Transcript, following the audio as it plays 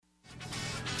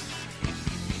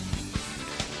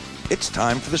It's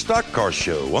time for the Stock Car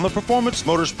Show on the Performance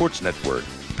Motorsports Network.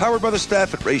 Powered by the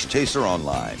staff at Race Chaser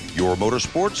Online. Your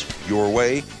motorsports, your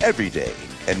way, every day.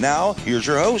 And now, here's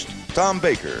your host, Tom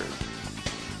Baker.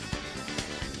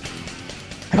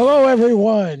 Hello,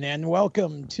 everyone, and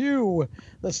welcome to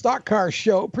the Stock Car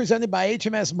Show presented by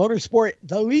HMS Motorsport,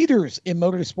 the leaders in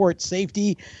motorsport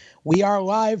safety. We are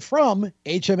live from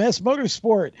HMS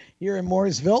Motorsport here in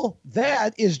Mooresville.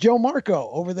 That is Joe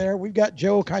Marco over there. We've got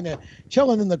Joe kind of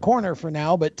chilling in the corner for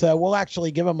now, but we'll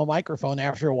actually give him a microphone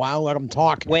after a while, let him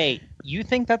talk. Wait, you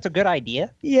think that's a good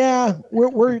idea? Yeah,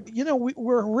 we're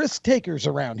risk takers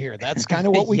around here. That's kind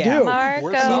of what we do. Marco.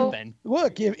 We're something.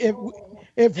 Look,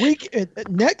 if we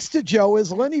next to Joe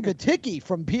is Lenny Batycki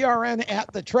from PRN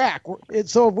at the track.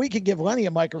 So if we can give Lenny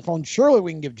a microphone, surely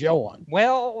we can give Joe one.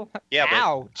 Well, yeah,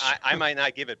 ouch. but I might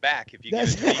not give it back if you give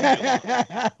it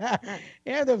to me.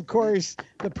 And of course,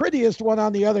 the prettiest one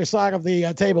on the other side of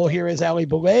the table here is Alli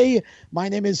Boulay. My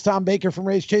name is Tom Baker from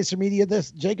Race Chaser Media.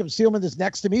 This Jacob Seelman is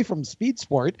next to me from Speed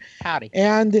Sport. Howdy.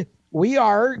 And we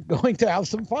are going to have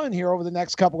some fun here over the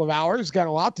next couple of hours. Got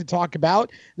a lot to talk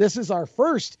about. This is our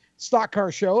first Stock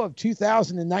Car Show of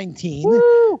 2019.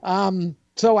 Woo!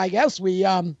 So I guess we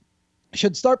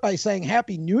should start by saying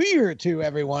Happy New Year to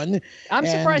everyone. I'm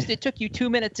surprised it took you 2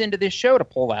 minutes into this show to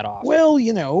pull that off. Well,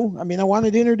 I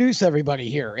wanted to introduce everybody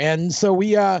here. And so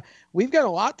we've got a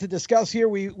lot to discuss here.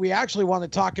 We actually want to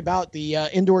talk about the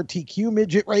indoor TQ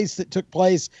midget race that took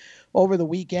place over the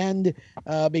weekend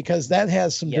because that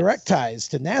has some direct ties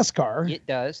to NASCAR. It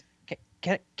does.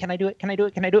 Can I do it? Can I do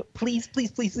it? Can I do it? Please,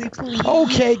 please, please, please, please.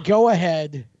 Okay, go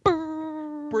ahead.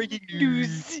 Breaking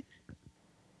news.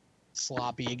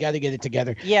 Sloppy. You got to get it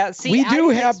together. Yeah, see, we I do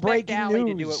didn't have expect breaking Alli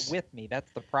news. to do it with me.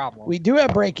 That's the problem. We do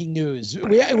have breaking news.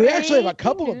 We actually have a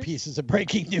couple of pieces of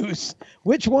breaking news.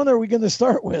 Which one are we going to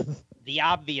start with? The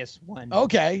obvious one.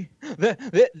 Okay.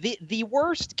 The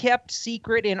worst kept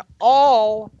secret in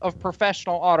all of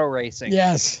professional auto racing.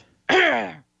 Yes.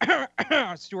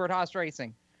 Stuart Haas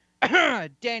Racing.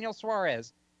 Daniel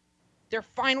Suarez. They're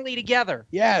finally together.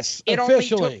 Yes, it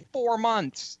officially. only took 4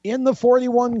 months. In the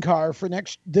 41 car for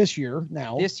this year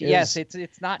now. Yes,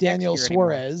 it's not Daniel next year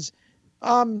Suarez.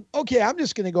 Okay, I'm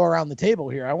just going to go around the table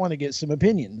here. I want to get some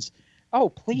opinions. Oh,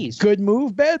 please. Good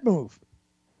move, bad move.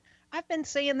 I've been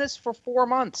saying this for 4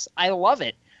 months. I love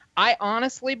it. I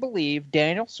honestly believe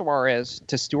Daniel Suarez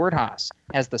to Stuart Haas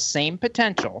has the same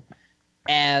potential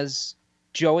as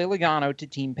Joey Logano to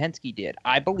Team Penske did.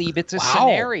 I believe it's a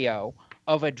scenario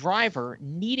of a driver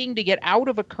needing to get out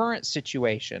of a current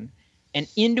situation and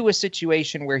into a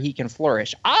situation where he can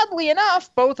flourish. Oddly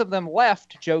enough, both of them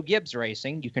left Joe Gibbs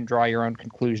Racing. You can draw your own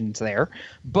conclusions there.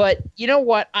 But you know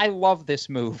what? I love this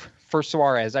move for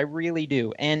Suarez. I really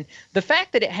do. And the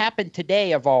fact that it happened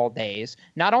today of all days,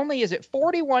 not only is it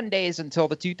 41 days until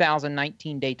the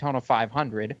 2019 Daytona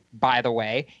 500, by the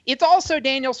way, it's also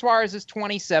Daniel Suarez's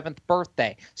 27th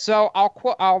birthday. So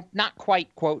I'll not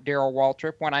quite quote Darrell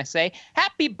Waltrip when I say,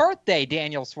 "Happy birthday,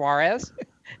 Daniel Suarez."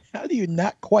 How do you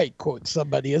not quite quote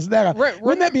somebody? Isn't that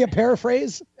wouldn't that be a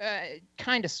paraphrase?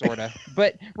 Kind of, sort of.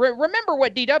 But remember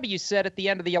what DW said at the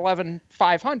end of the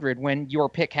 11-500 when your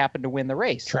pick happened to win the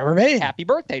race. Trevor Bayne. Happy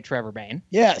birthday, Trevor Bayne.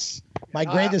 Yes. My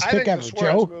greatest pick ever, Joe. I think the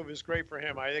Suarez move is great for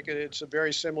him. I think it's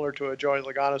very similar to a Joey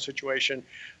Logano situation.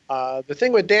 The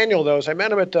thing with Daniel, though, is I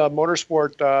met him at the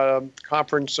Motorsport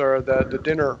conference or the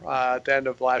dinner at the end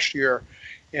of last year.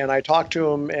 And I talked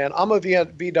to him, and I'm a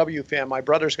VW fan. My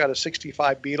brother's got a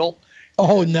 65 Beetle.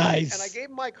 Oh, nice. And I gave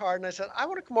him my card, and I said, I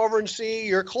want to come over and see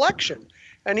your collection.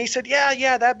 And he said,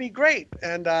 yeah, that'd be great.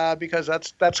 And because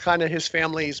that's kind of his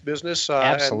family's business.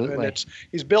 Absolutely. And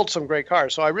he's built some great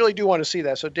cars. So I really do want to see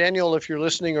that. So, Daniel, if you're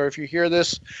listening or if you hear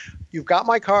this, you've got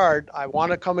my card. I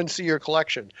want to come and see your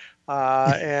collection.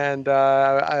 My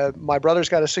brother's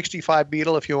got a 65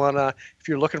 Beetle. If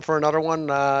you're looking for another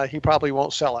one, he probably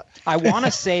won't sell it. I want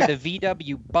to say the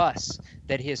VW bus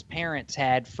that his parents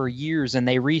had for years and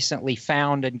they recently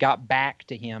found and got back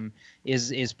to him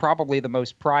is probably the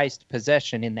most prized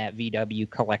possession in that VW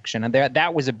collection. And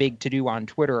that was a big to-do on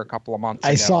Twitter a couple of months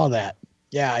ago. I saw that.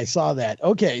 Yeah, I saw that.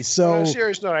 Okay, so on a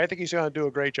serious note, I think he's going to do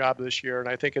a great job this year, and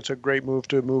I think it's a great move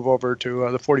to move over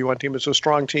to the 41 team. It's a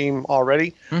strong team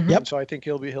already, Yep. So I think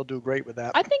he'll do great with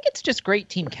that. I think it's just great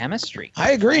team chemistry.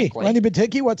 I agree. Frankly. Lenny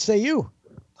Batycki, what say you?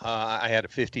 I had a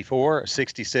 54, a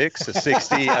 66, a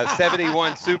 60, a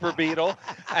 71 Super Beetle,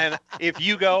 and if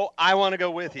you go, I want to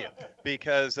go with you.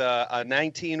 because a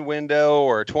 19 window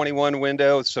or a 21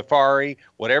 window Safari,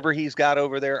 whatever he's got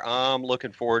over there, I'm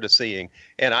looking forward to seeing.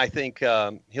 And I think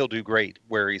he'll do great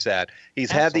where he's at.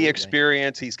 He's had the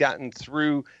experience. He's gotten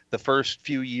through the first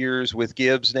few years with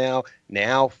Gibbs now.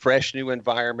 Now, fresh new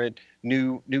environment,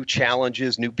 new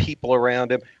challenges, new people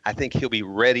around him. I think he'll be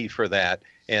ready for that,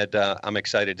 and I'm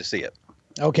excited to see it.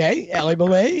 Okay, Alli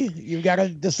Boulay, you got a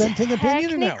dissenting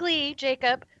opinion or no? Technically,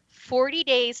 Jacob, 40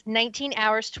 days, 19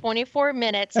 hours, 24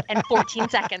 minutes, and 14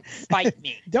 seconds. Bite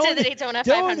me. To the Daytona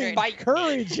 500. Don't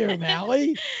encourage him,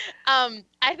 Alli.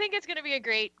 I think it's going to be a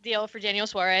great deal for Daniel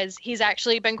Suarez. He's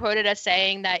actually been quoted as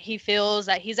saying that he feels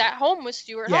that he's at home with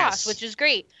Stewart Haas, which is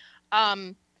great.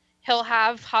 He'll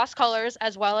have Haas colors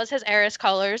as well as his Eris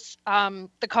colors.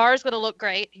 The car is going to look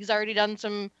great. He's already done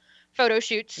some photo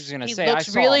shoots. He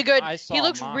looks really good. He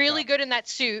looks really good in that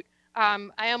suit.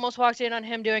 I almost walked in on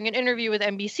him doing an interview with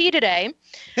NBC today.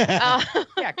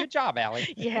 Yeah, good job,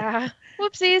 Alli. Yeah,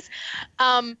 whoopsies.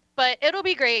 But it'll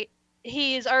be great.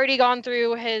 He's already gone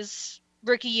through his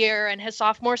rookie year and his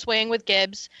sophomore swing with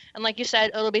Gibbs. And like you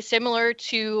said, it'll be similar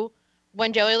to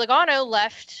when Joey Logano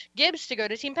left Gibbs to go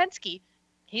to Team Penske.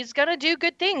 He's going to do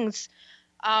good things.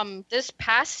 This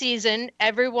past season,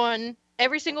 every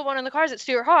single one of the cars at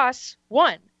Stewart Haas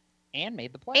won. And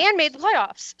made the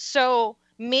playoffs. So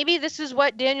maybe this is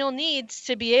what Daniel needs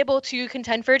to be able to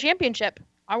contend for a championship.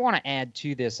 I want to add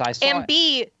to this.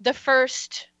 Be the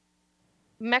first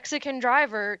Mexican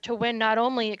driver to win not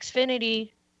only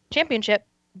Xfinity championship,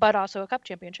 but also a Cup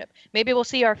championship. Maybe we'll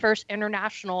see our first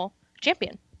international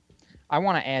champion. I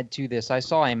want to add to this. I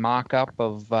saw a mock-up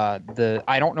of I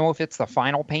don't know if it's the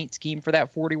final paint scheme for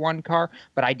that 41 car,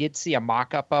 but I did see a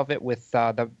mock-up of it with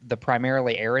the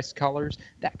primarily Eris colors.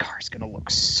 That car's going to look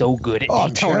so good at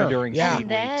Daytona during speed weeks. And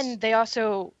then they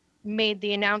also made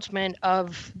the announcement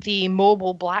of the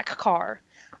mobile black car.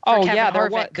 Oh, yeah,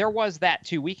 there was that,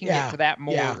 too. We can get to that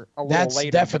more a little That's later.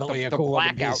 Definitely the a cool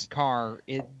blackout car.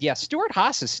 Stewart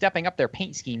Haas is stepping up their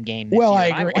paint scheme game. Well, year.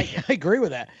 I agree. I agree with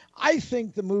that. I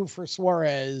think the move for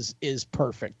Suarez is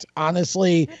perfect.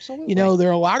 Honestly, Absolutely. There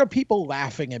are a lot of people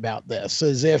laughing about this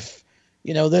as if,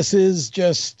 this is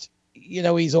just,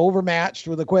 he's overmatched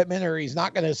with equipment or he's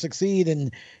not going to succeed.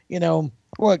 And,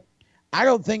 look, I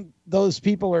don't think those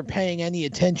people are paying any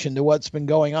attention to what's been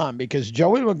going on because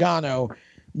Joey Logano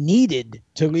needed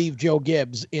to leave Joe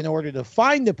Gibbs in order to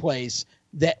find a place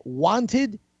that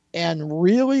wanted and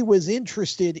really was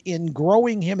interested in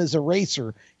growing him as a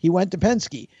racer. He went to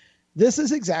Penske. This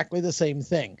is exactly the same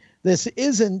thing. This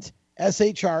isn't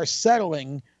SHR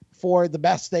settling for the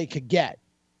best they could get.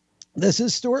 This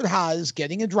is Stewart Haas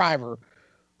getting a driver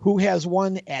who has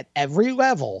won at every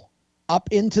level up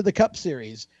into the Cup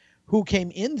Series, who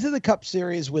came into the Cup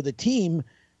Series with a team.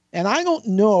 And I don't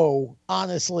know,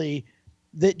 honestly,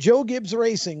 that Joe Gibbs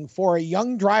Racing, for a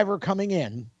young driver coming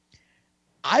in,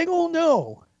 I don't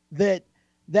know that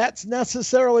that's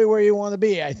necessarily where you want to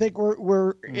be. I think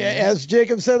we're as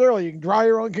Jacob said earlier, you can draw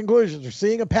your own conclusions. We're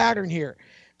seeing a pattern here.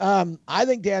 I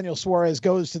think Daniel Suarez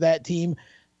goes to that team.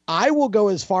 I will go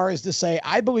as far as to say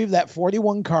I believe that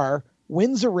 41 car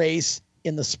wins a race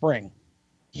in the spring.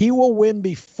 He will win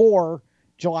before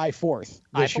July 4th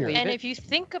this year. And if you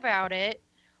think about it,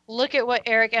 look at what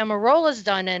Eric Amarola's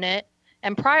done in it.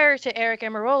 And prior to Eric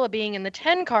Amarola being in the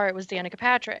 10 car, it was Danica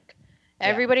Patrick.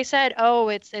 Everybody said, "Oh,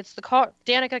 it's the car."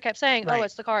 Danica kept saying, "Oh,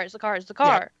 it's the car, it's the car, it's the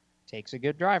car." Takes a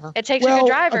good driver. It takes a good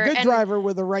driver. A good driver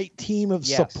with the right team of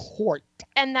support.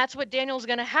 And that's what Daniel's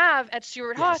going to have at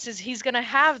Stewart Haas is he's going to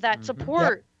have that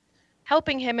support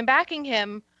helping him and backing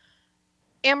him.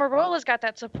 Amarola's got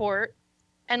that support.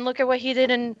 And look at what he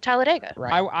did in Talladega.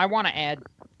 Right. I want to add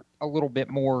a little bit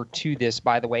more to this,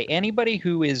 by the way. Anybody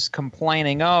who is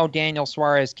complaining, oh, Daniel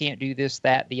Suarez can't do this,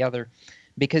 that, the other,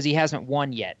 because he hasn't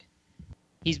won yet.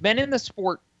 He's been in the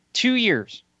sport 2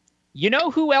 years. You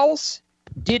know who else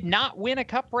did not win a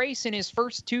Cup race in his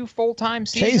first 2 full-time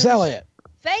seasons? Chase Elliott.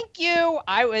 Thank you.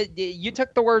 You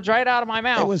took the words right out of my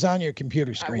mouth. It was on your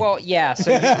computer screen. Well, yeah.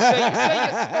 So you stole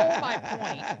my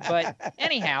point. But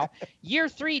anyhow, year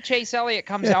 3, Chase Elliott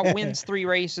comes out, wins 3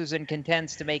 races, and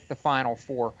contends to make the Final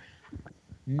 4.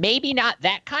 Maybe not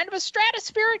that kind of a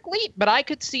stratospheric leap, but I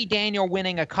could see Daniel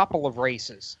winning a couple of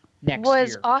races next year.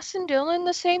 Was Austin Dillon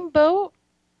the same boat?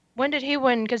 When did he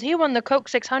win? Because he won the Coke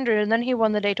 600 and then he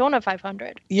won the Daytona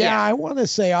 500. Yeah. I want to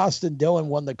say Austin Dillon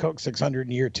won the Coke 600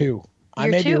 in year 2. I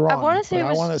may be wrong. I want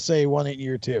to say he won it in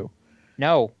year 2.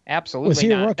 No, absolutely was he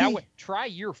not. A rookie? That would try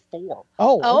year 4.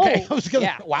 Oh, okay. I was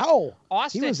gonna. Wow.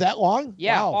 Austin, he was that long.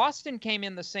 Yeah, wow. Austin came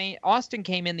in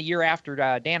the year after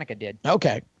Danica did.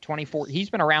 Okay. 24. He's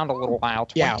been around a little while.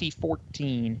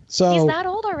 2014. So he's that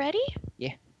old already?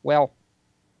 Yeah. Well,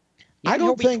 I don't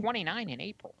he'll think be 29 in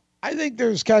April. I think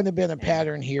there's kind of been a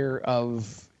pattern here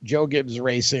of Joe Gibbs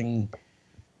Racing.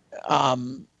 I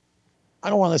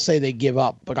don't want to say they give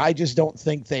up, but I just don't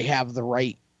think they have the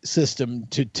right system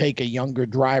to take a younger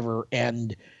driver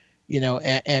and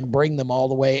bring them all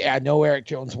the way. I know Eric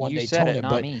Jones won Daytona,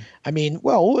 but me. I mean,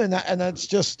 well, and that's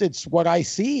just, it's what I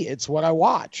see. It's what I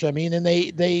watch. I mean, and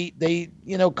they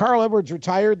Carl Edwards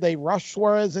retired. They rushed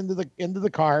Suarez into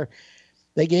the car.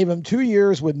 They gave him 2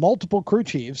 years with multiple crew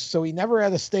chiefs, so he never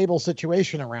had a stable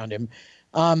situation around him.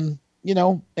 And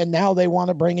now they want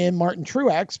to bring in Martin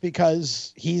Truex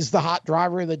because he's the hot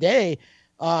driver of the day.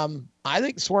 I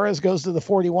think Suarez goes to the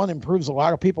 41 and proves a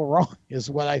lot of people wrong is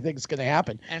what I think is going to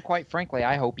happen. And quite frankly,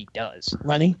 I hope he does.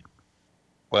 Lenny?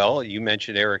 Well, you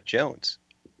mentioned Eric Jones.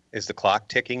 Is the clock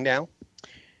ticking now?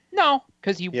 No,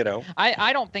 because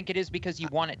I don't think it is because you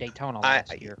won at Daytona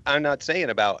last year. I'm not saying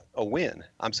about a win.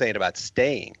 I'm saying about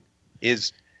staying.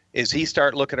 Is he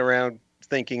start looking around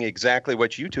thinking exactly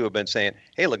what you two have been saying?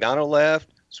 Hey, Logano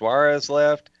left, Suarez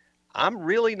left. I'm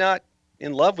really not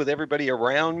in love with everybody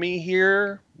around me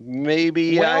here.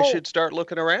 Maybe I should start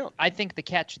looking around. I think the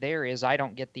catch there is I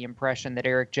don't get the impression that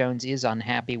Eric Jones is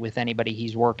unhappy with anybody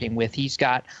he's working with. He's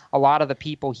got a lot of the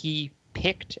people he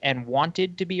picked and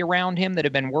wanted to be around him that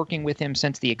have been working with him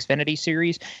since the Xfinity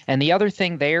Series. And the other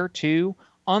thing there, too,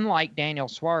 unlike Daniel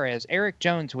Suarez, Eric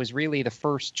Jones was really the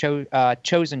first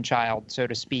chosen child, so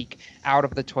to speak, out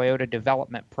of the Toyota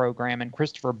development program, and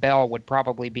Christopher Bell would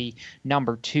probably be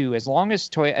number 2. As long as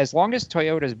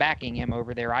Toyota's backing him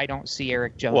over there, I don't see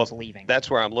Eric Jones leaving. That's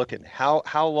where I'm looking. How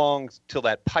long till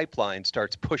that pipeline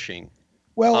starts pushing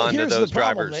onto those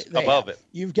drivers above it?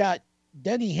 You've got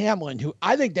Denny Hamlin, who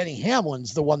I think Denny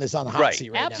Hamlin's the one that's on the hot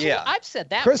seat right Absolutely. now. Yeah. I've said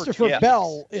that. Christopher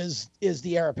Bell is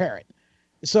the heir apparent.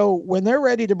 So when they're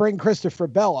ready to bring Christopher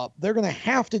Bell up, they're going to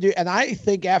have to do, and I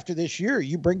think after this year,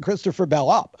 you bring Christopher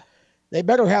Bell up. They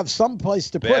better have some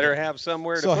place to put him. Better have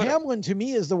somewhere to put him. So Hamlin, to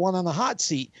me, is the one on the hot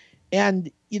seat.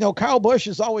 And, Kyle Busch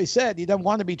has always said he doesn't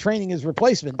want to be training his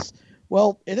replacements.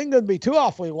 Well, it ain't going to be too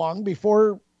awfully long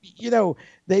before,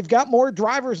 they've got more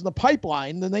drivers in the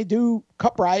pipeline than they do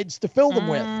cup rides to fill them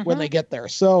with when they get there.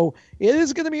 So it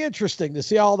is going to be interesting to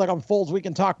see how that unfolds. We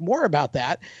can talk more about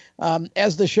that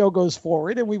as the show goes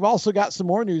forward. And we've also got some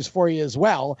more news for you as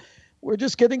well. We're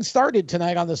just getting started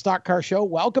tonight on the Stock Car Show.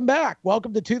 Welcome back.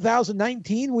 Welcome to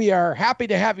 2019. We are happy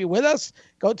to have you with us.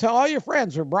 Go tell all your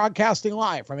friends we're broadcasting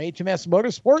live from HMS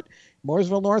Motorsport,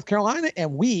 Mooresville, North Carolina,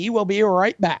 and we will be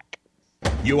right back.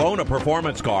 You own a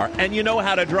performance car and you know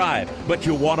how to drive, but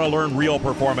you want to learn real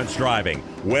performance driving.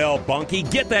 Well, Bunky,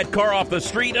 get that car off the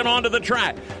street and onto the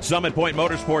track. Summit Point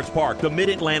Motorsports Park, the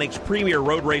Mid-Atlantic's premier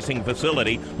road racing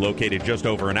facility, located just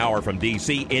over an hour from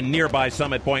D.C. in nearby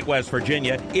Summit Point, West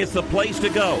Virginia, is the place to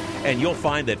go. And you'll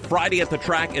find that Friday at the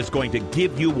Track is going to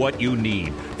give you what you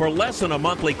need. For less than a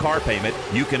monthly car payment,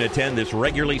 you can attend this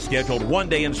regularly scheduled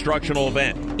one-day instructional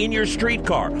event in your street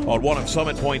car on one of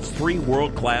Summit Point's 3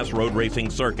 world-class road racing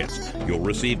circuits. You'll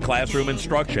receive classroom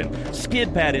instruction,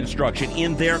 skid pad instruction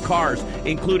in their cars,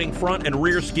 including front and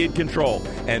rear skid control,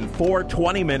 and 4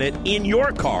 20-minute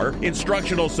in-your-car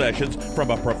instructional sessions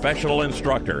from a professional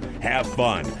instructor. Have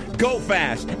fun, go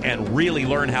fast, and really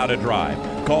learn how to drive.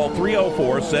 Call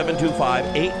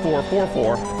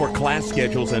 304-725-8444 for class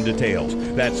schedules and details.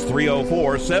 That's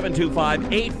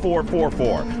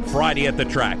 304-725-8444. Friday at the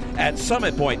Track at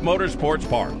Summit Point Motorsports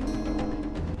Park.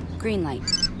 Green light.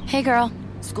 Hey girl,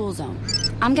 school zone.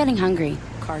 I'm getting hungry.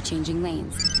 Car changing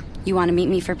lanes. You want to meet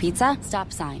me for pizza?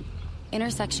 Stop sign.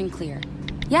 Intersection clear.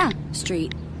 Yeah,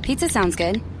 street. Pizza sounds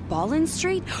good. Ballin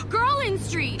Street? Girlin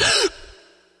Street!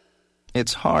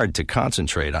 It's hard to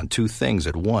concentrate on 2 things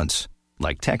at once,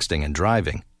 like texting and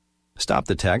driving. Stop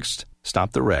the text,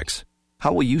 stop the wrecks.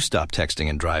 How will you stop texting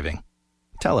and driving?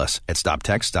 Tell us at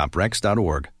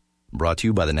stoptextstopwrecks.org. Brought to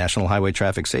you by the National Highway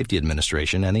Traffic Safety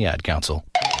Administration and the Ad Council.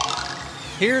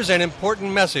 Here's an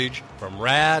important message from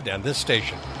RAD and this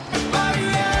station.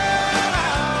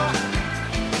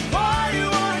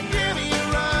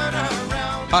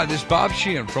 Hi, this is Bob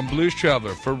Sheehan from Blues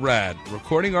Traveler for RAD,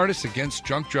 recording artists against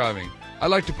drunk driving. I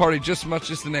like to party just as much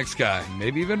as the next guy,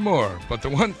 maybe even more. But the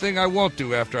one thing I won't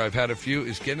do after I've had a few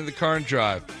is get in the car and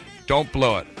drive. Don't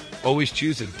blow it. Always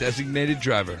choose a designated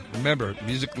driver. Remember,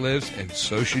 music lives and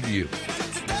so should you.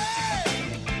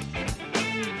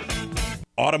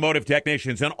 Automotive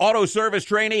technicians and auto service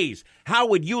trainees, how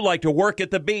would you like to work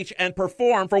at the beach and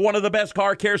perform for one of the best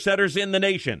car care centers in the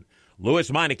nation?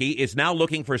 Louis Meineke is now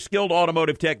looking for skilled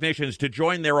automotive technicians to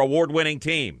join their award-winning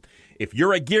team. If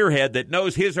you're a gearhead that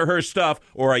knows his or her stuff,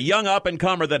 or a young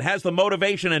up-and-comer that has the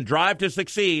motivation and drive to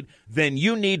succeed, then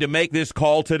you need to make this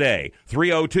call today.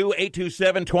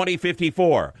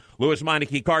 302-827-2054. Lewis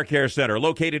Meineke Car Care Center,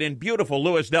 located in beautiful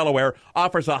Lewis, Delaware,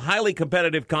 offers a highly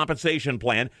competitive compensation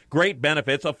plan, great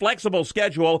benefits, a flexible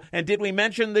schedule, and did we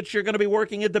mention that you're going to be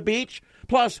working at the beach?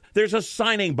 Plus, there's a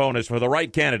signing bonus for the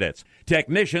right candidates.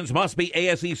 Technicians must be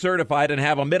ASE certified and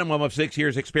have a minimum of 6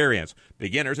 years experience.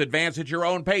 Beginners advance at your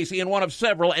own pace in one of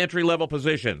several entry-level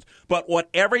positions. But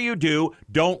whatever you do,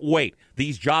 don't wait.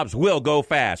 These jobs will go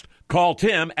fast. Call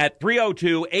Tim at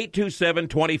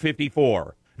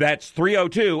 302-827-2054. That's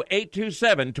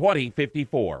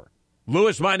 302-827-2054.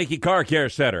 Lewis Meineke Car Care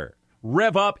Center.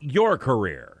 Rev up your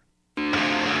career.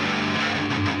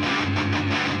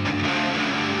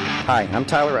 Hi, I'm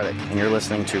Tyler Reddick, and you're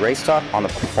listening to Race Talk on the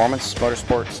Performance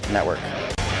Motorsports Network.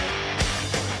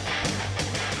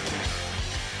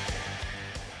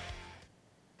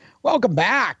 Welcome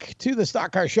back to the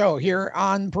Stock Car Show here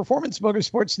on Performance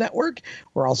Motorsports Network.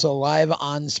 We're also live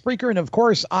on Spreaker and, of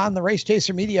course, on the Race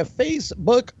Chaser Media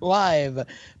Facebook Live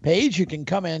page. You can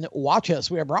come and watch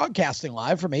us. We are broadcasting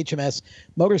live from HMS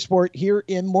Motorsport here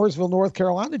in Mooresville, North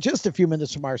Carolina, just a few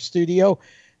minutes from our studio.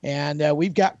 And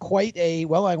we've got quite a,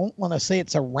 well, I don't want to say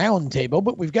it's a round table,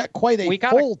 but we've got quite a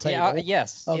full table.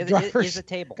 Yes, of it is a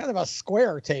table. Kind of a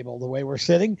square table, the way we're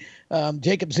sitting.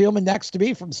 Jacob Seelman next to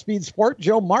me from Speed Sport.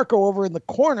 Joe Marco over in the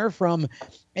corner from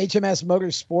HMS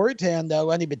Motorsport. And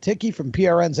Lenny Batycki from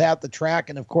PRN's At the Track.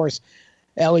 And, of course,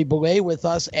 Alli Boulay with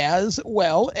us as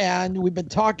well. And we've been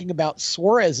talking about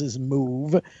Suarez's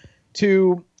move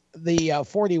to the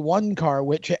 41 car,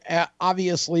 which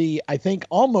obviously I think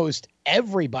almost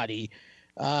everybody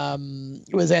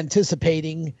was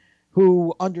anticipating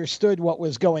who understood what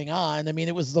was going on. I mean,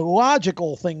 it was the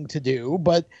logical thing to do,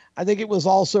 but I think it was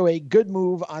also a good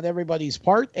move on everybody's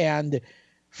part. And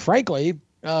frankly,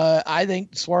 I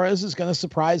think Suarez is going to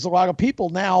surprise a lot of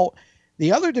people. Now,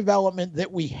 the other development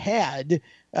that we had,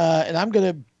 and I'm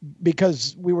going to,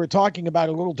 because we were talking about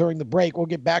it a little during the break, we'll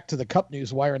get back to the Cup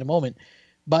News Wire in a moment.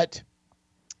 But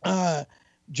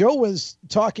Joe was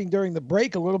talking during the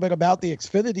break a little bit about the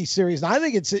Xfinity Series, and I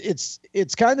think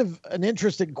it's kind of an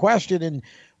interesting question and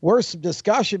worth some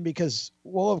discussion because,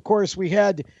 well, of course, we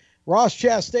had Ross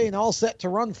Chastain all set to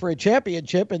run for a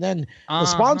championship, and then the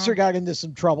sponsor got into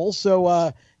some trouble,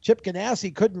 so Chip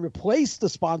Ganassi couldn't replace the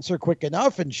sponsor quick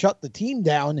enough and shut the team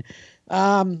down.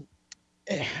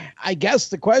 I guess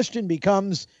the question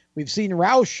becomes, we've seen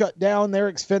Roush shut down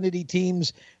their Xfinity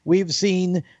teams. We've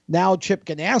seen now Chip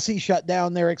Ganassi shut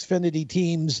down their Xfinity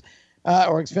teams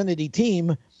or Xfinity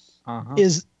team.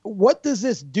 Is what does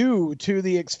this do to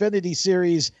the Xfinity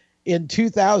Series in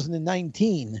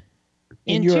 2019,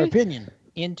 in your opinion?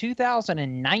 In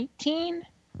 2019,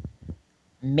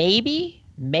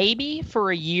 maybe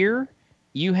for a year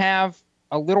you have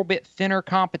a little bit thinner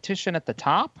competition at the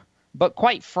top. But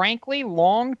quite frankly,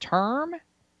 long term,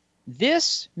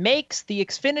 this makes the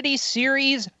Xfinity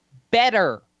Series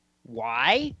better.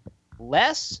 Why?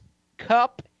 Less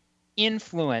Cup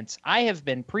influence. I have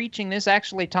been preaching this.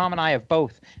 Actually, Tom and I have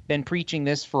both been preaching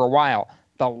this for a while.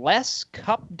 The less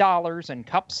Cup dollars and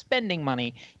Cup spending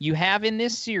money you have in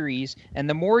this series, and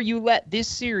the more you let this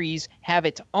series have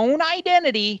its own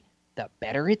identity, the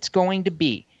better it's going to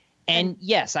be. And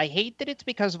yes, I hate that it's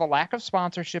because of a lack of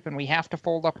sponsorship and we have to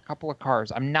fold up a couple of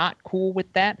cars. I'm not cool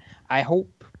with that. I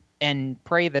hope and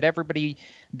pray that everybody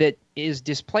that is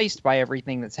displaced by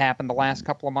everything that's happened the last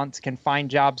couple of months can find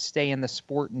jobs, stay in the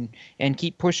sport, and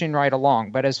keep pushing right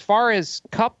along. But as far as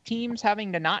Cup teams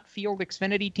having to not field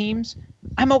Xfinity teams,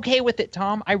 I'm okay with it,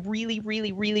 Tom. I really,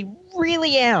 really, really,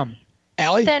 really am.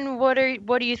 Alli? Then what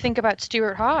do you think about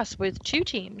Stewart-Haas with two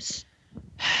teams?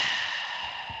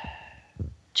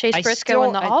 Chase Briscoe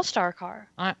in the all-star car.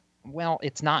 Well,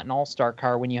 it's not an all-star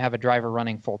car when you have a driver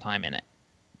running full-time in it.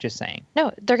 Just saying.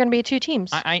 No, they're going to be two teams.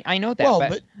 I know that. Well,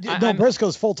 but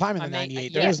Briscoe's full-time in the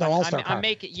 98. There is no all-star car.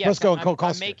 Briscoe and Cole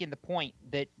Custer. I'm making the point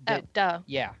that duh.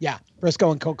 Yeah. Yeah,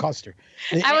 Briscoe and Cole Custer.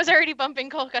 I was already bumping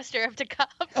Cole Custer up to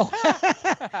Cup.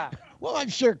 Well, I'm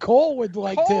sure Cole would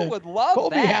like to. Cole would love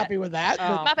Cole that. Be happy with that.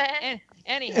 My bad.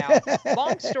 Anyhow,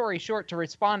 long story short, to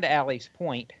respond to Alli's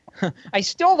point, I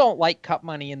still don't like Cup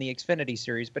money in the Xfinity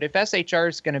Series, but if SHR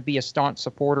is going to be a staunch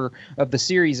supporter of the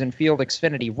series and field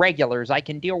Xfinity regulars, I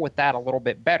can deal with that a little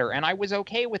bit better. And I was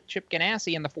okay with Chip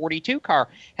Ganassi in the 42 car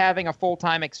having a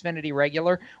full-time Xfinity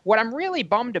regular. What I'm really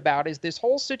bummed about is this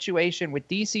whole situation with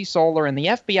DC Solar and the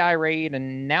FBI raid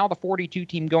and now the 42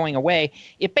 team going away.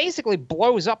 It basically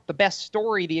blows up the best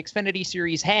story the Xfinity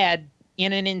Series had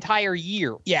in an entire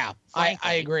year. Yeah, I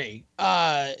agree.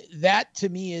 That to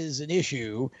me is an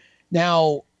issue.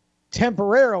 Now,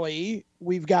 temporarily,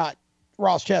 we've got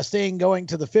Ross Chastain going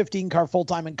to the 15-car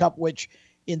full-time in Cup, which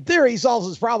in theory solves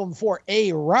his problem for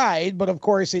a ride, but of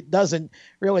course it doesn't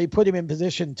really put him in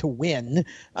position to win.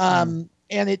 And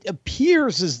it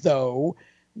appears as though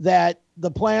that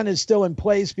the plan is still in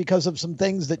place because of some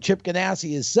things that Chip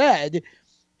Ganassi has said.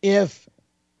 If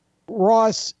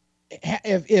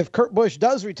Kurt Busch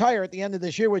does retire at the end of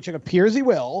this year, which it appears he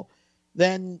will,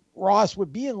 then Ross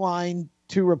would be in line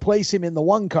to replace him in the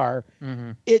 1 car.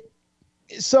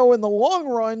 So in the long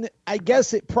run, I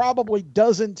guess it probably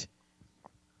doesn't.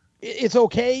 It's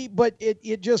okay, but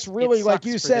it just really, like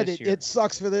you said, it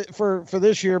sucks for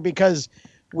this year because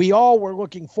we all were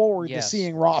looking forward to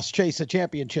seeing Ross chase a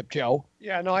championship, Joe.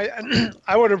 Yeah, no,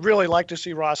 I would have really liked to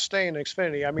see Ross stay in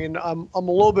Xfinity. I mean, I'm a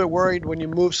little bit worried when you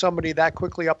move somebody that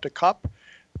quickly up to Cup,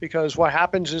 because what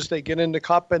happens is they get into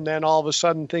Cup and then all of a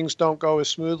sudden things don't go as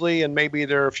smoothly and maybe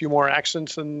there are a few more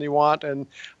accidents than you want. And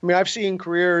I mean, I've seen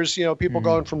careers, people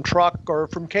going from truck or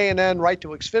from K&N right to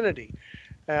Xfinity.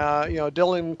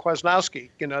 Dylan Kwasnowski,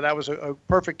 that was a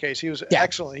perfect case. He was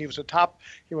excellent. He was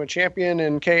he went champion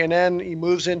in K&N. He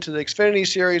moves into the Xfinity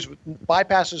series,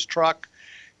 bypasses truck,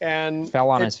 and fell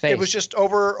on his face. It was just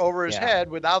over his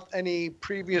head without any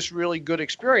previous really good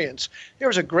experience. He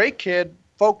was a great kid,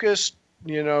 focused,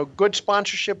 good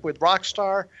sponsorship with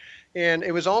Rockstar. And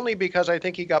it was only because I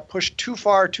think he got pushed too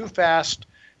far, too fast,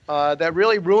 that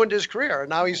really ruined his career.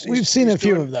 Now we've seen a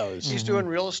few of those. He's doing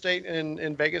real estate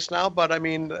in Vegas now, but I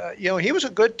mean, he was a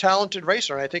good, talented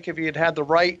racer. And I think if he had the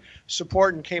right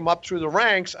support and came up through the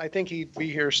ranks, I think he'd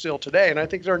be here still today. And I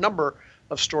think there are a number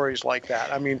of stories like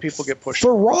that. I mean, people get pushed.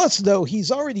 For Ross, though,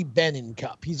 he's already been in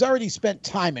Cup. He's already spent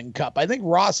time in Cup. I think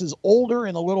Ross is older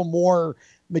and a little more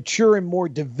mature and more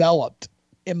developed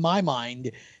in my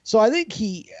mind. So I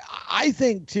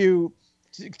think to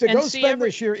go spend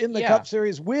this year in the Cup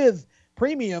Series with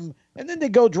premium and then to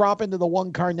go drop into the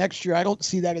 1 car next year, I don't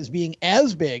see that as being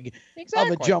as big of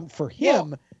a jump for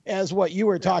him as what you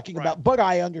were talking about. But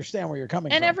I understand where you're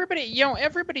coming from. And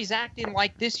everybody's acting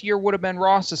like this year would have been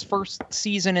Ross's first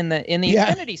season in the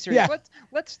Xfinity Series. Yeah.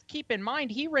 Let's keep in mind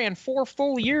he ran 4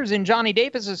 full years in Johnny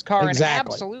Davis's car and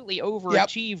absolutely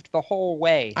overachieved the whole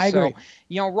way. I agree.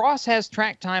 Ross has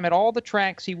track time at all the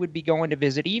tracks he would be going to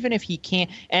visit, even if he can't.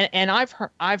 And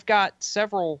I've got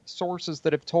several sources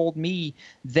that have told me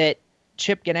that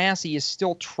Chip Ganassi is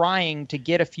still trying to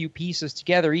get a few pieces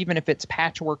together, even if it's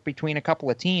patchwork between a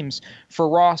couple of teams, for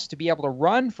Ross to be able to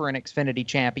run for an Xfinity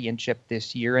championship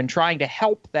this year and trying to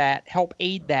help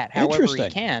aid that however he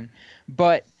can.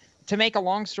 But to make a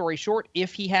long story short,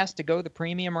 if he has to go the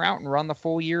premium route and run the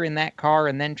full year in that car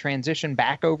and then transition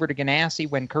back over to Ganassi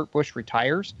when Kurt Busch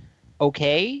retires,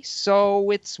 okay, so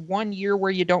it's 1 year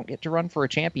where you don't get to run for a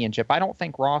championship. I don't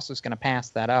think Ross is going to pass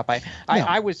that up.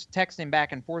 I was texting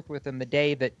back and forth with him the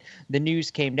day that the news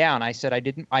came down. I said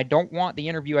I don't want the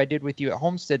interview I did with you at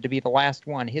Homestead to be the last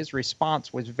one. His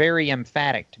response was very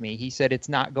emphatic to me. He said it's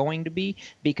not going to be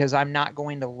because I'm not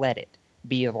going to let it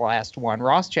be the last one.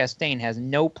 Ross Chastain has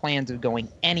no plans of going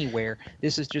anywhere.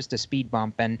 This is just a speed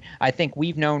bump, and I think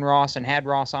we've known Ross and had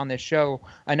Ross on this show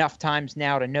enough times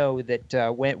now to know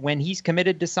that when he's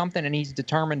committed to something and he's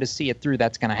determined to see it through,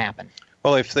 that's going to happen.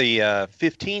 Well, if the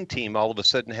 15 team all of a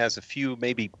sudden has a few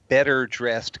maybe better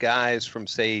dressed guys from,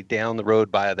 say, down the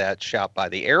road by that shop by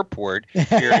the airport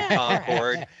here in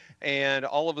Concord, and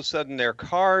all of a sudden their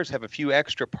cars have a few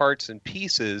extra parts and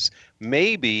pieces,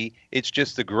 maybe it's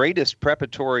just the greatest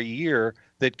preparatory year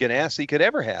that Ganassi could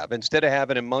ever have. Instead of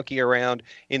having him monkey around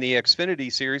in the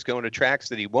Xfinity Series, going to tracks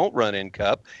that he won't run in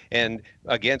Cup, and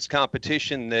against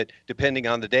competition that, depending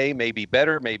on the day, may be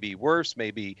better, may be worse,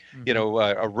 maybe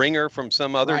a ringer from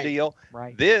some other deal.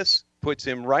 Right. This puts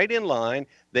him right in line.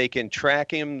 They can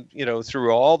track him,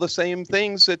 through all the same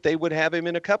things that they would have him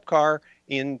in a Cup car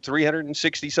in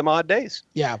 360 some odd days.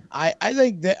 Yeah, I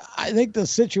think the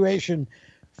situation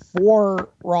for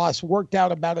Ross worked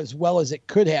out about as well as it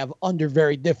could have under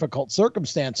very difficult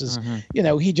circumstances.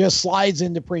 He just slides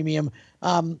into premium.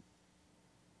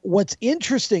 What's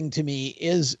interesting to me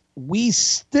is we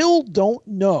still don't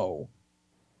know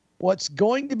what's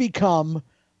going to become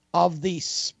of the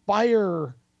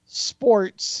Spire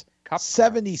Sports Cup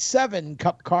 77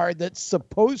 Cup car that's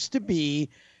supposed to be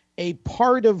a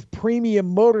part of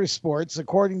Premium Motorsports,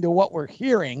 according to what we're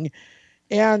hearing.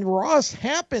 And Ross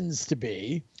happens to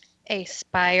be a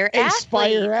Spire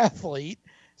athlete.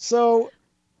 So,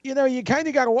 you kind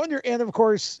of got to wonder. And of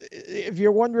course, if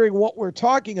you're wondering what we're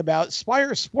talking about,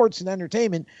 Spire Sports and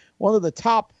Entertainment, one of the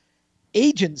top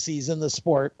agencies in the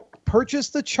sport,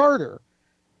 purchased the charter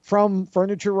from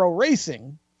Furniture Row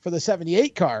Racing for the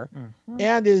 78 car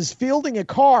and is fielding a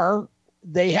car.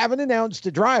 They haven't announced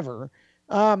a driver,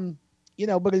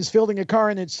 but is fielding a car,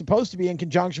 and it's supposed to be in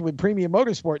conjunction with Premium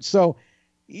Motorsports. So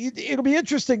it'll be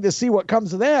interesting to see what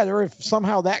comes of that, or if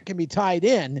somehow that can be tied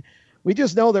in. We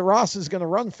just know that Ross is going to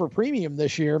run for Premium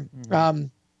this year.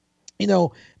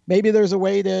 Maybe there's a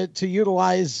way to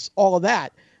utilize all of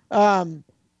that.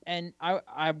 And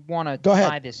I want to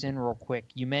tie this in real quick.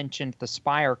 You mentioned the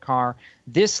Spire car.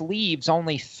 This leaves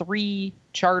only 3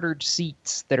 chartered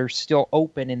seats that are still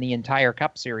open in the entire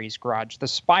Cup Series garage. The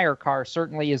Spire car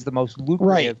certainly is the most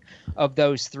lucrative of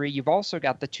those 3. You've also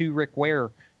got the 2 Rick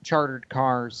Ware chartered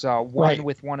cars, one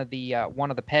with one of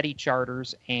the Petty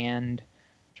charters, and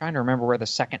trying to remember where the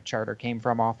second charter came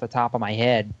from off the top of my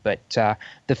head, but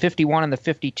the 51 and the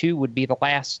 52 would be the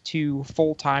last 2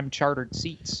 full-time chartered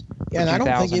seats. Yeah, and I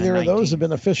don't think either of those have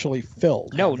been officially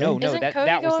filled. No. Isn't that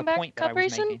Cody was going the back point that I was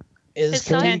racing? making.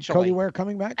 Is Cody Ware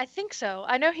coming back? I think so.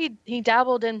 I know he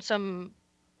dabbled in some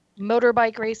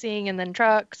motorbike racing and then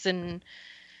trucks, and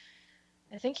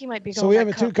I think he might be going. So we have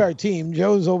a Cup. 2-car team.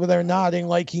 Joe's over there nodding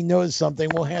like he knows something.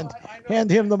 We'll hand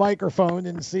him the microphone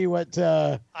and see what.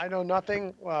 I know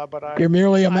nothing, but you're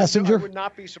merely a messenger. I would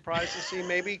not be surprised to see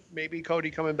maybe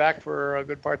Cody coming back for a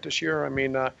good part this year. I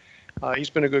mean, he's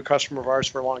been a good customer of ours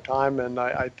for a long time, and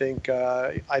I think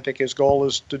his goal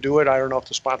is to do it. I don't know if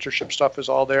the sponsorship stuff is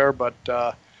all there, but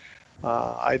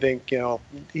I think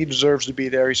he deserves to be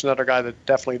there. He's another guy that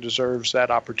definitely deserves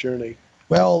that opportunity.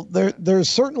 Well, there's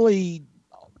certainly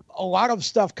a lot of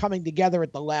stuff coming together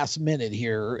at the last minute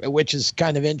here, which is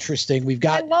kind of interesting.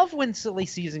 I love when silly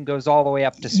season goes all the way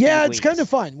up to speed it's weeks. kind of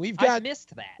fun. I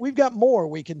missed that. We've got more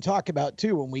we can talk about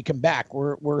too when we come back.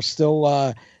 We're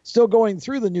still going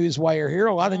through the news wire here.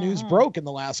 A lot of news broke in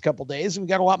the last couple of days, and we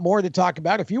got a lot more to talk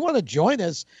about. If you want to join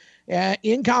us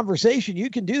in conversation, you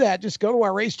can do that. Just go to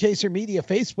our Race Chaser Media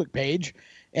Facebook page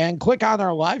and click on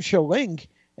our live show link,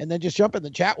 and then just jump in the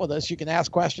chat with us. You can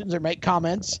ask questions or make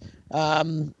comments.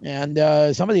 And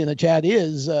somebody in the chat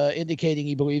is indicating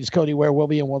he believes Cody Ware will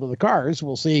be in one of the cars.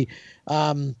 We'll see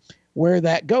where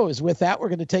that goes. With that, we're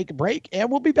going to take a break,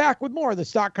 and we'll be back with more of the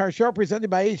Stock Car Show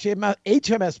presented by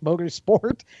HMS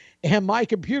Motorsport and my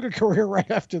computer career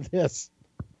right after this.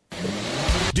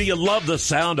 Do you love the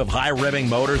sound of high revving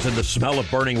motors and the smell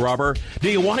of burning rubber? Do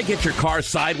you want to get your car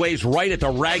sideways right at the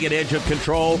ragged edge of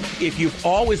control? If you've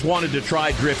always wanted to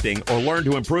try drifting or learn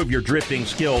to improve your drifting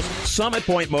skills, Summit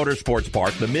Point Motorsports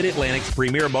Park, the Mid-Atlantic's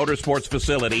premier motorsports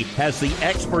facility, has the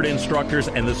expert instructors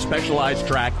and the specialized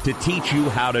track to teach you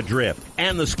how to drift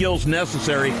and the skills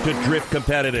necessary to drift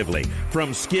competitively.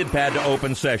 From skid pad to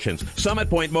open sessions, Summit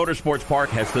Point Motorsports Park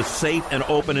has the safe and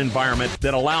open environment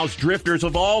that allows drifters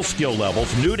of all skill levels,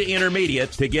 new to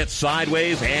intermediate, to get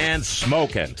sideways and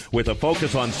smoking. With a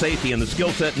focus on safety and the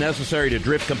skill set necessary to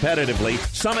drift competitively,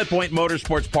 Summit Point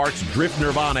Motorsports Park's Drift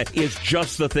Nirvana is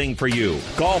just the thing for you.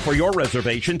 Call for your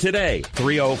reservation today,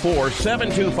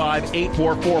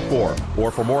 304-725-8444. Or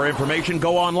for more information,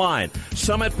 go online,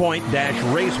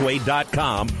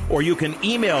 summitpoint-raceway.com, or you can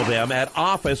email them at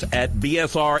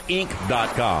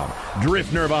office@bsrinc.com.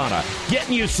 Drift Nirvana,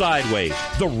 getting you sideways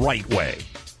the right way.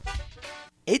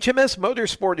 HMS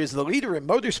Motorsport is the leader in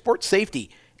motorsport safety.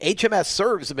 HMS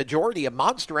serves the majority of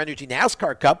Monster Energy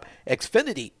NASCAR Cup,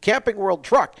 Xfinity, Camping World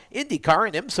Truck, IndyCar,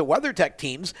 and IMSA WeatherTech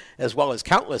teams, as well as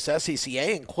countless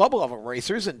SCCA and club-level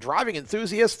racers and driving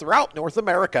enthusiasts throughout North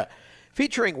America.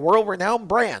 Featuring world-renowned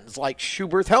brands like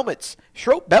Schuberth helmets,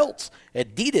 Schroep belts,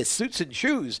 Adidas suits and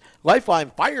shoes,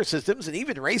 Lifeline fire systems, and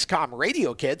even Racecom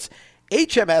radio kits,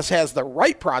 HMS has the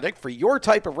right product for your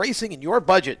type of racing and your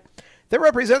budget. Their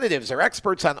representatives are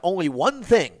experts on only one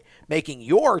thing, making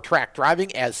your track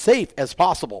driving as safe as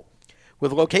possible.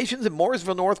 With locations in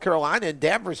Mooresville, North Carolina, and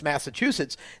Danvers,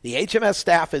 Massachusetts, the HMS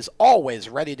staff is always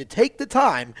ready to take the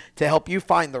time to help you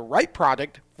find the right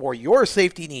product for your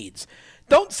safety needs.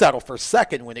 Don't settle for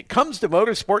second when it comes to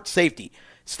motorsport safety.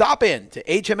 Stop in to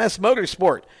HMS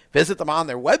Motorsport. Visit them on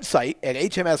their website at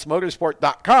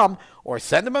hmsmotorsport.com or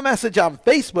send them a message on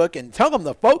Facebook and tell them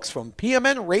the folks from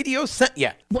PMN Radio sent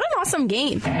you. What an awesome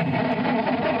game.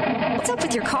 What's up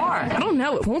with your car? I don't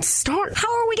know. It won't start.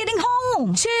 How are we getting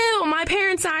home? Chill. My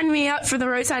parents signed me up for the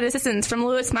roadside assistance from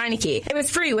Lenny Batycki. It was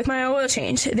free with my oil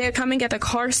change. They'd come and get the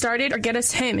car started or get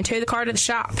us home and tow the car to the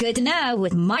shop. Good to know.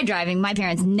 With my driving, my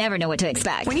parents never know what to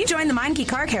expect. When you join the Batycki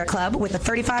Car Care Club with a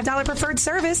 $35 preferred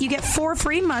service, you get 4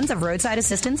 free months of roadside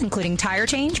assistance, including tire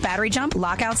change, battery jump,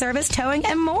 lockout service, towing,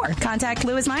 and more. Contact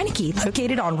Louis Batycki,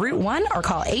 located on Route 1, or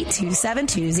call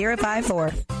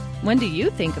 827-2054. When do you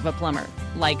think of a plumber?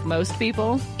 Like most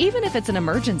people, even if it's an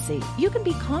emergency, you can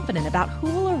be confident about who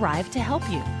will arrive to help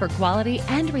you. For quality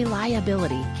and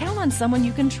reliability, count on someone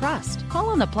you can trust. Call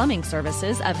on the plumbing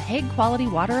services of Hague Quality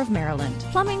Water of Maryland.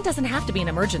 Plumbing doesn't have to be an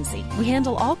emergency. We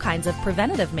handle all kinds of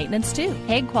preventative maintenance too.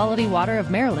 Hague Quality Water of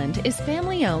Maryland is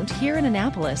family-owned here in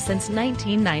Annapolis since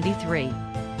 1993.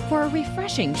 For a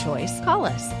refreshing choice, call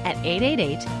us at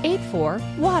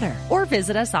 888-84-WATER or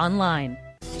visit us online.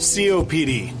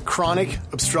 COPD, chronic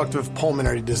obstructive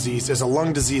pulmonary disease, is a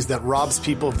lung disease that robs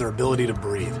people of their ability to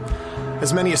breathe.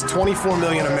 As many as 24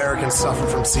 million Americans suffer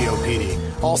from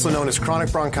COPD, also known as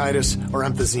chronic bronchitis or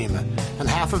emphysema, and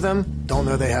half of them don't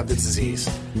know they have the disease.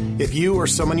 If you or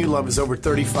someone you love is over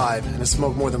 35 and has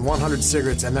smoked more than 100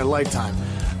 cigarettes in their lifetime,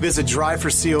 visit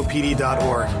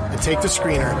driveforcopd.org and take the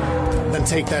screener, then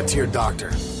take that to your doctor.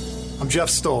 I'm Jeff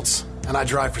Stoltz, and I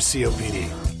drive for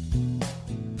COPD.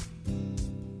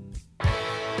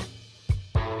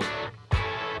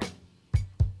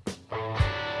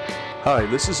 Hi,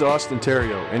 this is Austin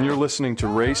Terrio, and you're listening to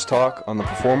Race Talk on the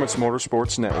Performance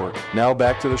Motorsports Network. Now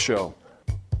back to the show.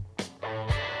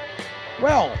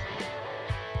 Well,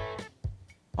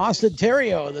 Austin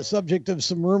Terrio, the subject of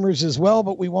some rumors as well,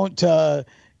 but we won't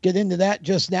get into that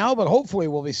just now, but hopefully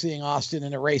we'll be seeing Austin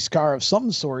in a race car of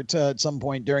some sort at some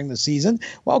point during the season.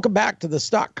 Welcome back to the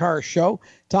Stock Car Show.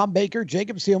 Tom Baker,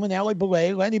 Jacob Seelman, Alli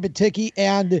Boulay, Lenny Batycki,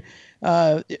 and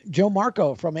Joe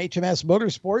Marco from HMS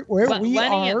Motorsport, where Lenny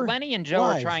and Joe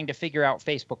live. are trying to figure out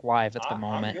Facebook Live at the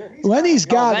moment. Lenny's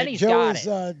got it. Lenny's got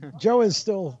it. Joe is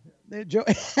still... Joe,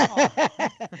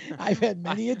 I've had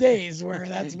many a days where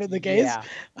that's been the case. Yeah.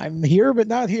 I'm here, but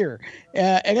not here.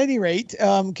 At any rate,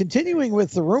 continuing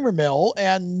with the rumor mill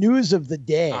and news of the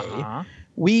day,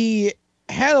 we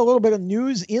had a little bit of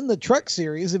news in the Truck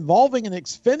Series involving an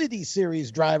Xfinity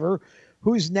Series driver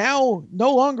who's now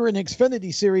no longer an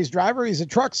Xfinity Series driver. He's a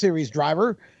Truck Series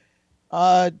driver.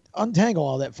 Untangle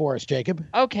all that for us, Jacob.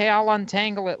 Okay, I'll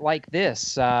untangle it like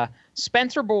this.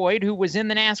 Spencer Boyd, who was in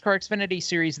the NASCAR Xfinity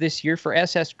Series this year for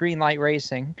SS Greenlight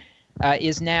Racing,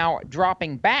 is now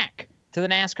dropping back to the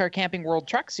NASCAR Camping World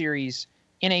Truck Series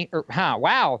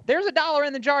wow, there's $1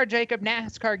 in the jar, Jacob.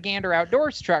 NASCAR Gander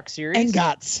Outdoors Truck Series. And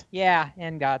guts. Yeah,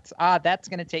 and guts. That's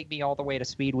going to take me all the way to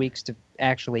Speed Weeks to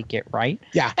actually get right.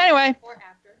 Yeah. Anyway.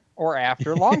 Or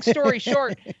after. Long story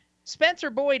short, Spencer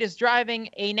Boyd is driving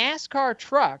a NASCAR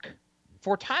truck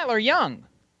for Tyler Young.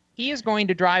 He is going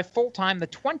to drive full-time the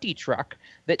 20 truck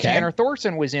that Tanner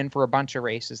Thorson was in for a bunch of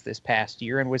races this past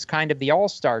year and was kind of the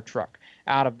all-star truck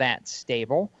out of that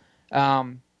stable.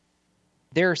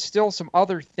 There are still some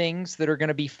other things that are going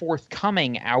to be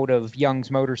forthcoming out of Young's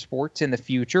Motorsports in the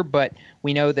future, but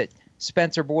we know that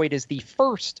Spencer Boyd is the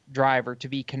first driver to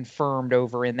be confirmed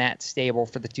over in that stable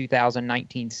for the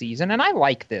 2019 season. And I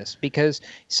like this because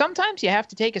sometimes you have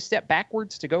to take a step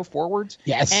backwards to go forwards.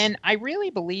 Yes. And I really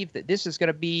believe that this is going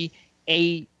to be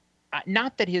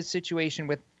not that his situation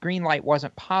with Greenlight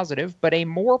wasn't positive, but a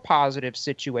more positive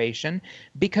situation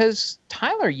because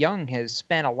Tyler Young has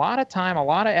spent a lot of time, a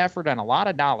lot of effort, and a lot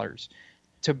of dollars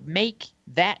to make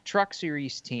that Truck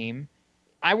Series team.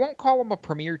 I won't call them a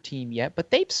premier team yet,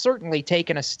 but they've certainly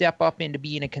taken a step up into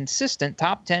being a consistent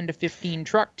top 10 to 15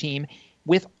 truck team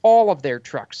with all of their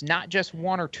trucks, not just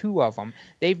one or two of them.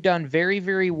 They've done very,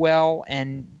 very well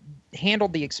and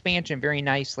handled the expansion very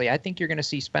nicely. I think you're going to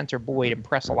see Spencer Boyd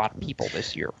impress a lot of people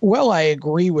this year. Well, I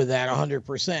agree with that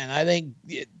 100%. I think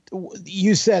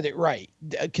you said it right.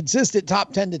 A consistent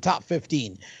top 10 to top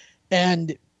 15.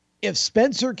 And if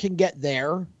Spencer can get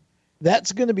there,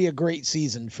 that's going to be a great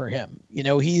season for him. You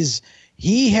know, I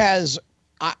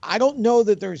don't know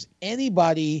that there's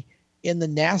anybody in the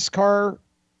NASCAR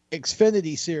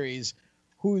Xfinity Series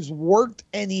who's worked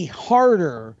any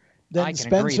harder than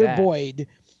Spencer Boyd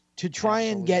to try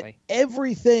and get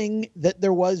everything that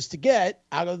there was to get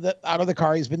out of the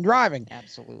car he's been driving.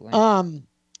 Absolutely.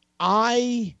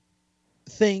 I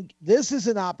think this is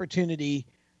an opportunity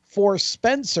for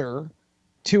Spencer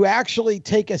to actually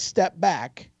take a step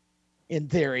back, in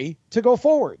theory, to go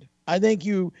forward. I think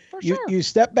you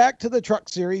step back to the Truck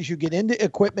Series, you get into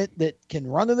equipment that can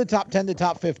run in the top 10 to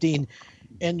top 15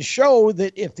 and show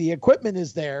that if the equipment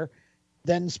is there,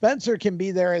 then Spencer can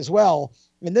be there as well.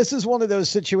 And this is one of those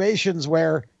situations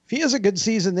where if he has a good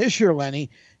season this year, Lenny,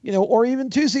 or even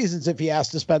 2 seasons, if he has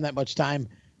to spend that much time,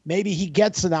 maybe he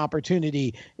gets an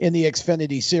opportunity in the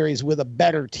Xfinity Series with a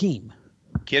better team.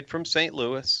 Kid from St.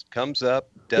 Louis comes up,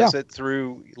 does it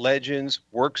through Legends,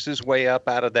 works his way up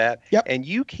out of that. Yep. And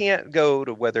you can't go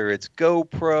to whether it's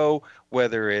GoPro,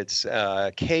 whether it's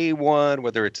K1,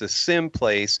 whether it's a sim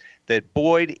place that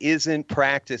Boyd isn't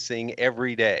practicing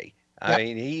every day. I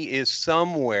mean, he is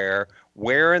somewhere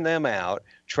wearing them out,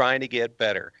 trying to get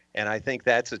better. And I think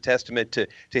that's a testament to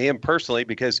him personally,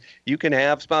 because you can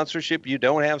have sponsorship, you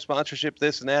don't have sponsorship,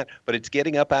 this and that, but it's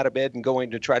getting up out of bed and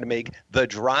going to try to make the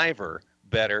driver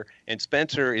better. And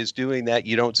Spencer is doing that.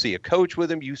 You don't see a coach with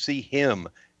him. You see him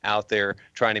out there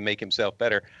trying to make himself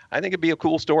better. I think it'd be a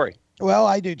cool story. Well,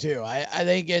 I do too. I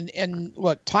think, and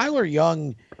look, Tyler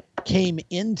Young came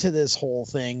into this whole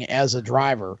thing as a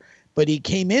driver, but he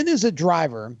came in as a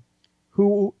driver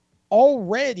who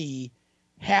already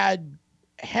had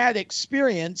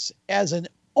experience as an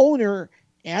owner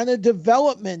and a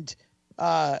development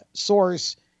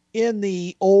source in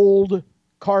the old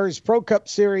Cars Pro Cup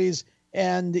series.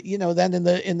 And, then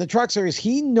in the truck series,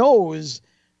 he knows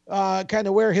kind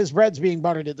of where his bread's being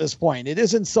buttered at this point. It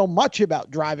isn't so much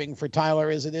about driving for Tyler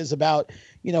as it is about,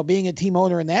 being a team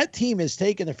owner. And that team has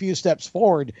taken a few steps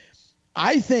forward.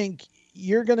 I think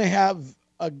you're going to have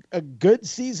a good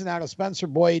season out of Spencer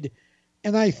Boyd.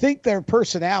 And I think their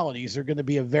personalities are going to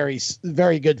be a very,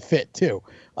 very good fit too.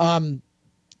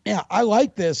 I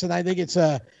like this. And I think it's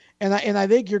and I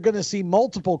think you're going to see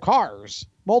multiple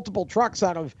trucks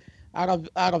out of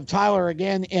Tyler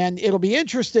again. And it'll be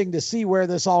interesting to see where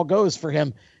this all goes for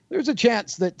him. There's a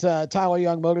chance that Tyler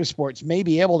Young Motorsports may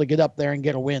be able to get up there and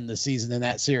get a win this season in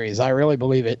that series. I really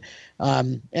believe it.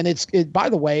 And by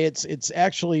the way, it's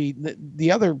actually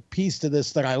the other piece to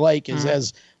this that I like is,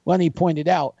 as Lenny pointed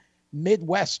out,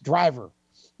 Midwest driver.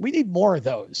 We need more of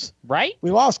those. Right? We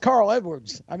lost Carl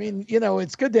Edwards. I mean,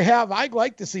 it's good to have. I'd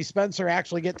like to see Spencer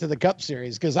actually get to the Cup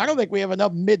Series, because I don't think we have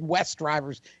enough Midwest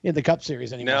drivers in the Cup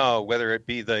Series anymore. No, whether it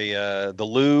be the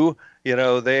Lou,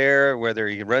 there, whether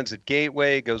he runs at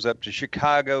Gateway, goes up to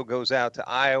Chicago, goes out to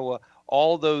Iowa,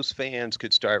 all those fans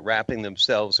could start wrapping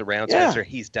themselves around Spencer.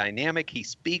 He's dynamic. He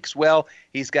speaks well.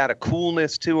 He's got a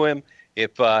coolness to him.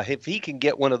 If he can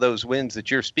get one of those wins that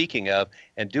you're speaking of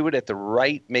and do it at the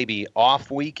right, maybe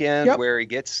off weekend where he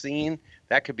gets seen,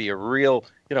 that could be a real,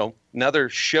 another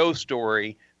show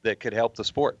story that could help the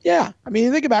sport. Yeah. I mean,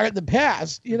 you think about it in the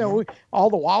past, all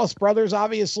the Wallace brothers,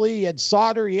 obviously, you had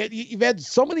Sauter, you've had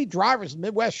so many drivers,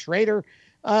 Midwest Schrader,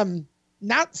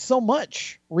 not so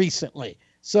much recently.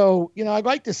 So, I'd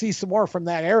like to see some more from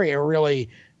that area really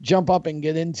jump up and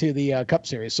get into the Cup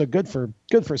Series. So good for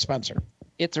Spencer.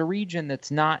 It's a region that's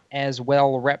not as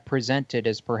well represented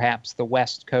as perhaps the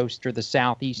West Coast or the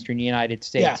southeastern United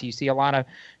States. Yeah. You see a lot of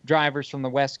drivers from the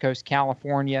West Coast,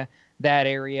 California, that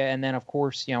area, and then of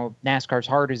course, NASCAR's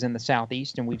heart is in the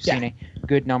southeast, and we've seen a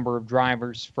good number of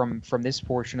drivers from this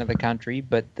portion of the country.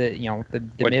 But the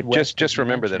Midwest. Just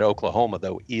remember that Oklahoma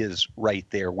though is right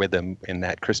there with them, and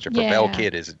that Christopher Bell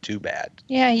kid isn't too bad.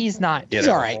 Yeah, he's not. He's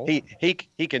all right.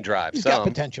 He can drive. He's got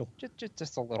potential.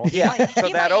 Just a little. Yeah. So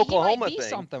that Oklahoma he might be thing.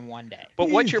 Something one day. But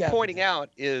what you're pointing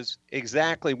out is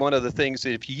exactly one of the things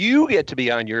that if you get to be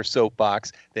on your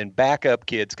soapbox, then back up,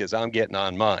 kids, because I'm getting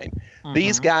on mine.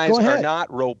 These guys are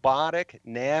not robotic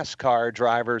NASCAR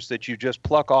drivers that you just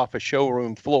pluck off a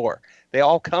showroom floor. They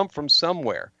all come from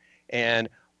somewhere. And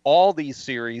all these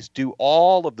series do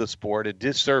all of the sport a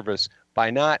disservice by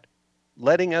not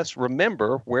letting us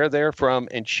remember where they're from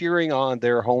and cheering on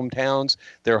their hometowns,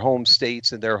 their home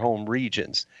states, and their home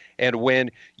regions. And when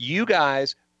you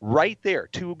guys right there,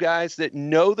 two guys that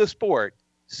know the sport,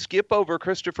 skip over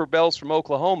Christopher Bell's from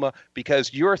Oklahoma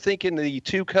because you're thinking the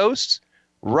two coasts,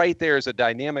 right there is a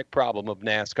dynamic problem of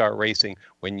NASCAR racing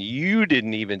when you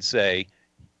didn't even say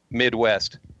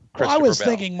Midwest. I was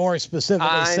thinking more specifically.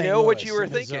 I know what you were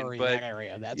thinking, but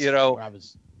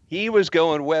he was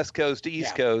going West Coast,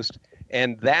 East Coast,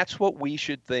 and that's what we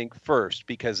should think first,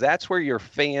 because that's where your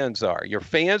fans are. Your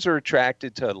fans are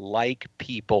attracted to like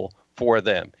people for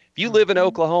them. If you live in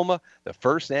Oklahoma, the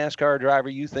first NASCAR driver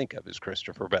you think of is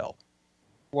Christopher Bell.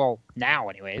 Well, now,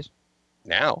 anyways.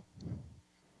 Now.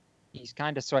 He's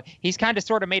kind of sort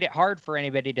of made it hard for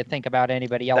anybody to think about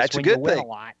anybody else. That's when a good you win thing. A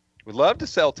lot. We'd love to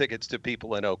sell tickets to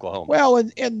people in Oklahoma. Well,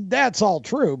 and that's all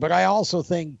true, but I also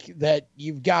think that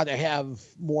you've got to have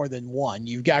more than one.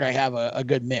 You've got to have a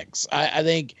good mix. I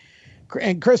think,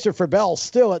 and Christopher Bell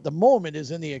still at the moment is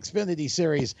in the Xfinity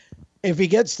Series. If he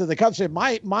gets to the Cup Series,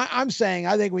 I'm saying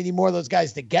I think we need more of those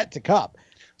guys to get to Cup.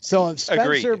 So if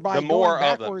Spencer, by going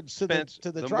backwards to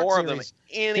the truck series,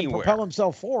 can propel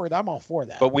himself forward, I'm all for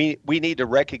that. But we need to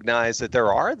recognize that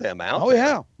there are them out there.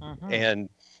 Yeah. Mm-hmm. And,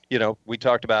 we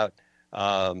talked about,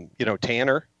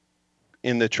 Tanner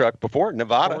in the truck before,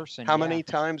 Nevada. How many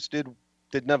times did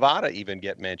Nevada even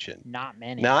get mentioned? Not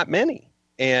many. Not many.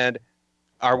 And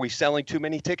are we selling too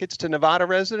many tickets to Nevada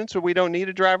residents, or we don't need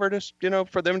a driver to,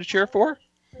 for them to cheer for?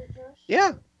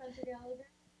 Yeah.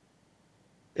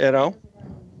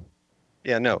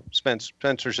 Yeah, no,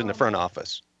 Spencer's in the front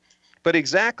office. But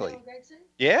exactly.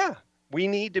 Yeah. We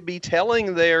need to be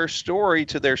telling their story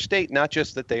to their state, not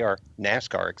just that they are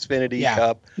NASCAR, Xfinity,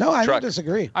 Cup. No, I truck. don't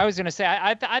disagree. I was going to say,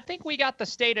 I think we got the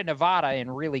state of Nevada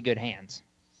in really good hands.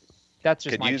 That's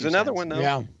just Could use another one, though.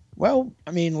 Yeah. Well,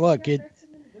 I mean, look,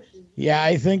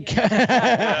 I think.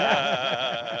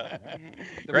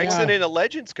 Gregson in a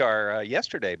Legends car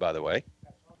yesterday, by the way.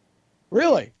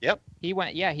 Really? Yep. He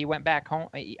went back home.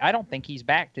 I don't think he's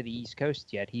back to the East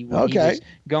Coast yet. He was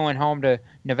going home to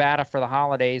Nevada for the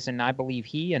holidays, and I believe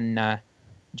he and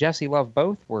Jesse Love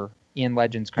both were in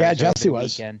Legends cars. Yeah, Jesse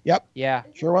was. Weekend. Yep. Yeah.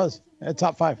 Sure was.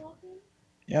 Top 5.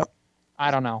 Yep. I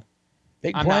don't know.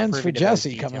 Big plans for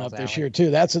Jesse coming up this year,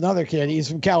 too. That's another kid. He's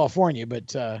from California,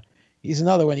 but he's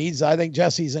another one. I think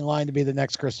Jesse's in line to be the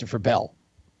next Christopher Bell.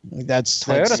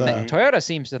 Toyota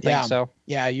seems to think so.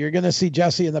 Yeah, you're going to see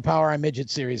Jesse in the Power On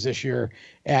Midget Series this year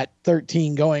at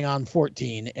 13 going on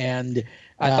 14. And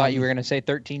I thought you were going to say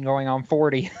 13 going on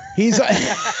 40. He's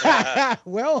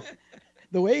well,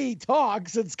 the way he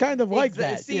talks, it's kind of like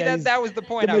that. See, that was the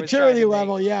point. The maturity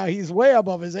level, he's way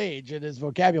above his age in his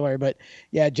vocabulary. But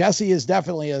yeah, Jesse is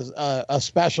definitely a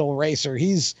special racer.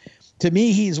 To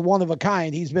me, he's one of a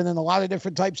kind. He's been in a lot of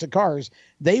different types of cars.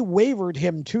 They wavered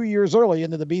him 2 years early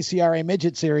into the BCRA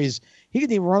Midget Series. He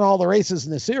didn't even run all the races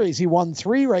in the series. He won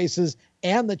 3 races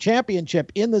and the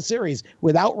championship in the series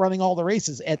without running all the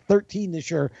races at 13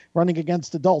 this year, running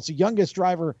against adults. The youngest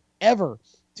driver ever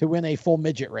to win a full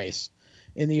midget race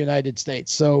in the United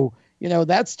States. So,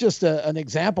 that's just an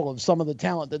example of some of the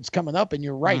talent that's coming up. And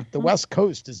you're right. The West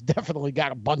Coast has definitely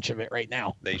got a bunch of it right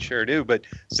now. They sure do. But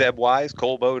Zeb Wise,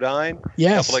 Cole Bodine,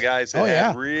 yes. A couple of guys that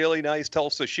had really nice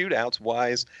Tulsa shootouts.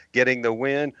 Wise getting the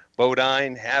win,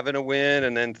 Bodine having a win,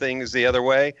 and then things the other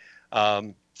way.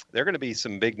 They're going to be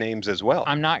some big names as well.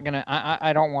 I'm not going to –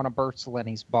 I don't want to burst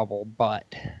Lenny's bubble, but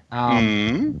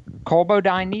Cole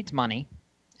Bodine needs money.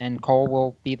 And Cole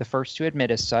will be the first to admit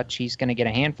as such. He's going to get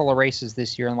a handful of races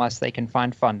this year unless they can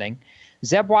find funding.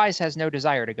 Zeb Wise has no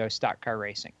desire to go stock car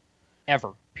racing,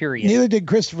 ever, period. Neither did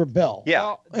Christopher Bell.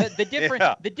 Yeah. Well,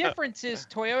 the difference is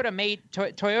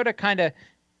Toyota kind of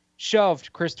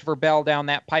shoved Christopher Bell down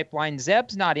that pipeline.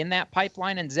 Zeb's not in that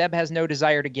pipeline, and Zeb has no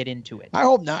desire to get into it. I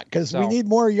hope not, because we need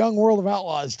more young World of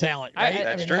Outlaws talent. Right?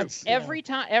 That's true. Every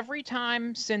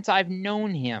time since I've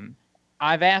known him,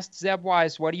 I've asked Zeb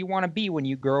Wise, what do you want to be when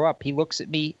you grow up? He looks at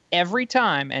me every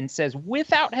time and says,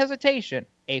 without hesitation,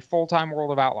 a full-time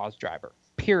World of Outlaws driver,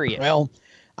 period. Well,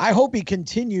 I hope he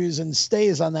continues and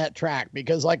stays on that track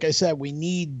because, like I said, we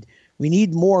need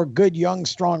more good, young,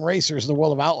 strong racers in the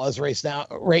World of Outlaws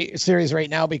series right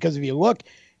now because if you look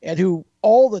at who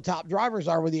all the top drivers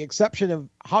are, with the exception of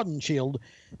Haudenschild,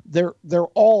 they're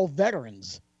all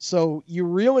veterans. So you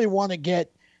really want to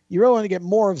get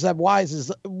more of Zeb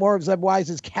Wise's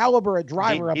caliber of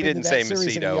driver. He didn't say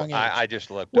Macedo. I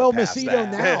just looked. Macedo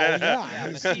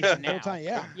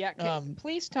now.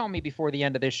 Please tell me before the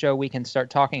end of this show we can start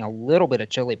talking a little bit of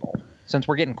Chili Bowl since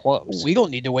we're getting close. We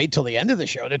don't need to wait till the end of the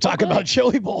show to talk about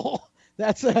Chili Bowl.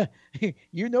 That's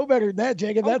you know better than that,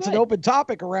 Jacob. That's an open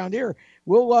topic around here.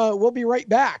 We'll be right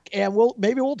back, and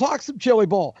we'll talk some Chili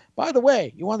Bowl. By the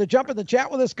way, you want to jump in the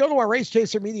chat with us? Go to our Race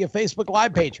Chaser Media Facebook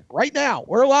Live page right now.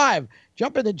 We're live.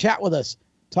 Jump in and chat with us.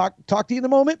 Talk to you in a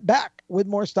moment. Back with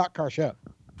more Stock Car Show.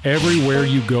 Everywhere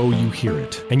you go, you hear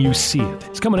it, and you see it.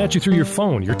 It's coming at you through your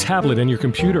phone, your tablet, and your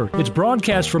computer. It's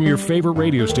broadcast from your favorite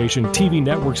radio station, TV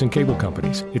networks, and cable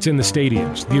companies. It's in the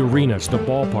stadiums, the arenas, the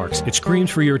ballparks. It screams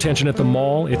for your attention at the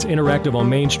mall. It's interactive on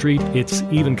Main Street. It's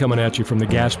even coming at you from the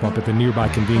gas pump at the nearby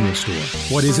convenience store.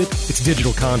 What is it? It's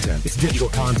digital content. It's digital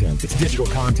content. It's digital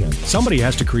content. Somebody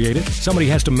has to create it. Somebody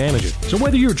has to manage it. So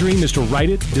whether your dream is to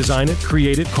write it, design it,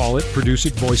 create it, call it, produce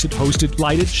it, voice it, host it,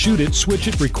 light it, shoot it, switch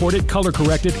it, record it, color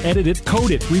correct it, edit it,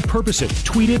 code it, repurpose it,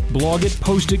 tweet it, blog it,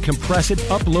 post it, compress it,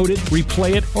 upload it,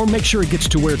 replay it, or make sure it gets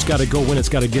to where it's got to go when it's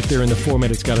got to get there in the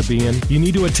format it's got to be in, you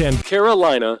need to attend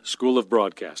Carolina School of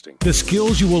Broadcasting. The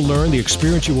skills you will learn, the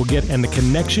experience you will get, and the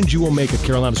connections you will make at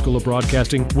Carolina School of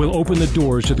Broadcasting will open the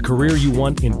doors to the career you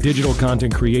want in digital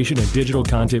content creation and digital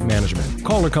content management.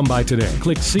 Call or come by today.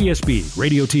 Click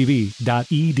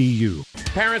csbradiotv.edu.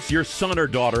 Parents, your son or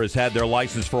daughter has had their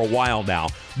license for a while now,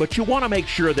 but you want to make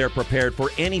sure they're prepared for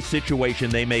any situation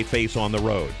they may face on the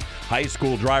road. High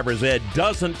school driver's ed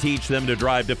doesn't teach them to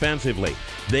drive defensively.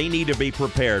 They need to be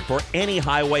prepared for any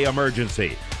highway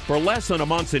emergency. For less than a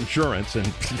month's insurance, and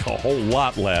a whole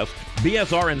lot less,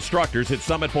 BSR instructors at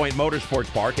Summit Point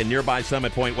Motorsports Park in nearby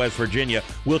Summit Point, West Virginia,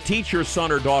 will teach your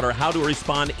son or daughter how to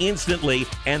respond instantly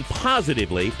and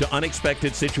positively to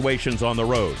unexpected situations on the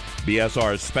road.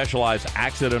 BSR's specialized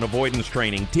accident avoidance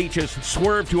training teaches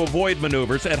swerve to avoid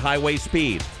maneuvers at highway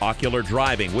speed, ocular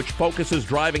driving, which focuses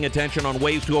driving attention on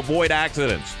ways to avoid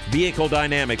accidents, vehicle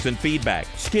dynamics and feedback,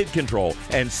 skid control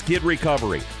and skid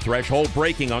recovery, threshold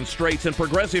braking on straights and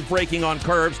progressive braking on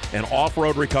curves, and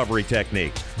off-road recovery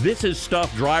techniques. This is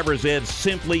stuff driver's ed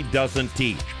simply doesn't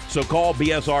teach. So call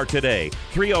BSR today,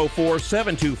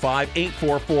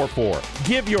 304-725-8444.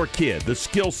 Give your kid the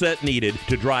skill set needed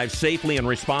to drive safely and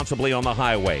responsibly on the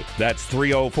highway. That's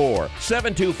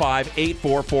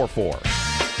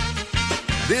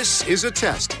 304-725-8444. This is a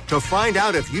test to find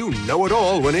out if you know it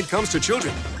all when it comes to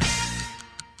children.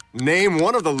 Name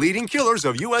one of the leading killers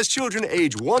of U.S. children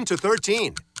age 1 to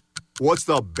 13. What's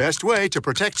the best way to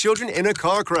protect children in a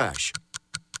car crash?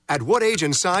 At what age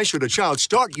and size should a child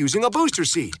start using a booster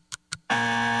seat?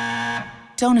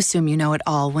 Don't assume you know it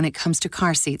all when it comes to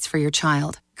car seats for your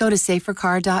child. Go to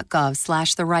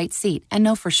safercar.gov/the-right-seat and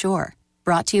know for sure.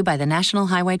 Brought to you by the National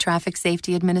Highway Traffic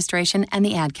Safety Administration and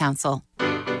the Ad Council.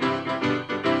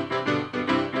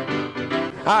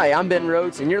 Hi, I'm Ben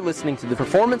Rhodes, and you're listening to the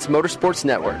Performance Motorsports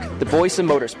Network, the voice of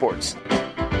motorsports.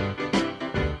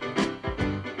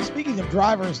 Speaking of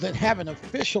drivers that haven't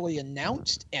officially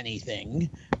announced anything,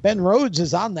 Ben Rhodes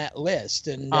is on that list,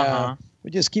 and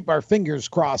we just keep our fingers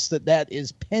crossed that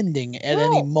is pending at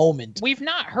any moment. We've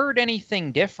not heard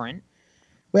anything different.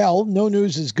 Well, no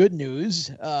news is good news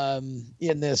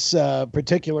in this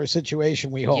particular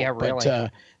situation, we hope. Yeah, really.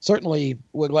 But certainly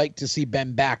would like to see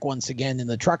Ben back once again in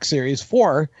the Truck Series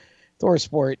for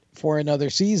ThorSport for another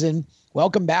season.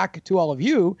 Welcome back to all of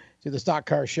you to the Stock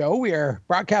Car Show. We are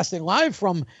broadcasting live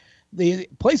from the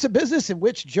place of business in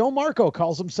which Joe Marco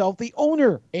calls himself the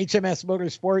owner, HMS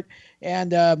Motorsport.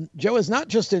 And Joe is not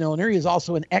just an owner, he is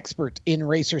also an expert in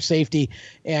racer safety.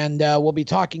 And we'll be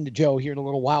talking to Joe here in a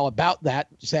little while about that,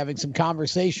 just having some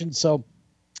conversations. So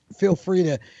feel free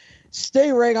to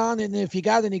stay right on. And if you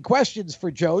got any questions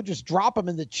for Joe, just drop them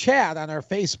in the chat on our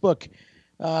Facebook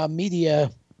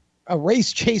media, a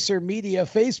Race Chaser Media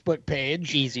Facebook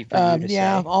page. Easy for you to say.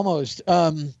 Yeah, almost.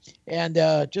 And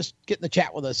just get in the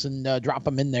chat with us and drop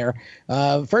them in there.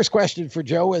 First question for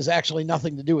Joe is actually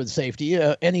nothing to do with safety.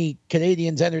 Any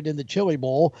Canadians entered in the Chili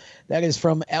Bowl? That is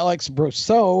from Alex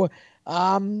Brousseau.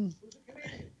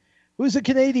 Who's a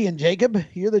Canadian, Jacob?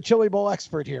 You're the Chili Bowl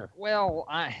expert here. Well,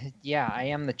 I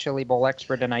am the Chili Bowl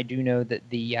expert, and I do know that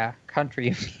the country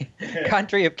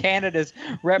of Canada's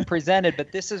represented.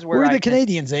 But this is where we're the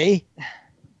Canadians, eh?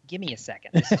 Give me a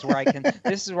second. This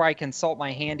is where I consult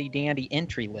my handy dandy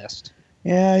entry list.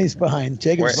 Yeah, he's behind.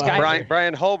 Jacob's behind.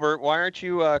 Brian Holbert, why aren't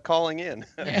you calling in?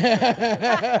 I'm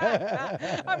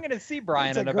going to see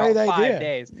Brian in about 5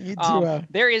 days.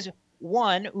 There is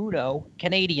uno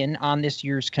Canadian on this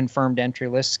year's confirmed entry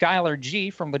list, Skylar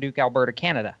G. from Leduc, Alberta,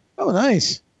 Canada. Oh,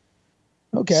 nice.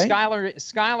 Okay.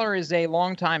 Skylar is a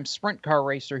longtime sprint car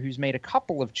racer who's made a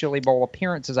couple of Chili Bowl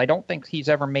appearances. I don't think he's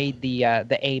ever made the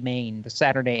A main, the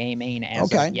Saturday A main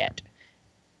as of yet.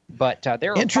 But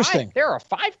there are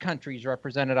 5 countries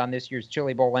represented on this year's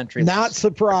Chili Bowl entry list. Not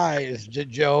surprised,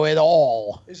 Joe, at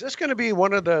all. Is this going to be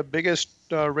one of the biggest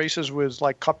races with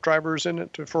like Cup drivers in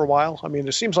it for a while? I mean,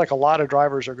 it seems like a lot of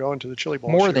drivers are going to the Chili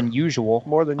Bowl. More than usual.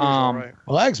 Right?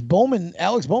 Well, Alex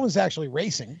Bowman's actually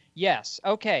racing. Yes.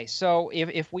 Okay. So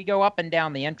if we go up and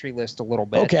down the entry list a little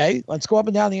bit. Okay, let's go up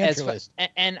and down the entry list.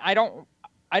 And I don't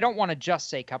want to just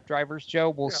say Cup drivers, Joe.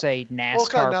 We'll say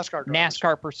NASCAR.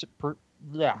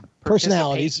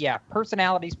 Personalities.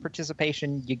 Personalities,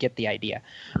 participation. You get the idea.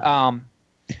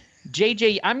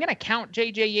 JJ, I'm going to count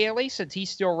JJ Yaley since he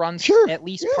still runs at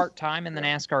least part-time in the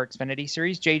NASCAR Xfinity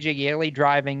Series. JJ Yaley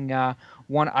driving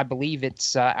one, I believe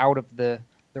it's out of the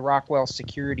Rockwell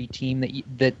security team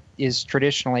that is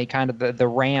traditionally kind of the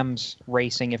Rams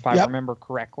racing, if I remember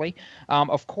correctly.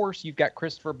 Of course, you've got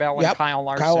Christopher Bell and Kyle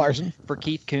Larson for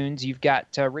Keith Coons. You've got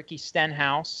Ricky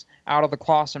Stenhouse out of the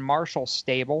Clausen Marshall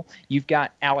stable. You've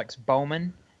got Alex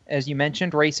Bowman, as you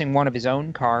mentioned, racing one of his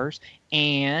own cars.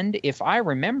 And if I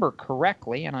remember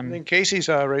correctly, and I think Casey's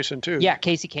racing too. Yeah,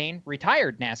 Casey Kane,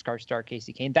 retired NASCAR star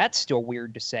Casey Kane. That's still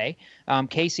weird to say.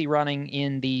 Casey running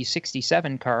in the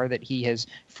 67 car that he has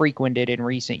frequented in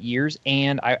recent years.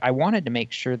 And I wanted to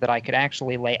make sure that I could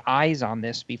actually lay eyes on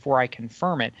this before I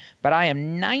confirm it. But I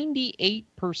am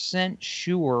 98%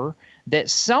 sure that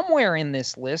somewhere in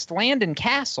this list, Landon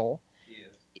Castle.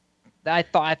 I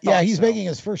thought he's making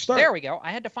his first start. There we go.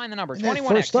 I had to find the number.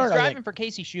 21X. He's driving for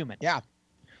Casey Schumann. Yeah.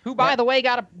 who, by the way,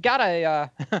 got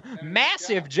a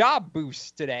massive job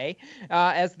boost today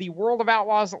as the World of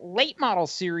Outlaws Late Model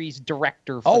Series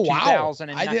director for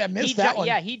 2009. I missed that one.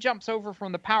 Yeah, he jumps over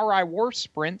from the Power Eye War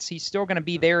Sprints. He's still going to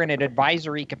be there in an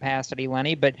advisory capacity,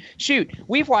 Lenny. But shoot,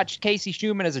 we've watched Casey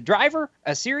Seelman as a driver,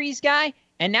 a series guy,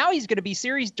 and now he's going to be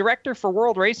series director for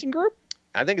World Racing Group.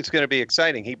 I think it's going to be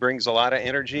exciting. He brings a lot of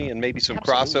energy and maybe some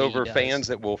crossover fans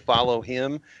that will follow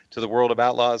him to the World of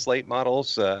Outlaws late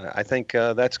models. I think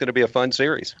that's going to be a fun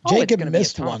series. Jacob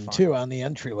missed one, too, on the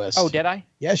entry list. Oh, did I?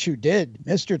 Yes, you did.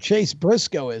 Mr. Chase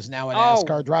Briscoe is now a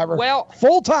NASCAR driver. Well,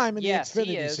 full-time in yes, the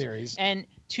Xfinity Series. And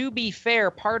to be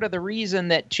fair, part of the reason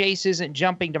that Chase isn't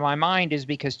jumping to my mind is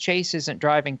because Chase isn't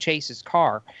driving Chase's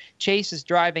car. Chase is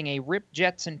driving a Rip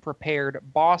Jetson-prepared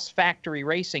Boss Factory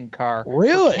racing car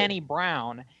for Kenny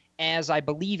Brown as, I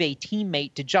believe, a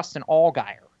teammate to Justin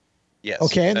Allgaier. Yes,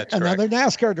 okay, that's another correct.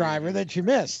 NASCAR driver that you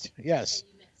missed. Yes.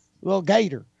 Little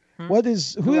Gator. Who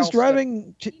is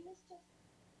driving?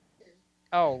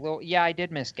 Yeah, I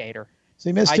did miss Gator. So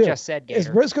you missed I two. just said Gator. Is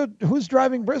Briscoe? Who's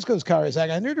driving Briscoe's car? Is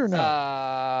that entered or no?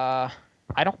 I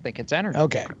don't think it's entered.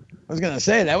 Okay. I was going to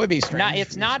say, that would be strange.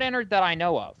 It's not entered that I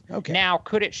know of. Okay. Now,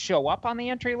 could it show up on the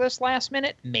entry list last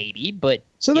minute? Maybe, but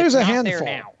so there's it's a not handful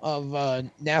there now. of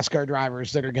NASCAR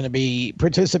drivers that are going to be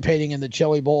participating in the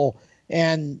Chili Bowl,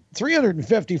 and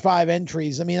 355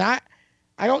 entries. I mean, I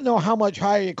don't know how much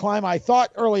higher you climb. I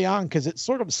thought early on, because it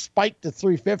sort of spiked to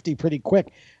 350 pretty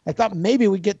quick, I thought maybe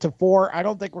we'd get to 4. I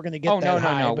don't think we're going to get that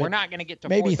high. No. We're not going to get to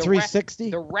maybe 4.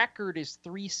 360. The record is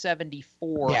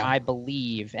 374, I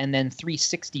believe, and then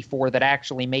 364 that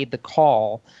actually made the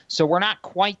call. So we're not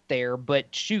quite there,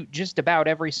 but shoot, just about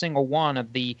every single one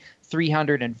of the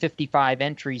 355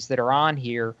 entries that are on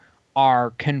here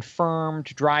are confirmed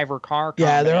driver car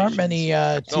combinations. Yeah, there aren't many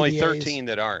It's only TBAs. 13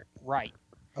 that aren't. Right.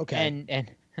 Okay.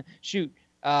 And shoot,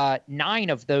 9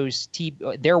 of those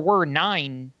there were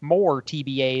 9 more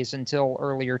TBAs until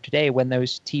earlier today when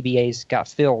those TBAs got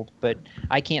filled, but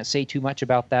I can't say too much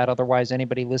about that. Otherwise,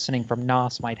 anybody listening from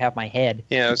NOS might have my head.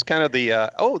 Yeah, it's kind of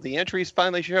the entries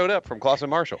finally showed up from Clausen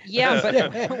Marshall. Yeah,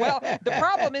 but well, the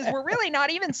problem is we're really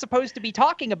not even supposed to be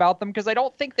talking about them because I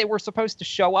don't think they were supposed to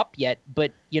show up yet.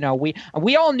 But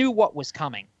we all knew what was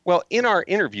coming. Well, in our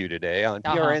interview today on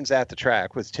PRN's At the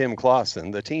Track with Tim Clausen,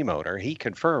 the team owner, he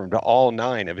confirmed all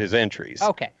 9 of his entries.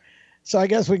 Okay. So I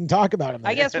guess we can talk about him.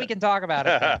 I guess we can talk about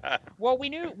it then. Well, we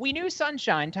knew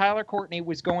Sunshine, Tyler Courtney,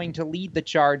 was going to lead the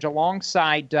charge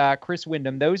alongside Chris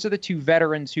Windham. Those are the 2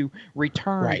 veterans who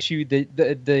returned to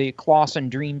the Clausen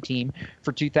Dream Team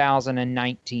for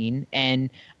 2019.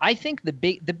 And I think the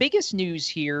biggest news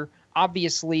here,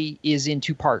 obviously, is in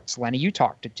 2 parts. Lenny, you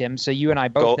talked to Tim, so you and I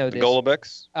both know this. The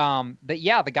Golubics?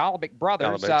 The Golubic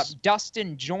brothers.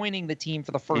 Dustin joining the team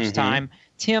for the first time.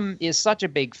 Tim is such a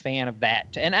big fan of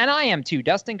that. And I am too.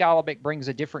 Dustin Golubic brings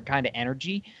a different kind of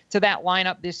energy to that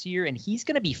lineup this year, and he's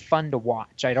going to be fun to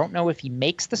watch. I don't know if he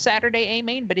makes the Saturday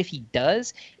A-Main, but if he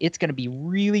does, it's going to be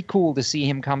really cool to see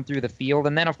him come through the field.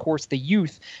 And then, of course, the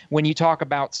youth, when you talk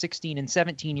about 16 and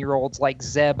 17-year-olds like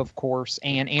Zeb, of course,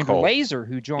 and Andrew Laser,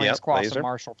 who joins Clausen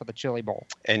Marshall for the Chili Bowl.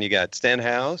 And you got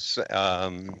Stenhouse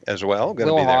as well.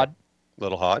 Little Hod.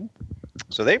 Little Hod.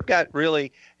 So they've got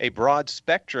really a broad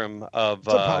spectrum of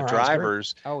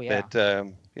drivers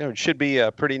that should be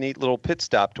a pretty neat little pit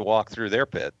stop to walk through their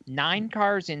pit. 9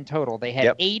 cars in total. They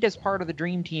had 8 as part of the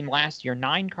Dream Team last year,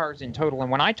 9 cars in total.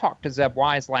 And when I talked to Zeb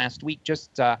Wise last week,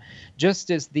 just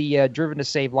as the Driven to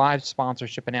Save Lives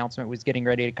sponsorship announcement was getting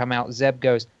ready to come out, Zeb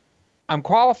goes, "I'm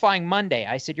qualifying Monday."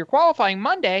 I said, "You're qualifying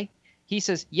Monday?" He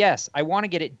says, "Yes, I want to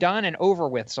get it done and over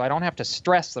with so I don't have to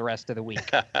stress the rest of the week."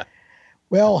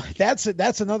 Well, that's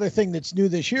another thing that's new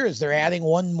this year is they're adding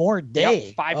one more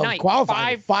day 5 of nights.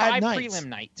 qualifying. 5 nights. Prelim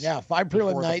nights. Yeah, 5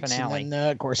 prelim nights, and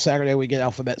then of course Saturday we get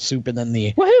Alphabet Soup, and then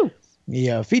the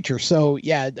feature. So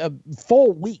yeah, a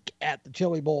full week at the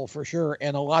Chili Bowl for sure,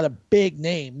 and a lot of big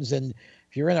names. And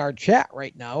if you're in our chat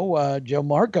right now, Joe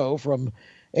Marco from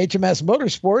HMS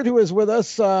Motorsport, who is with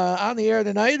us on the air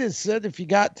tonight, has said if you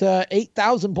got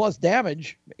 8,000 plus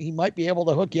damage, he might be able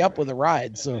to hook you up with a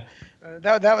ride. So.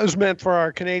 That was meant for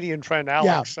our Canadian friend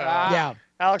Alex. Yeah.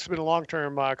 Alex has been a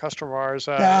long-term customer of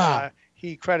ours.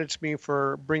 He credits me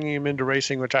for bringing him into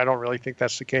racing, which I don't really think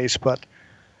that's the case. But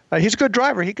he's a good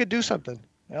driver. He could do something.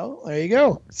 Well, there you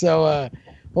go. So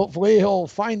hopefully he'll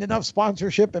find enough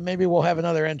sponsorship, and maybe we'll have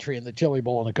another entry in the Chili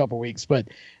Bowl in a couple weeks. But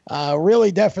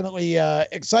really definitely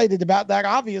excited about that.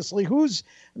 Obviously,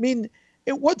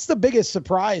 what's the biggest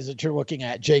surprise that you're looking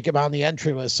at, Jacob, on the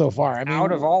entry list so far? I mean,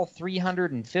 out of all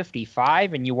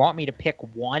 355, and you want me to pick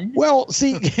one? Well,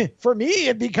 see, for me,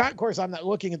 it'd be of course, I'm not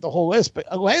looking at the whole list, but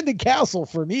Landon Castle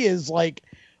for me is like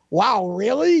wow,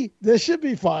 really? This should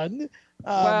be fun.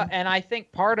 Well, and I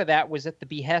think part of that was at the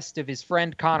behest of his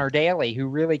friend Connor Daly, who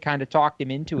really kind of talked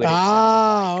him into it.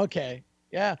 Okay.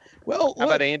 Yeah. Well, how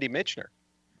about Andy Michner?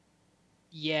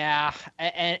 Yeah,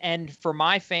 and for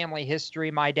my family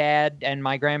history, my dad and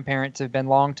my grandparents have been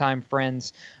longtime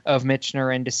friends of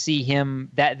Michner, and to see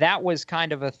him, that was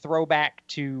kind of a throwback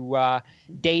to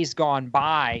days gone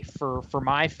by for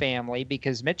my family,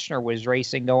 because Michner was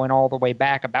racing going all the way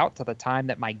back about to the time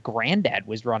that my granddad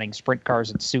was running sprint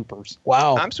cars and supers.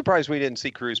 Wow. I'm surprised we didn't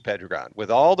see Cruz Pedregon.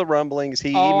 With all the rumblings,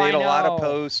 he made a lot of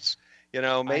posts.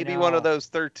 Maybe one of those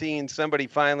 13, somebody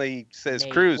finally says,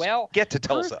 Cruz, get to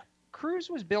Tulsa. Cruz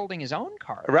was building his own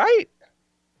car. Right.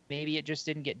 Maybe it just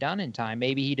didn't get done in time.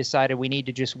 Maybe he decided we need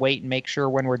to just wait and make sure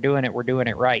when we're doing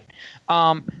it right.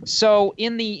 So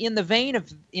in the vein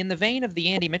of the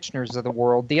Andy Michners of the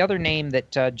world, the other name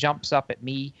that jumps up at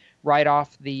me right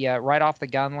off the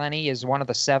gun, Lenny, is one of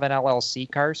the 7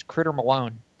 LLC cars, Critter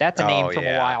Malone. That's a name from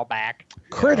a while back.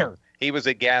 Critter. He was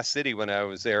at Gas City when I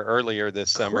was there earlier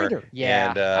this summer. Critter. Yeah,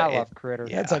 and, I love Critter.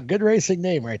 Yeah. That's a good racing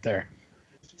name right there.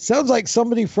 Sounds like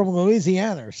somebody from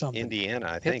Louisiana or something. Indiana,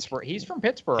 I think. Pittsburgh. He's from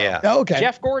Pittsburgh. Yeah. Oh, okay.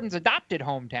 Jeff Gordon's adopted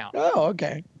hometown. Oh,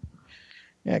 okay.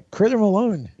 Yeah, Critter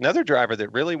Malone. Another driver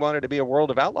that really wanted to be a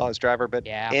World of Outlaws driver, but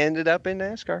ended up in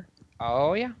NASCAR.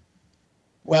 Oh, yeah.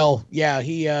 Well, yeah,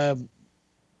 he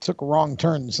took a wrong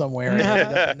turn somewhere. And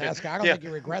ended up in NASCAR. I don't think he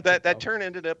regrets it. That turn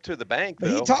ended up to the bank, though.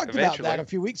 But he talked about that a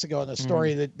few weeks ago in a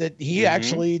story that he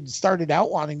actually started out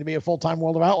wanting to be a full-time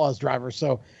World of Outlaws driver.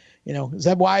 So,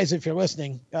 Zeb Wise, if you're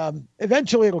listening,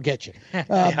 eventually it'll get you.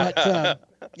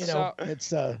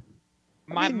 It's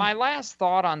my last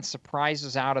thought on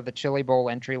surprises out of the Chili Bowl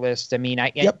entry list. I mean,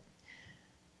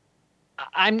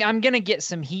 I'm going to get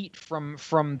some heat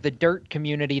from the dirt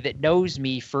community that knows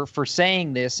me for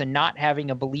saying this and not having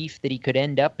a belief that he could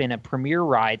end up in a premier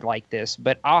ride like this.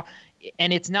 But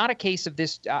and it's not a case of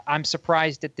this. I'm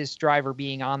surprised at this driver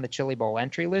being on the Chili Bowl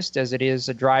entry list, as it is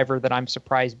a driver that I'm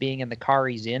surprised being in the car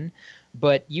he's in.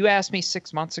 But you asked me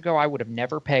 6 months ago, I would have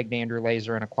never pegged Andrew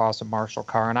Laser in a Clausen Marshall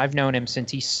car, and I've known him since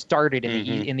he started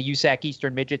in the USAC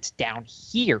Eastern Midgets down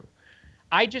here.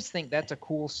 I just think that's a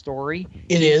cool story.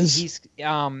 It is. He's,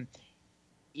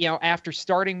 after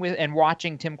starting with and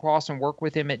watching Tim Clausen work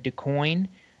with him at DuQuoin,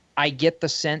 I get the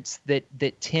sense that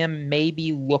Tim may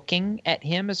be looking at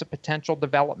him as a potential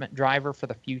development driver for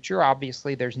the future.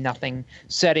 Obviously, there's nothing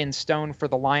set in stone for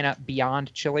the lineup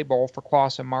beyond Chili Bowl for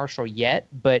Clausen Marshall yet,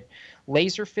 but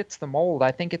Laser fits the mold.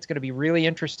 I think it's going to be really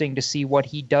interesting to see what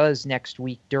he does next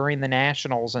week during the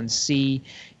Nationals and see,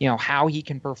 how he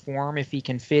can perform, if he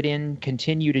can fit in,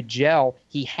 continue to gel.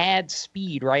 He had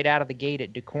speed right out of the gate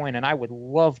at DuQuoin, and I would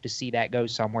love to see that go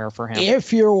somewhere for him.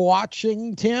 If you're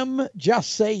watching, Tim,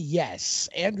 just say yes.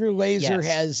 Andrew Laser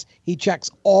he checks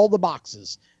all the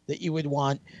boxes that you would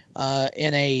want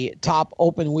in a top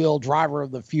open wheel driver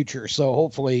of the future. So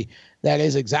hopefully that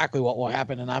is exactly what will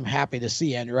happen, and I'm happy to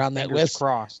see Andrew on that list.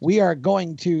 Crossed. We are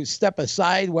going to step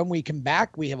aside. When we come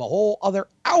back, we have a whole other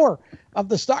hour of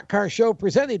the Stock Car Show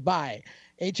presented by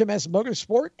HMS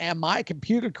Motorsport and My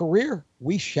Computer Career.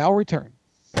 We shall return.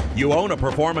 You own a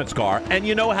performance car and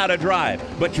you know how to drive,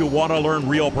 but you want to learn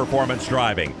real performance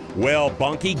driving. Well,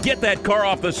 Bunky, get that car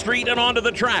off the street and onto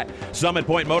the track. Summit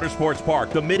Point Motorsports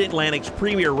Park, the Mid-Atlantic's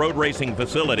premier road racing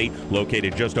facility,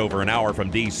 located just over an hour from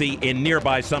D.C. in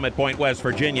nearby Summit Point, West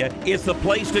Virginia, is the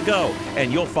place to go.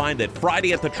 And you'll find that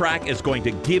Friday at the track is going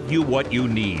to give you what you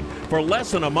need. For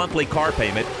less than a monthly car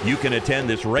payment, you can attend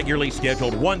this regularly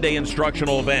scheduled one-day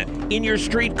instructional event in your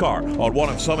street car on one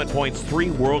of Summit Point's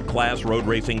 3 world-class road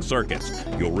racing circuits.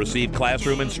 You'll receive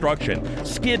classroom instruction,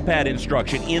 skid pad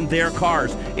instruction in their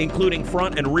cars, including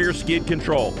front and rear skid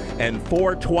control, and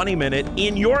 4 20-minute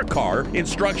in-your-car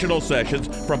instructional sessions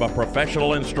from a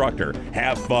professional instructor.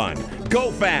 Have fun,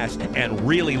 go fast, and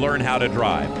really learn how to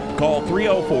drive. Call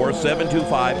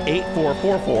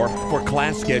 304-725-8444 for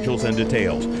class schedules and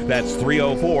details. That's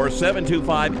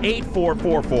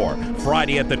 304-725-8444.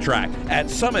 Friday at the track at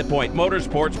Summit Point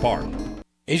Motorsports Park.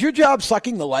 Is your job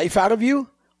sucking the life out of you?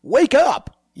 Wake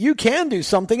up! You can do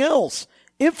something else.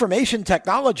 Information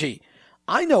technology.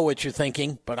 I know what you're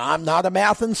thinking, but I'm not a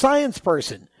math and science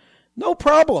person. No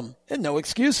problem, and no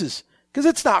excuses, because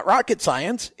it's not rocket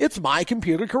science, it's My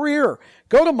Computer Career.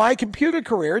 Go to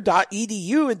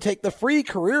mycomputercareer.edu and take the free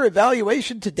career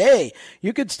evaluation today.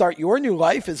 You could start your new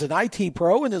life as an IT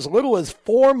pro in as little as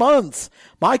 4 months.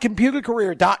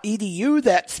 mycomputercareer.edu,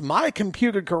 that's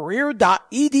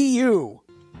mycomputercareer.edu.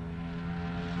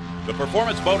 The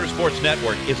Performance Motorsports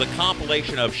Network is a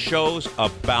compilation of shows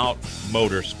about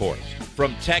motorsports.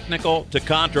 From technical to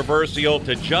controversial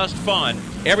to just fun,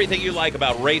 everything you like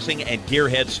about racing and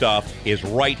gearhead stuff is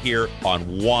right here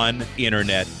on one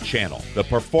internet channel. The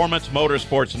Performance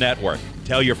Motorsports Network.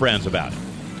 Tell your friends about it.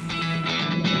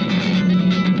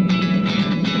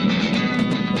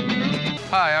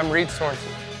 Hi, I'm Reed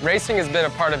Sorensen. Racing has been a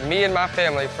part of me and my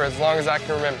family for as long as I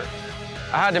can remember.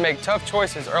 I had to make tough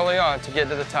choices early on to get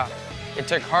to the top. It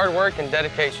took hard work and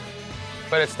dedication.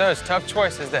 But it's those tough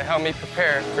choices that help me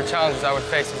prepare for challenges I would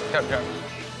face as a cup driver.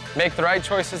 Make the right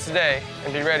choices today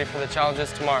and be ready for the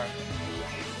challenges tomorrow.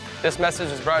 This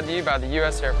message is brought to you by the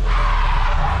U.S. Air Force.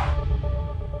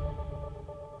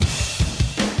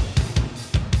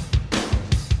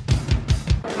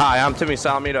 Hi, I'm Timmy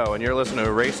Salamito, and you're listening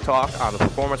to Race Talk on the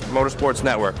Performance Motorsports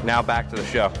Network. Now back to the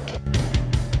show.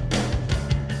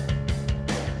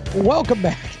 Welcome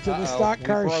back to the Stock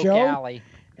Car Show.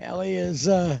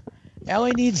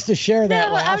 Alli needs to share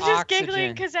that laugh. I'm just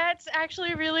giggling because that's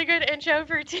actually a really good intro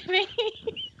for Timmy.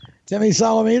 Timmy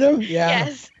Salamito? Yeah.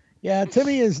 Yes. Yeah,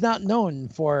 Timmy is not known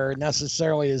for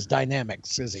necessarily his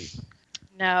dynamics, is he?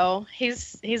 No,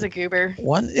 he's a goober.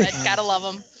 But gotta love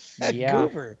him.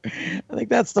 Goober. I think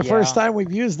that's the first time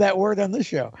we've used that word on this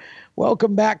show.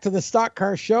 Welcome back to the Stock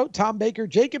Car Show. Tom Baker,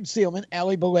 Jacob Seelman,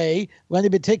 Alli Boulay, Lenny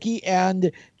Batycki,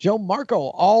 and Joe Marco,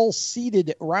 all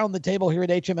seated around the table here at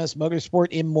HMS Motorsport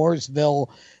in Mooresville,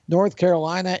 North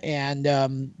Carolina.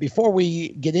 And before we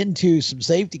get into some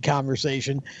safety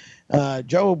conversation,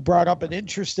 Joe brought up an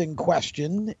interesting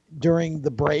question during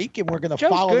the break, and we're going to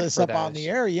follow this up on the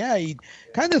air. Yeah, he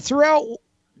kind of threw out...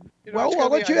 I'll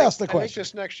let you ask the question. I think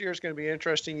this next year is going to be an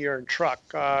interesting year in truck.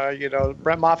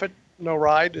 Brent Moffitt, no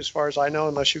ride, as far as I know,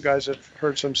 unless you guys have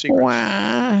heard some secrets.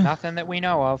 Wow. Nothing that we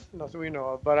know of. Nothing we know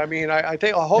of. But, I mean, I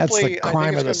think hopefully it's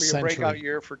going to be a breakout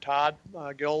year for Todd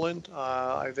Gilliland.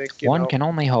 I think one can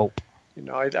only hope.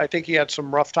 I think he had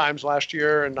some rough times last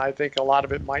year, and I think a lot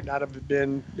of it might not have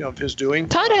been of his doing.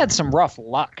 Todd had some rough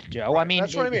luck, Joe. Right.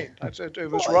 That's what I mean. It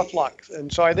was rough luck,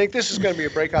 and so I think this is going to be a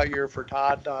breakout year for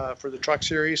Todd for the Truck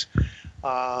Series. So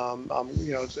I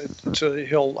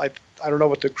don't know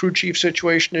what the crew chief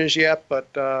situation is yet,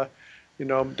 but there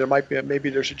might be maybe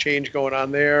there's a change going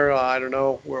on there. I don't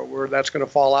know where that's going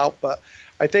to fall out, but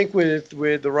I think with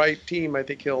the right team, I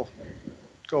think he'll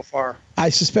go far. I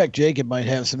suspect Jacob might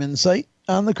have some insight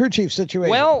on the crew chief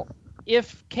situation. Well,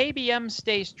 if KBM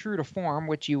stays true to form,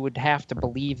 which you would have to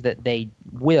believe that they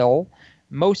will,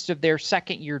 most of their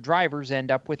second-year drivers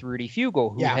end up with Rudy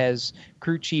Fugle, who has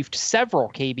crew chiefed several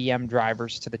KBM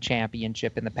drivers to the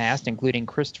championship in the past, including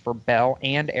Christopher Bell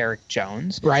and Eric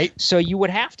Jones. Right. So you would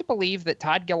have to believe that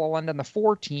Todd Gilliland and the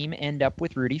 4 team end up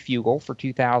with Rudy Fugle for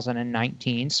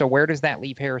 2019. So where does that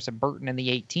leave Harrison Burton and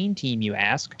the 18 team, you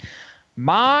ask?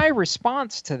 My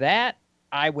response to that,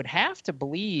 I would have to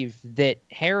believe that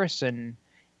Harrison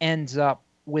ends up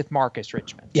with Marcus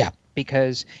Richmond. Yeah.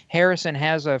 Because Harrison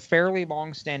has a fairly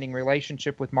long-standing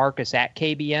relationship with Marcus at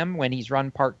KBM when he's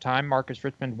run part-time. Marcus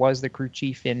Richmond was the crew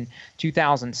chief in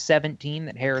 2017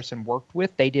 that Harrison worked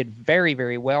with. They did very,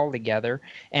 very well together.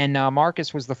 And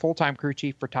Marcus was the full-time crew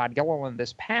chief for Todd Gilliland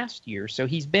this past year. So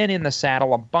he's been in the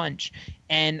saddle a bunch.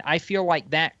 And I feel like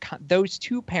those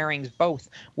two pairings both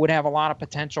would have a lot of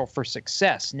potential for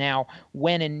success. Now,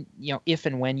 if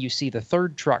and when you see the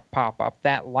third truck pop up,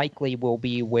 that likely will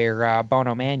be where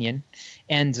Bono Mannion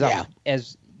ends up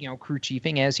as crew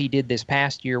chiefing, as he did this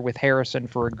past year with Harrison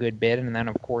for a good bit, and then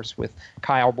of course with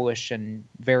Kyle Busch and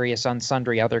various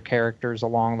unsundry other characters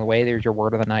along the way. There's your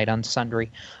word of the night,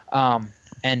 unsundry.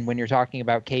 And when you're talking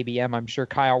about KBM, I'm sure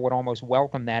Kyle would almost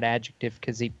welcome that adjective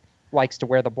because he likes to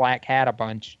wear the black hat a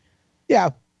bunch. Yeah.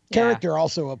 Character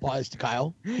also applies to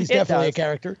Kyle. He's definitely a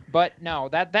character. But no,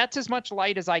 that's as much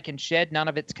light as I can shed. None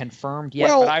of it's confirmed yet.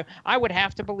 But I would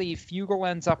have to believe Fugle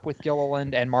ends up with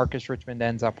Gilliland and Marcus Richmond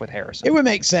ends up with Harrison. It would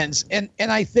make sense. And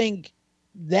I think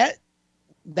that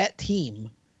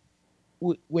team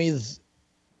with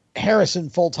Harrison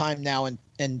full-time now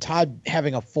and Todd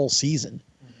having a full season,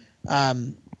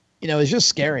 is just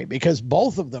scary because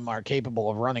both of them are capable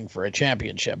of running for a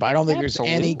championship. I don't think there's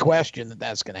any question that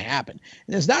that's going to happen.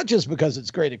 And it's not just because it's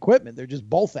great equipment. They're just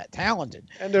both that talented.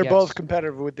 And they're both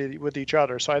competitive with each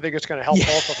other. So I think it's going to help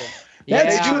both of them.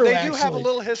 That's true, they do have a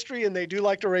little history, and they do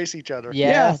like to race each other.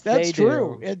 Yeah, that's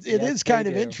true. It is kind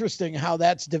of interesting how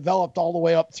that's developed all the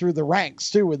way up through the ranks,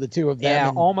 too, with the two of them.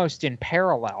 Yeah, almost in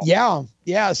parallel.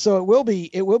 Yeah. So it will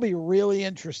be really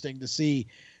interesting to see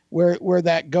where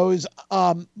that goes.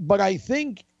 But I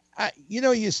think,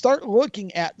 you start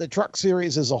looking at the truck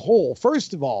series as a whole.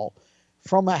 First of all,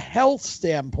 from a health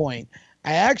standpoint,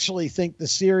 I actually think the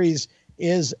series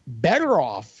is better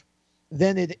off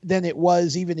than it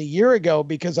was even a year ago,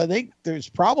 because I think there's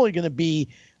probably going to be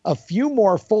a few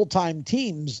more full-time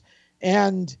teams.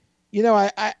 And,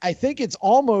 I think it's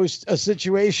almost a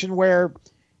situation where,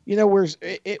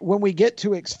 when we get to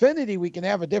Xfinity, we can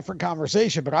have a different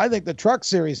conversation. But I think the Truck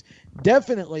Series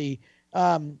definitely,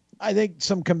 I think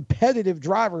some competitive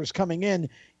drivers coming in,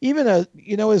 even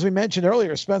as we mentioned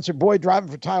earlier, Spencer Boyd driving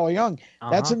for Tyler Young.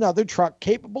 That's another truck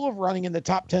capable of running in the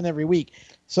top 10 every week.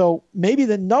 So maybe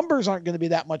the numbers aren't going to be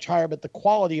that much higher, but the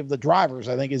quality of the drivers,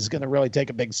 I think, is going to really take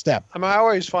a big step. I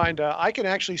always find I can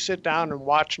actually sit down and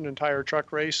watch an entire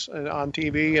truck race on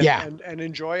TV and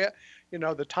enjoy it.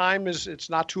 The time it's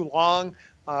not too long.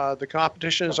 The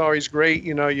competition is always great.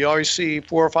 You always see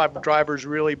 4 or 5 drivers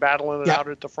really battling it out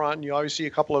at the front, and you always see a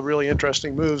couple of really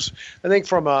interesting moves. I think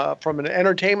from an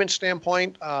entertainment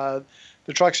standpoint, the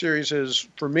Truck Series is,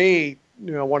 for me,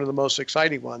 one of the most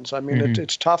exciting ones. I mean,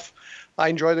 it's tough. I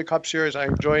enjoy the Cup Series. I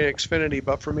enjoy Xfinity,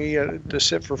 but for me to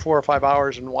sit for 4 or 5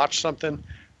 hours and watch something,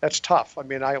 that's tough. I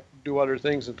mean, I do other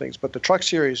things, but the Truck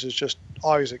Series is just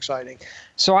always exciting.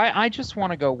 So I just want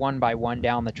to go one by one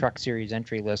down the Truck Series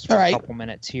entry list for a couple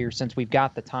minutes here, since we've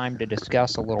got the time to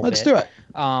discuss a little bit. Let's do it.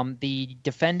 The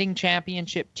defending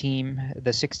championship team,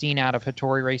 the 16 out of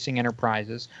Hattori Racing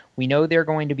Enterprises, we know they're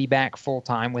going to be back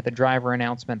full-time with a driver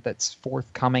announcement that's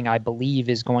forthcoming, I believe,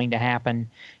 is going to happen,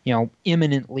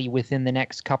 imminently within the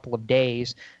next couple of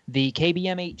days. The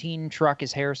KBM 18 truck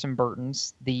is Harrison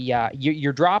Burton's.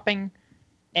 You're dropping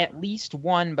at least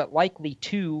 1, but likely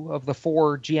 2 of the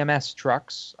 4 GMS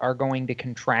trucks are going to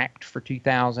contract for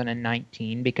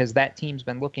 2019, because that team's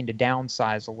been looking to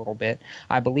downsize a little bit.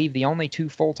 I believe the only 2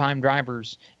 full-time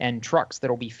drivers and trucks that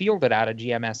will be fielded out of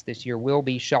GMS this year will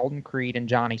be Sheldon Creed and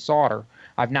Johnny Sauter.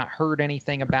 I've not heard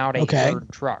anything about a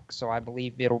third truck, so I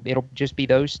believe it'll just be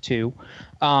those 2.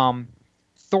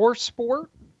 Thor Sport,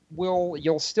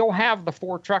 you'll still have the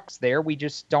 4 trucks there. We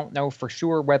just don't know for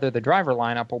sure whether the driver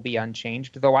lineup will be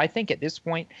unchanged, though I think at this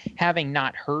point, having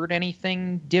not heard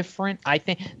anything different, I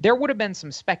think there would have been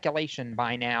some speculation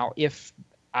by now if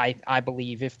I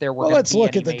believe if there were going to be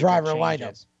look any at the major driver changes.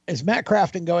 lineup. Is Matt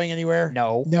Crafton going anywhere?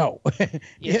 No.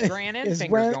 Is Grant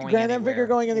Enfinger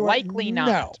going anywhere? Likely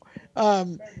not.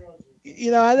 No.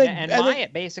 I think, and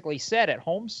Myatt basically said at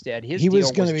Homestead his deal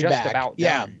was going to be just back. about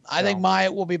done. I think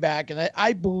Myatt will be back, and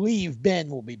I believe Ben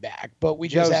will be back, but we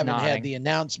just haven't had the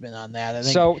announcement on that. I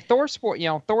think. So Thor Sport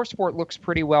looks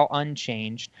pretty well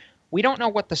unchanged. We don't know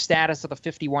what the status of the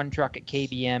 51 truck at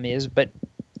KBM is, but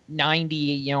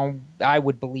 90, I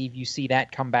would believe you see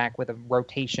that come back with a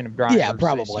rotation of drivers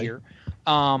this year.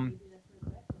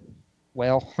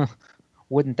 Well.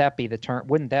 Wouldn't that be the turn?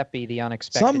 Wouldn't that be the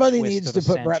unexpected? Somebody needs to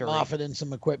put Brett Moffitt in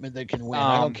some equipment that can win.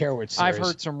 I don't care what series. I've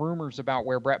heard some rumors about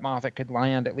where Brett Moffitt could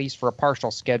land, at least for a partial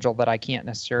schedule, that I can't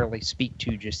necessarily speak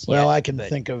to just yet. Well, I can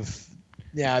think of.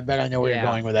 Yeah, I bet I know where you're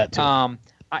going with that too.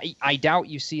 I doubt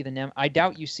you see a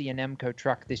Nemco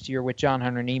truck this year with John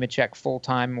Hunter Nemechek full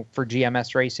time for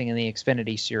GMS Racing in the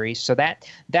Xfinity Series. So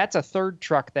that's a third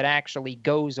truck that actually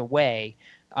goes away.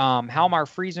 Halmar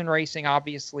Friesen Racing,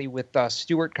 obviously, with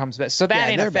Stewart comes back. So that,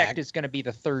 in effect, is going to be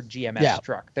the third GMS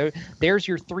truck. There's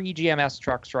your 3 GMS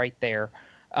trucks right there.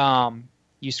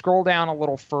 You scroll down a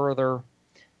little further.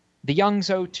 The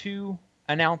Young's 02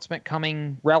 announcement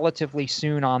coming relatively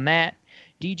soon on that.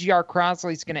 DGR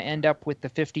Crosley's going to end up with the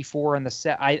 54 and the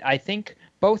set. I think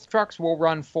both trucks will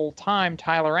run full time.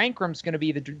 Tyler Ankram's going to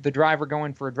be the driver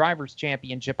going for a driver's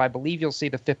championship. I believe you'll see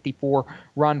the 54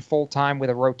 run full time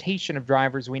with a rotation of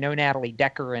drivers. We know Natalie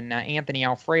Decker and Anthony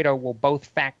Alfredo will both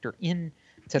factor in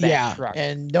to that truck.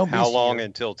 And how long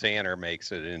until Tanner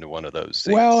makes it into one of those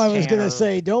seats? Well, I was going to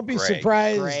say, don't be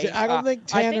surprised. I don't think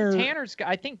Tanner.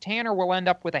 I think Tanner will end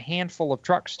up with a handful of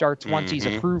truck starts once he's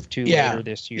approved to later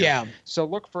this year. Yeah.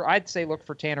 So I'd say look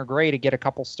for Tanner Gray to get a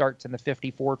couple starts in the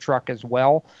 54 truck as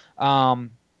well.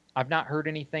 I've not heard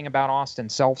anything about Austin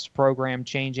Self's program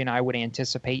changing. I would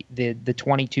anticipate the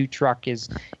 22 truck is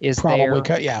probably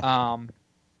there.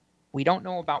 We don't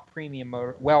know about Premium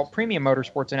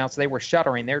Motorsports announced they were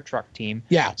shuttering their truck team.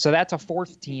 Yeah. So that's a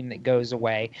 4th team that goes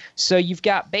away. So you've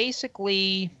got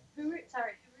basically. Who were you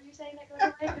saying that goes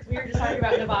away? Because we were just talking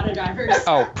about Nevada drivers.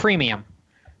 Oh, Premium.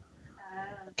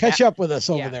 Catch up with us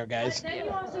over there, guys. But then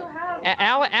you also have.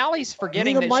 Alli's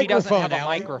forgetting that she doesn't have a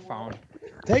microphone.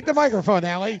 Take the microphone,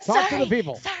 Alli. Talk to the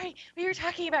people. Sorry, we were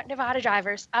talking about Nevada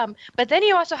drivers. But then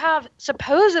you also have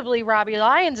supposedly Robbie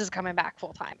Lyons is coming back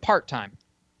full time. Part time.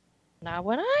 Not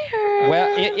what I heard.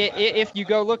 Well, if you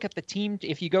go look at the team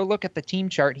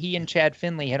chart, he and Chad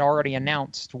Finley had already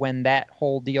announced when that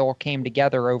whole deal came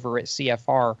together over at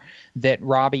CFR that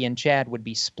Robbie and Chad would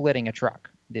be splitting a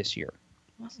truck this year.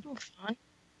 That's no fun.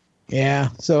 Yeah.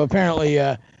 So apparently,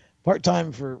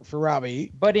 part-time for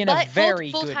Robbie. But a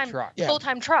very good truck. Yeah.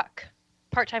 Full-time truck.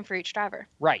 Part-time for each driver.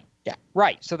 Right. Yeah.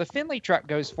 Right. So the Finley truck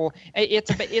goes full. It's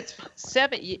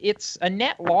a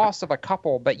net loss of a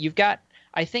couple, but you've got,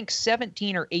 I think,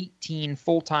 17 or 18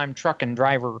 full-time truck and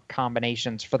driver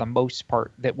combinations for the most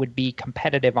part that would be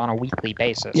competitive on a weekly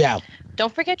basis. Yeah.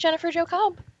 Don't forget Jennifer Jo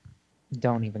Cobb.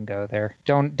 Don't even go there.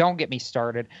 Don't get me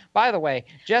started. By the way,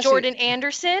 Jesse, Jordan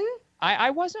Anderson.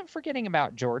 I wasn't forgetting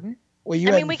about Jordan. Well,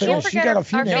 we can't forget our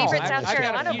favorite South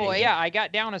Carolina boy. Yeah, I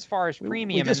got down as far as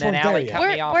premium, and then Alli cut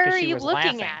me off because she was laughing.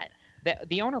 Where are you looking at?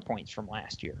 The owner points from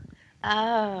last year.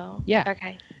 Oh. Yeah.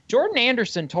 Okay. Jordan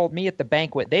Anderson told me at the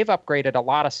banquet they've upgraded a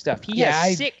lot of stuff. He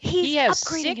has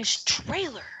upgrading his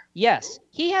trailer. Yes.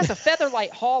 He has a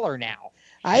Featherlight hauler now.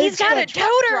 He's got a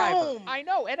toter home. I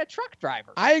know, and a truck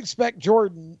driver. I expect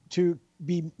Jordan to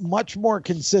be much more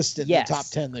consistent in the top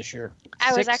 10 this year.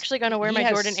 I was actually going to wear my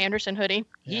Jordan Anderson hoodie.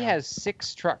 He has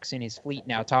 6 trucks in his fleet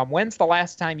now, Tom. When's the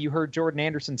last time you heard Jordan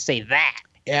Anderson say that?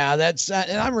 Yeah, that's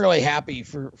and I'm really happy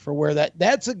for where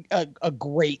that's a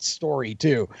great story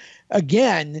too.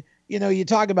 Again, you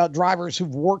talk about drivers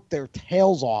who've worked their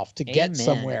tails off to get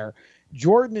somewhere.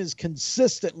 Jordan is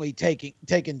consistently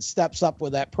taking steps up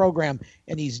with that program,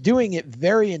 and he's doing it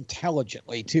very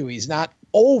intelligently too. He's not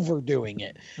overdoing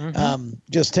it,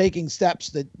 just taking steps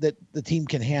that the team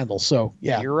can handle. So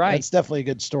yeah, you're right. That's definitely a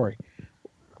good story.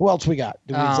 Who else we got?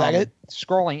 Do we zag it?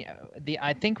 Scrolling,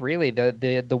 I think really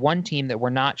the one team that we're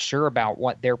not sure about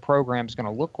what their program's going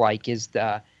to look like is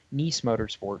the Nice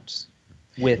Motorsports.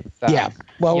 With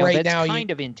right now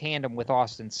kind of in tandem with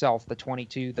Austin Self, the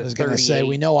 22, the 38. I was going to say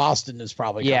we know Austin is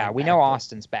probably we know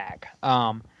Austin's back.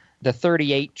 The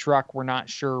 38 truck, we're not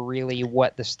sure really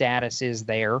what the status is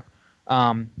there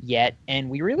yet, and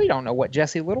we really don't know what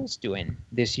Jesse Little's doing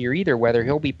this year either, whether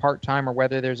he'll be part-time or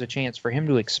whether there's a chance for him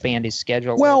to expand his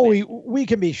schedule. Well, we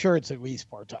can be sure it's at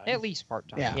least part-time. At least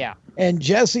part-time, yeah. And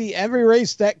Jesse, every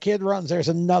race that kid runs, there's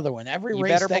another one. Every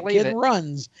race that kid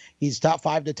runs, he's top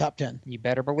 5 to top 10. You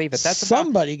better believe it. That's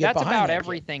about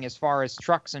everything as far as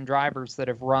trucks and drivers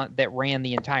that ran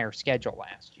the entire schedule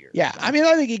last year. Yeah, I mean,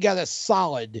 I think he got a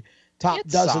solid top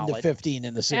dozen to 15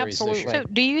 in the series this year. So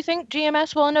do you think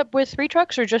GMS will end up with 3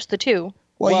 trucks or just the 2?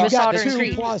 Well, you got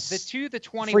 2 plus the 2, the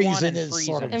 21, and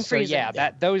Friesen. So yeah,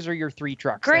 those are your 3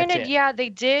 trucks. Granted, they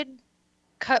did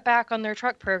cut back on their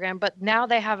truck program, but now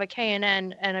they have a K&N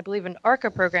and I believe an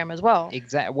ARCA program as well.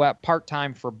 Exactly. Well,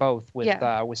 part-time for both with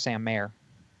Sam Mayer.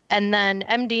 And then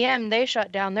MDM, they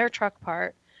shut down their truck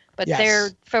part. But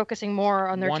they're focusing more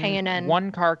on their K&N.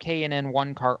 1 car K&N,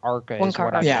 1 car ARCA is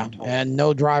what I've been told. And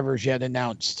no drivers yet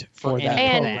announced for that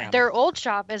program. And their old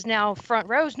shop is now Front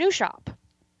Row's new shop.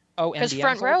 Oh, because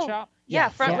MDM's old shop? Yeah,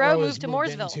 Front Row moved to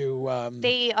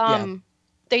Mooresville.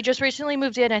 They just recently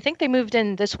moved in. I think they moved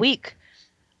in this week.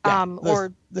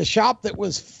 The shop that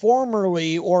was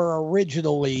formerly or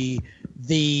originally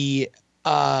the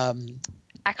I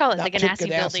call it the Ganassi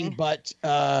building, but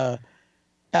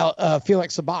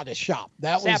Felix Sabata's shop.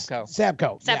 That was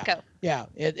Sabco. Yeah.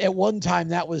 At one time,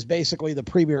 that was basically the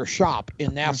premier shop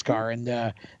in NASCAR,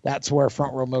 and that's where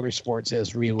Front Row Motorsports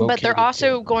is relocated. But they're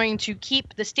also going to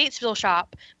keep the Statesville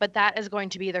shop, but that is going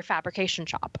to be their fabrication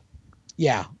shop.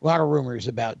 Yeah, a lot of rumors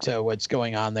about what's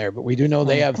going on there, but we do know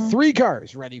they have 3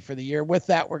 cars ready for the year. With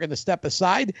that, we're going to step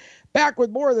aside. Back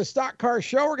with more of the Stock Car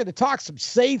Show. We're going to talk some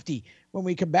safety when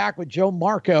we come back with Joe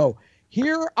Marco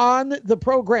here on the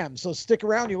program. So stick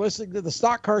around. You're listening to the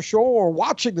Stock Car Show or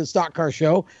watching the Stock Car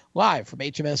Show live from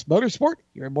HMS Motorsport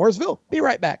here in Mooresville. Be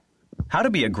right back. How to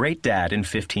be a great dad in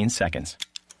 15 seconds.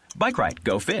 Bike ride,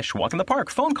 go fish, walk in the park,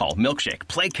 phone call, milkshake,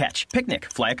 play catch,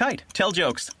 picnic, fly a kite, tell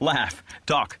jokes, laugh,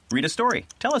 talk, read a story,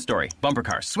 tell a story, bumper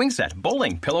cars, swing set,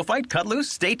 bowling, pillow fight, cut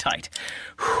loose, stay tight.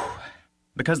 Whew.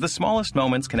 Because the smallest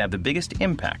moments can have the biggest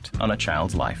impact on a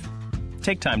child's life.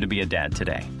 Take time to be a dad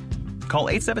today. Call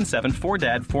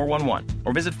 877-4DAD-411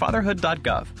 or visit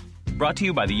fatherhood.gov. Brought to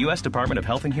you by the U.S. Department of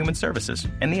Health and Human Services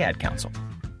and the Ad Council.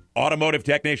 Automotive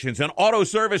technicians and auto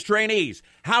service trainees,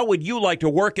 how would you like to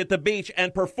work at the beach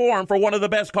and perform for one of the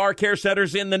best car care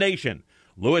centers in the nation?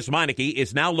 Lewis Meineke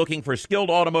is now looking for skilled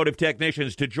automotive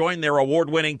technicians to join their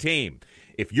award-winning team.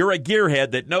 If you're a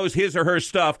gearhead that knows his or her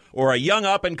stuff or a young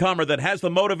up-and-comer that has the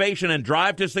motivation and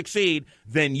drive to succeed,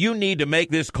 then you need to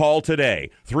make this call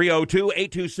today,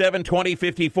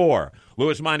 302-827-2054.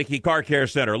 Lewis Meineke Car Care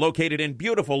Center, located in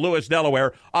beautiful Lewis,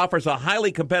 Delaware, offers a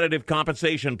highly competitive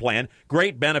compensation plan,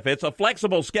 great benefits, a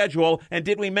flexible schedule, and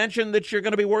did we mention that you're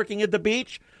going to be working at the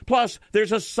beach? Plus,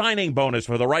 there's a signing bonus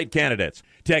for the right candidates.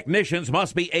 Technicians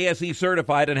must be ASE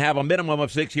certified and have a minimum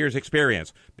of 6 years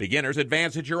experience. Beginners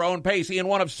advance at your own pace in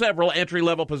one of several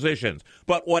entry-level positions.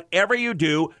 But whatever you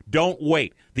do, don't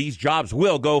wait. These jobs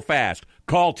will go fast.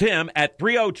 Call Tim at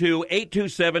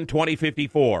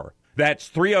 302-827-2054. That's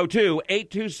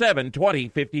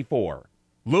 302-827-2054.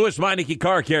 Lewis Meineke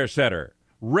Car Care Center.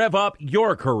 Rev up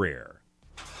your career.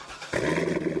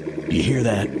 You hear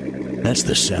that? That's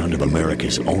the sound of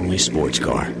America's only sports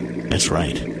car. That's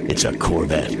right. It's a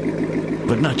Corvette.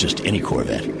 But not just any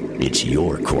Corvette. It's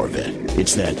your Corvette.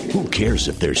 It's that who cares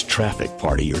if there's traffic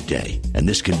part of your day. And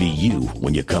this can be you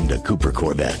when you come to Cooper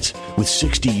Corvettes. With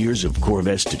 60 years of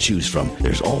Corvettes to choose from,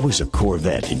 there's always a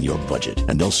Corvette in your budget.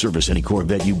 And they'll service any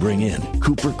Corvette you bring in.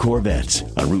 Cooper Corvettes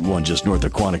on Route 1 just north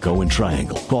of Quantico and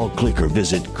Triangle. Call, click, or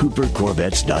visit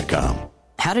CooperCorvettes.com.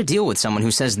 How to deal with someone who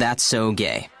says that's so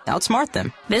gay. Outsmart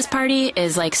them. This party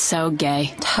is like so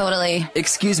gay. Totally.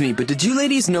 Excuse me, but did you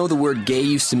ladies know the word gay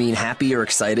used to mean happy or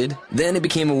excited? Then it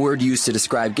became a word used to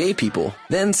describe gay people.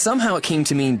 Then somehow it came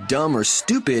to mean dumb or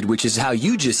stupid, which is how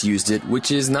you just used it,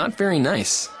 which is not very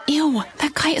nice. Ew,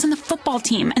 that guy is on the football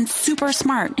team and super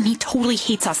smart, and he totally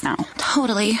hates us now.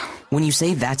 Totally. When you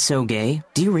say that's so gay,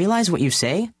 do you realize what you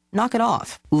say? Knock it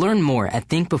off. Learn more at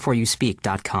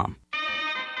thinkbeforeyouspeak.com.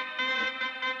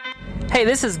 Hey,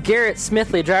 this is Garrett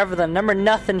Smithley, driver of the number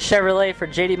nothing Chevrolet for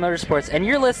JD Motorsports, and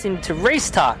you're listening to Race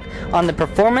Talk on the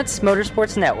Performance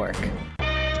Motorsports Network.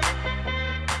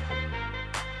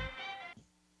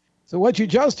 So what you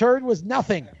just heard was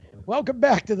nothing. Welcome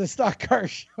back to the Stock Car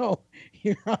Show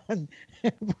here on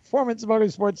Performance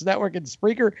Motorsports Network and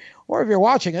Spreaker. Or if you're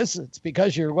watching us, it's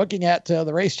because you're looking at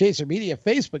the Race Chaser Media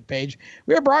Facebook page.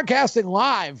 We are broadcasting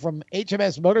live from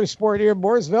HMS Motorsport here in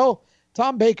Mooresville.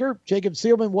 Tom Baker, Jacob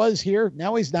Seelman was here.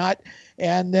 Now he's not.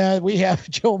 And we have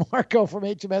Joe Marco from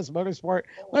HMS Motorsport,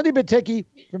 Lenny Batycki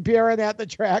from PRN at the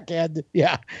Track, and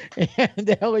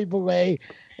Alli Boulay.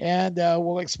 And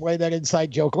we'll explain that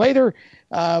inside joke later.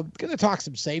 Going to talk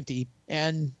some safety.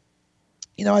 And,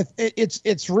 you know,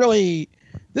 it's really,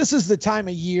 this is the time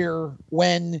of year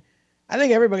when I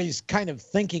think everybody's kind of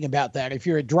thinking about that. If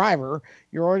you're a driver,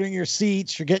 you're ordering your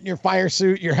seats, you're getting your fire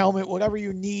suit, your helmet, whatever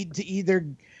you need to either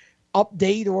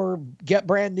update or get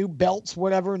brand new belts,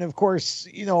 whatever. And of course,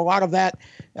 you know, a lot of that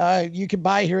you can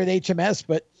buy here at HMS.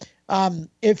 But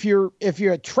if you're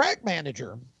a track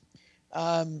manager,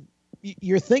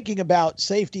 you're thinking about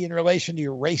safety in relation to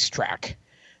your racetrack.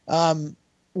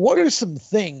 What are some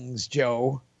things,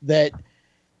 Joe, that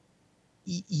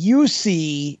you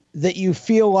see that you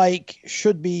feel like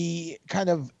should be kind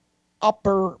of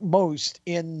uppermost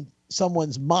in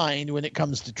someone's mind when it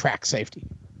comes to track safety?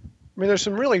 I mean, there's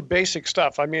some really basic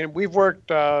stuff. I mean, we've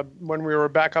worked when we were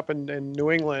back up in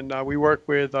New England. We worked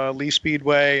with Lee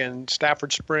Speedway and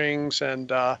Stafford Springs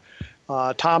and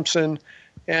Thompson,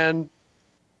 and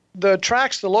the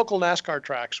tracks, the local NASCAR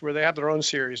tracks, where they have their own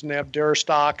series and they have dare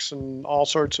stocks and all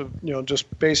sorts of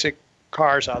just basic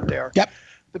cars out there. Yep.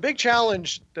 The big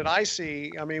challenge that I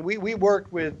see, I mean, we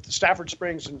worked with Stafford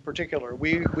Springs in particular.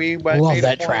 We love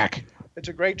that track. It's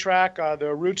a great track.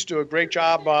 The Roots do a great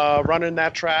job running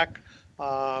that track.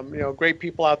 Great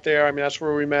people out there. I mean, that's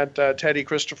where we met Teddy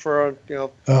Christopher.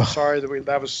 Sorry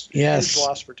that was a huge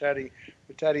loss for Teddy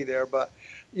there. But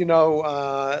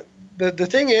the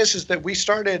thing is that we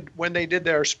started when they did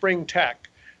their spring tech.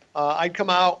 I'd come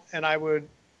out and I would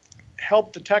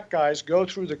help the tech guys go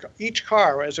through each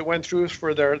car as it went through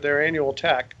for their annual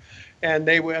tech. And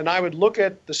I would look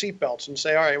at the seat belts and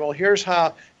say, all right, well, here's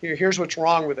what's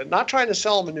wrong with it. Not trying to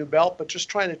sell them a new belt, but just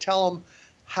trying to tell them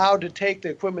how to take the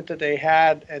equipment that they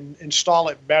had and install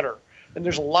it better. And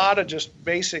there's a lot of just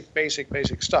basic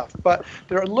stuff. But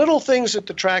there are little things that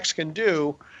the tracks can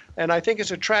do. And I think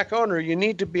as a track owner, you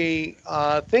need to be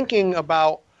thinking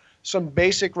about some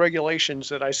basic regulations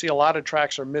that I see a lot of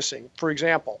tracks are missing. For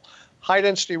example,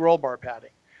 high-density roll bar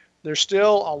padding. There's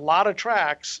still a lot of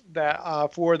tracks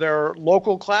that for their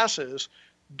local classes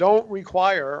don't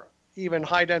require even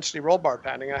high-density roll bar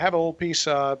padding. I have a little piece,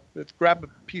 grab a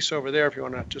piece over there if you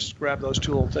want to just grab those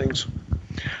two little things.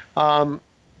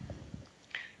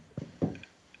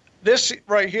 This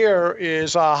right here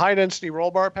is high-density roll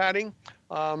bar padding.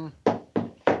 You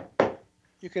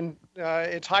can,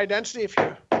 it's high-density. If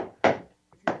you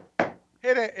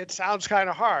hit it, it sounds kind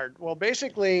of hard. Well,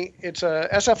 basically, it's a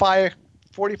SFI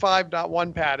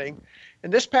 45.1 padding,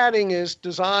 and this padding is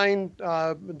designed,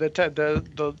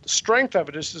 the strength of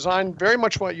it is designed very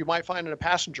much what you might find in a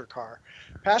passenger car.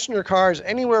 passenger cars,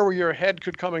 anywhere where your head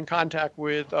could come in contact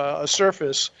with a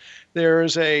surface, there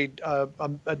is a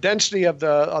density of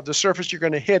the surface you're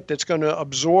going to hit that's going to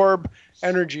absorb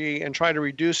energy and try to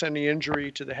reduce any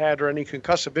injury to the head or any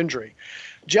concussive injury.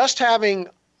 Just having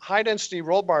high-density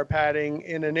roll bar padding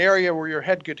in an area where your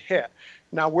head could hit.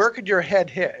 Now, where could your head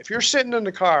hit? If you're sitting in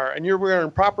the car and you're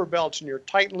wearing proper belts and you're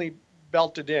tightly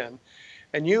belted in,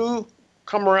 and you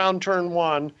come around turn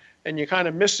 1 and you kind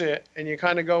of miss it and you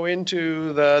kind of go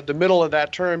into the middle of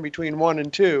that turn between 1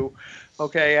 and 2,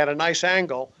 okay, at a nice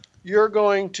angle, you're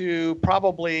going to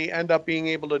probably end up being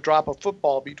able to drop a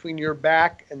football between your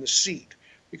back and the seat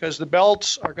because the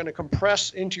belts are going to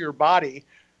compress into your body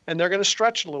and they're going to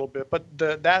stretch a little bit. But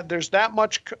there's that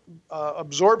much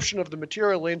absorption of the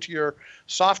material into your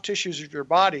soft tissues of your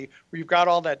body where you've got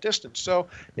all that distance. So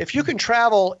if you can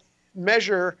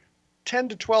measure 10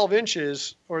 to 12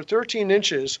 inches or 13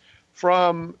 inches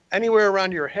from anywhere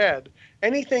around your head,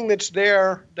 anything that's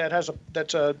there that's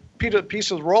a piece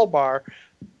of the roll bar,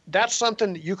 that's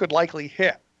something that you could likely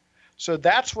hit. So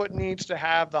that's what needs to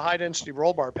have the high-density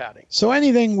roll bar padding. So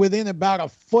anything within about a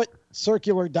foot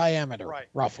circular diameter, right,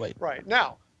 roughly. Right.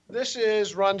 Now, this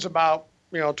runs about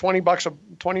 $20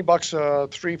 a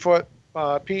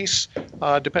 3-foot piece,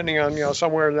 depending on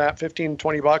somewhere in that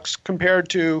 $15-20 compared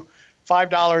to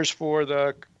 $5 for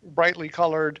the brightly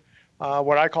colored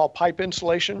what I call pipe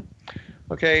insulation.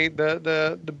 Okay,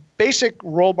 the basic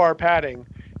roll bar padding.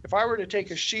 If I were to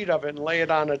take a sheet of it and lay it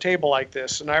on a table like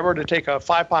this, and I were to take a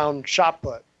 5-pound shot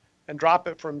put and drop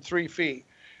it from 3 feet,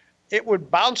 it would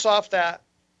bounce off that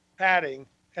padding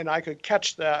and I could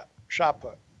catch that shot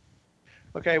put.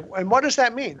 Okay, and what does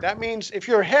that mean? That means if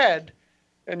your head,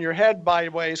 and your head, by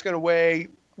the way, is going to weigh,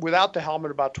 without the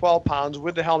helmet, about 12 pounds,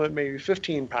 with the helmet, maybe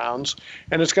 15 pounds,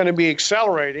 and it's going to be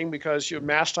accelerating because your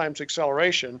mass times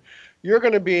acceleration, you're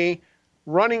going to be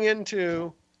running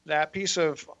into that piece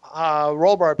of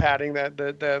roll bar padding,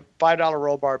 the $5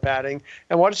 roll bar padding,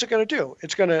 and what is it going to do?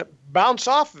 It's going to bounce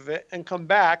off of it and come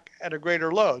back at a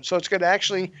greater load. So it's going to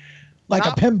actually a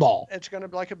pinball. It's going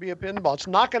to be a pinball. It's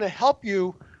not going to help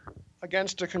you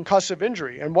against a concussive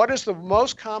injury. And what is the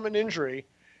most common injury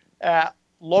at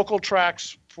local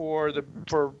tracks for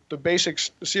the basic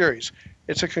series?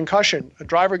 It's a concussion. A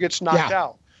driver gets knocked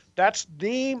out. That's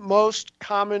the most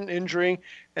common injury,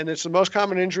 and it's the most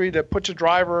common injury that puts a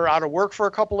driver out of work for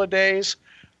a couple of days,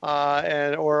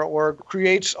 or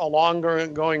creates a longer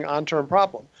going on-term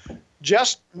problem.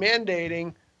 Just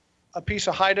mandating a piece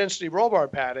of high-density roll bar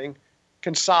padding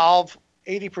can solve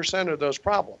 80% of those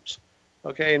problems,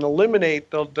 okay, and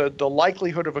eliminate the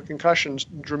likelihood of a concussion,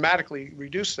 dramatically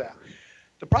reduce that.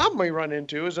 The problem we run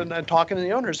into is, and talking to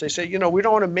the owners, they say, we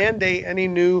don't want to mandate any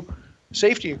new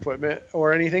safety equipment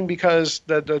or anything because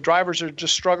the drivers are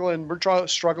just struggling. We're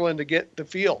struggling to get the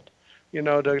field,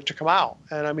 to come out.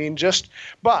 And I mean,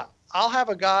 but I'll have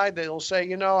a guy that'll say,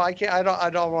 I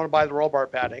don't want to buy the roll bar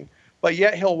padding, but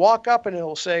yet he'll walk up and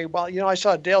he'll say, well, I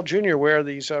saw Dale Jr. wear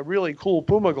these really cool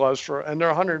Puma gloves and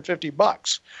they're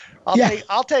 $150.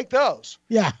 I'll take those.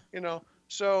 Yeah.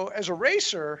 So as a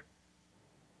racer,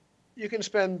 you can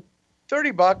spend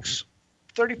 $30,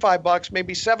 $35,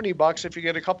 maybe $70 if you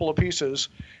get a couple of pieces,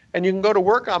 and you can go to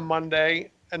work on Monday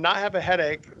and not have a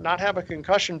headache, not have a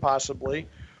concussion possibly,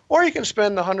 or you can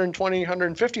spend the $120,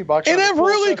 $150 and have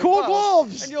really cool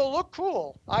gloves, and you'll look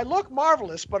cool. I look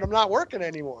marvelous, but I'm not working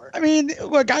anymore. I mean,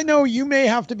 look, I know you may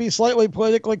have to be slightly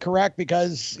politically correct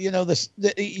because you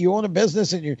own a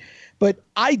business but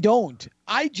I don't.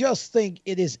 I just think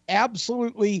it is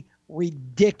absolutely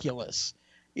ridiculous.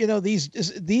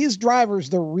 These drivers,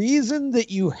 the reason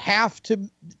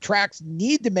that tracks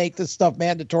need to make this stuff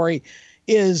mandatory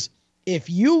is if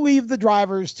you leave the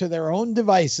drivers to their own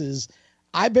devices.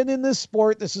 I've been in this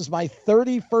sport. This is my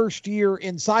 31st year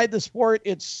inside the sport.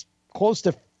 It's close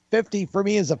to 50 for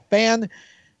me as a fan.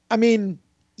 I mean,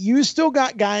 you still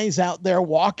got guys out there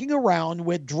walking around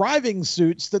with driving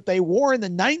suits that they wore in the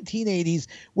 1980s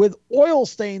with oil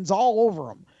stains all over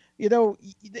them.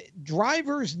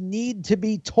 Drivers need to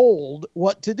be told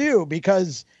what to do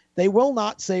because they will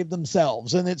not save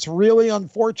themselves. And it's really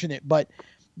unfortunate, but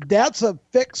that's a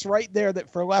fix right there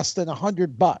that for less than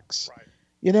 $100. Right.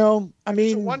 I mean,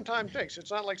 it's a one-time fix.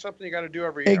 It's not like something you got to do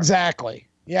every year. Exactly.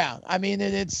 Yeah. I mean,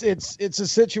 it's a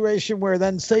situation where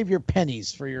then save your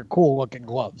pennies for your cool looking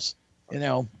gloves.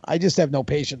 I just have no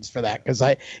patience for that because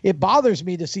it bothers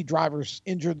me to see drivers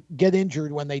get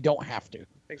injured when they don't have to.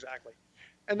 Exactly.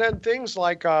 And then things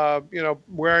like,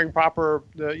 wearing proper,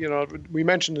 we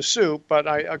mentioned the suit, but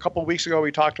a couple of weeks ago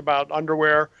we talked about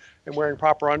underwear and wearing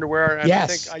proper underwear. And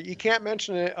yes. I think you can't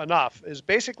mention it enough, is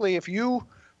basically if you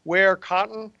wear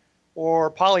cotton or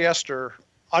polyester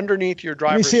underneath your Let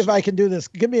driver's. me see if I can do this.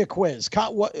 Give me a quiz.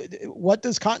 What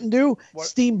does cotton do?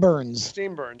 Steam burns.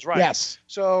 Steam burns, right. Yes.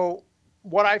 So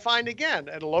what I find, again,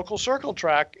 at a local circle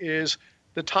track is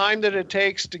the time that it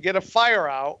takes to get a fire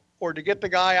out or to get the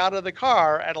guy out of the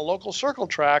car at a local circle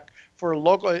track for a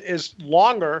local is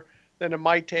longer than it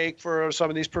might take for some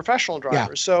of these professional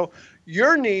drivers. Yeah. So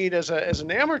your need as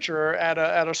an amateur at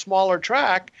a smaller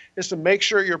track is to make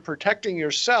sure you're protecting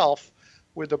yourself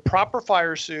with the proper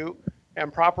fire suit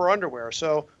and proper underwear.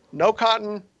 So no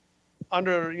cotton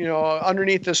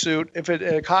underneath the suit.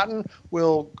 If cotton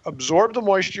will absorb the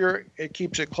moisture, it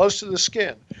keeps it close to the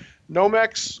skin.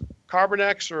 Nomex,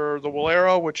 Carbonex, or the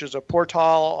Walero, which is a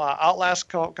Portal Outlast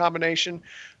combination,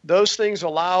 those things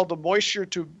allow the moisture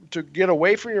to get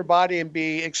away from your body and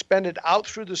be expended out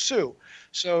through the suit.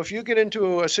 So if you get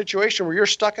into a situation where you're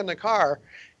stuck in the car,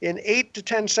 in 8 to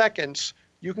 10 seconds,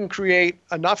 you can create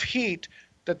enough heat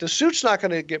that the suit's not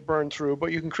going to get burned through,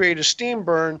 but you can create a steam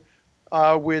burn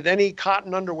with any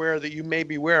cotton underwear that you may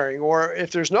be wearing. Or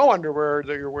if there's no underwear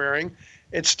that you're wearing,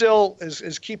 it still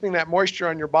is keeping that moisture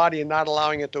on your body and not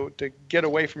allowing it to get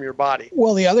away from your body.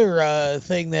 Well, the other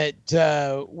thing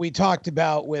that we talked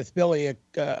about with Billy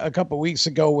a couple of weeks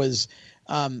ago was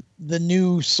the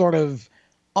new sort of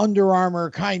Under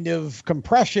Armour kind of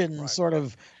compression sort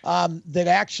of that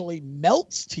actually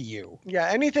melts to you. Yeah,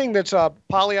 anything that's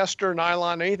polyester,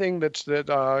 nylon, anything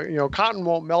that cotton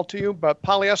won't melt to you, but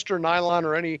polyester, nylon,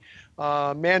 or any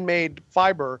man-made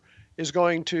fiber is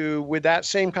going to, with that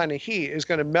same kind of heat, is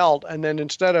going to melt. And then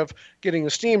instead of getting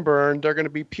a steam burn, they're going to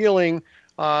be peeling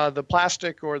the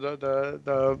plastic or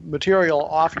the material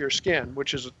off your skin,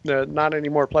 which is not any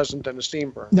more pleasant than a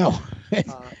steam burn. No,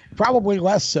 probably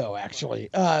less so, actually.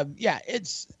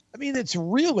 It's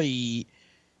really,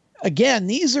 again,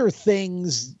 these are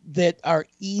things that are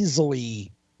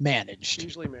easily managed.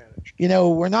 Easily managed.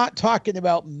 We're not talking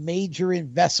about major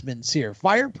investments here.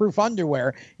 Fireproof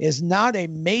underwear is not a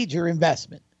major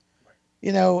investment.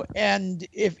 And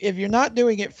if you're not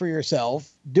doing it for yourself,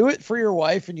 do it for your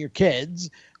wife and your kids,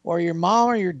 or your mom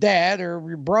or your dad or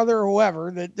your brother or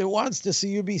whoever that wants to see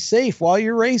you be safe while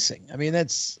you're racing. I mean,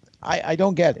 I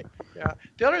don't get it. Yeah.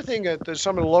 The other thing that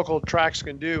some of the local tracks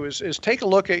can do is take a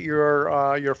look at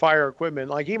your fire equipment,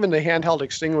 like even the handheld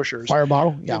extinguishers. Fire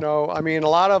bottle. Yeah. A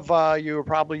lot of you are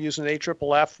probably using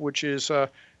AFFF, which is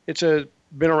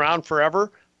been around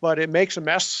forever, but it makes a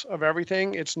mess of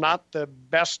everything. It's not the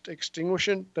best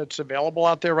extinguishant that's available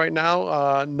out there right now.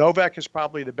 Novec is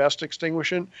probably the best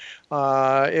extinguishant.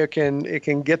 It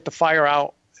can get the fire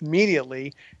out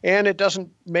immediately, and it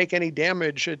doesn't make any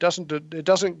damage. It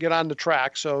doesn't get on the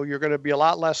track, so you're going to be a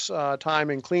lot less time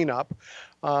in cleanup.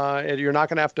 You're not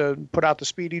going to have to put out the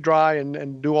speedy dry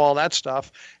and do all that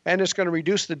stuff, and it's going to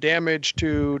reduce the damage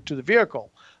to the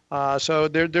vehicle. So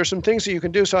there's some things that you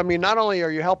can do. So, not only are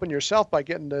you helping yourself by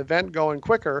getting the vent going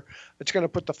quicker, it's going to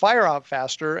put the fire out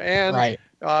faster, and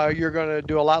you're going to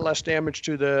do a lot less damage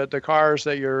to the cars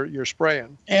that you're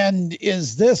spraying. And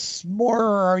is this more,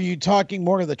 are you talking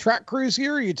more to the track crews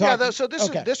here? Are you talking?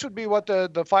 Yeah, this would be what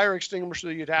the fire extinguisher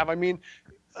that you'd have.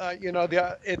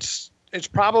 It's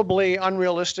probably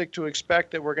unrealistic to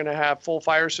expect that we're going to have full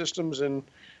fire systems in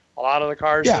a lot of the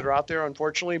cars that are out there,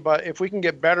 unfortunately. But if we can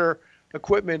get better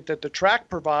equipment that the track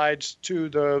provides to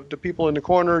the people in the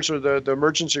corners or the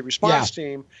emergency response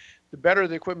team, the better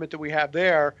the equipment that we have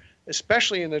there,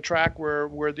 especially in the track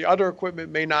where the other equipment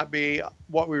may not be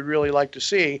what we really like to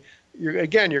see. You're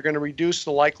going to reduce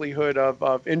the likelihood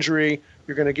of injury.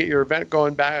 You're going to get your event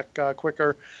going back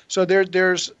quicker. So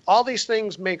there's all these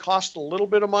things may cost a little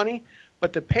bit of money,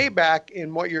 but the payback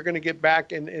in what you're going to get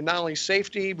back in not only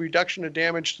safety, reduction of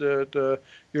damage to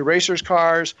your racers'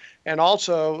 cars, and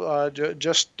also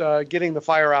getting the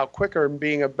fire out quicker and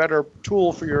being a better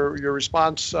tool for your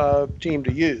response team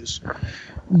to use.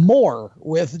 More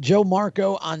with Joe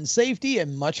Marco on safety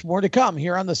and much more to come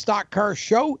here on the Stock Car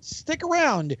Show. Stick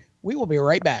around. We will be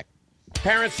right back.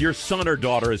 Parents, your son or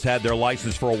daughter has had their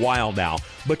license for a while now,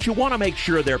 but you want to make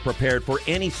sure they're prepared for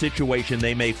any situation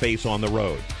they may face on the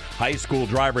road. High school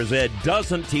driver's ed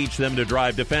doesn't teach them to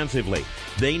drive defensively.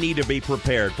 They need to be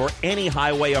prepared for any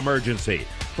highway emergency.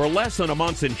 For less than a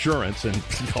month's insurance, and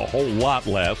a whole lot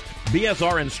less,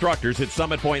 BSR instructors at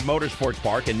Summit Point Motorsports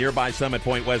Park in nearby Summit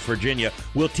Point, West Virginia,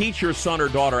 will teach your son or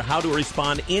daughter how to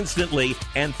respond instantly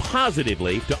and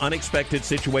positively to unexpected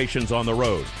situations on the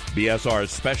road.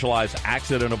 BSR's specialized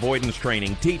accident avoidance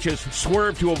training teaches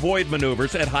swerve to avoid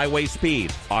maneuvers at highway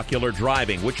speed, ocular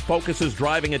driving, which focuses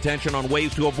driving attention on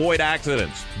ways to avoid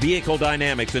accidents, vehicle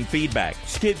dynamics and feedback,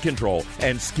 skid control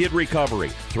and skid recovery,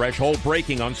 threshold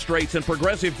braking on straights and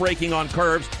progressive braking on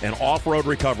curves, and off-road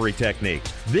recovery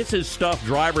techniques. This is is stuff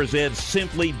driver's ed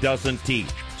simply doesn't teach.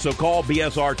 So call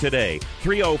BSR today,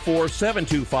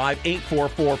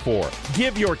 304-725-8444.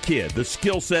 Give your kid the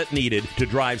skill set needed to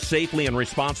drive safely and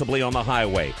responsibly on the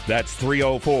highway. That's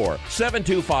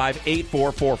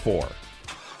 304-725-8444.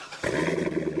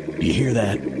 You hear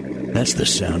that? That's the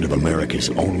sound of America's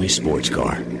only sports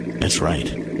car. That's right.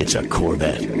 It's a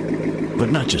Corvette.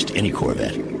 But not just any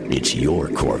Corvette. It's your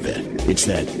Corvette. It's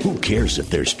that who cares if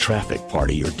there's traffic part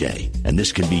of your day. And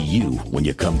this can be you when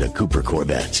you come to Cooper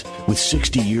Corvettes. With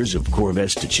 60 years of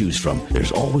Corvettes to choose from,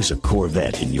 there's always a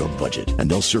Corvette in your budget.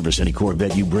 And they'll service any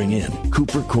Corvette you bring in.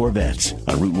 Cooper Corvettes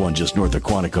on Route 1 just north of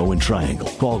Quantico and Triangle.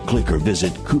 Call, click, or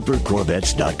visit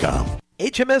CooperCorvettes.com.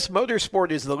 HMS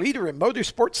Motorsport is the leader in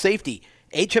motorsport safety.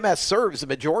 HMS serves a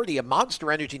majority of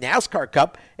Monster Energy NASCAR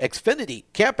Cup, Xfinity,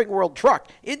 Camping World Truck,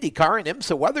 IndyCar, and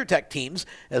IMSA WeatherTech teams,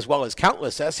 as well as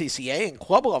countless SCCA and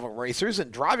club-level racers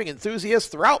and driving enthusiasts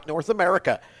throughout North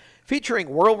America. Featuring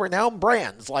world-renowned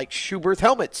brands like Schuberth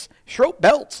helmets, Schroep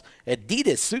belts,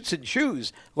 Adidas suits and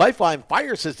shoes, Lifeline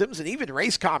fire systems, and even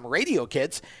Racecom radio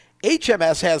kits,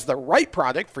 HMS has the right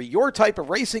product for your type of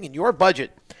racing and your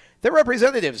budget. Their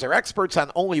representatives are experts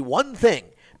on only one thing,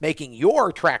 making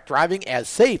your track driving as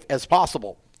safe as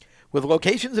possible. With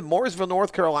locations in Mooresville,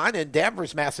 North Carolina, and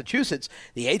Danvers, Massachusetts,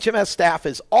 the HMS staff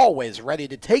is always ready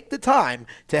to take the time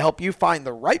to help you find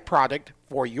the right product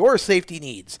for your safety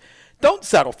needs. Don't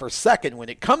settle for second when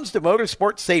it comes to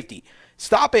motorsport safety.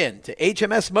 Stop in to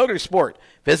HMS Motorsport.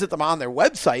 Visit them on their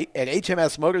website at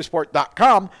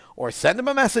hmsmotorsport.com or send them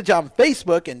a message on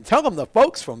Facebook and tell them the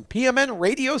folks from PMN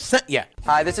Radio sent you.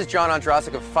 Hi, this is John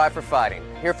Ondrasik of Five for Fighting,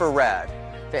 here for RAD,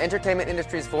 the entertainment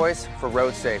industry's voice for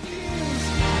road safety.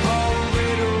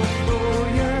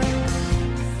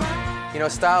 You know,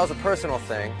 style is a personal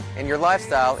thing, and your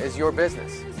lifestyle is your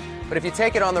business. But if you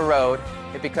take it on the road,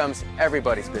 it becomes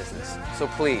everybody's business. So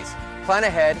please, plan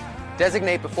ahead,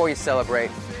 designate before you celebrate.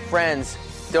 Friends,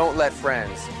 don't let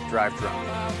friends drive drunk.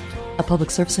 A public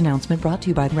service announcement brought to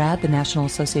you by RAD, the National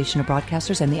Association of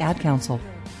Broadcasters, and the Ad Council.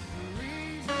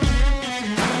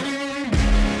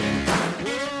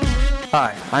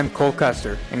 Hi, I'm Cole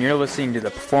Custer, and you're listening to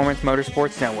the Performance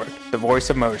Motorsports Network, the voice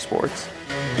of motorsports.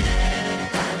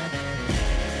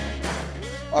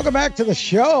 Welcome back to the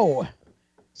show.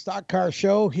 Stock Car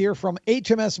Show here from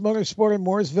HMS Motorsport in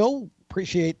Mooresville.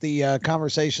 Appreciate the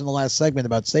conversation in the last segment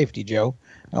about safety, Joe.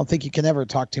 I don't think you can ever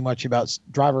talk too much about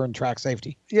driver and track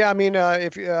safety. Yeah, I mean,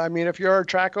 if you're a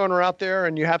track owner out there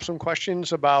and you have some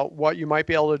questions about what you might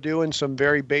be able to do and some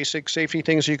very basic safety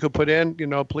things you could put in,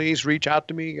 please reach out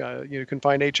to me. You can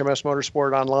find HMS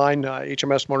Motorsport online,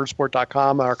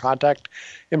 hmsmotorsport.com. Our contact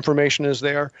information is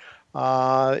there.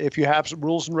 If you have some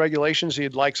rules and regulations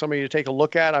you'd like somebody to take a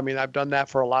look at, I mean, I've done that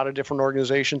for a lot of different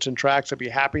organizations and tracks. I'd be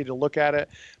happy to look at it,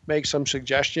 make some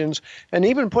suggestions, and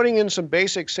even putting in some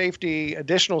basic safety,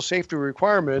 additional safety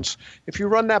requirements. If you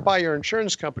run that by your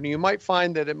insurance company, you might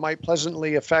find that it might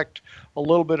pleasantly affect a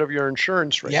little bit of your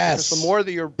insurance rate. Yes. Because the more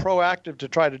that you're proactive to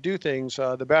try to do things,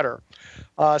 the better.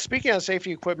 Speaking of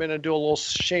safety equipment, and do a little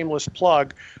shameless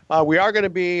plug, we are going to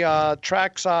be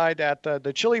trackside at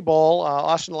the Chili Bowl.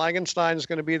 Austin Langenstein is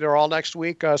going to be there all next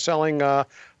week selling with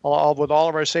all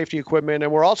of our safety equipment.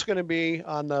 And we're also going to be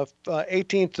on the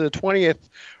 18th to the 20th.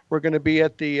 We're going to be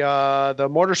at the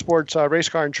Motorsports Race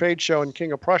Car and Trade Show in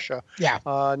King of Prussia,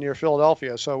 near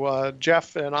Philadelphia. So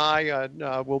Jeff and I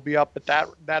will be up at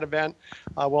that event.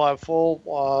 We'll have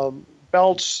full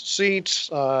belts, seats,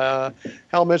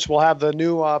 helmets. We'll have the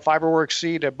new Fiberworks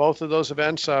seat at both of those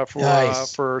events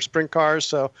for sprint cars.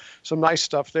 So some nice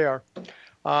stuff there.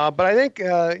 But I think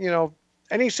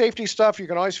any safety stuff, you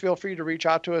can always feel free to reach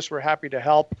out to us. We're happy to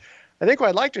help. I think what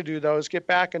I'd like to do, though, is get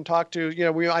back and talk to,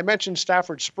 I mentioned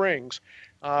Stafford Springs,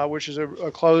 which is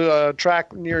a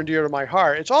track near and dear to my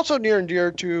heart. It's also near and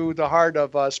dear to the heart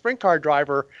of sprint car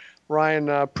driver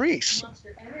Ryan Preece.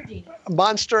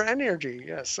 Monster Energy,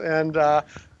 yes. And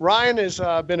Ryan has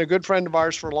been a good friend of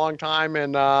ours for a long time.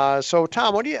 And so,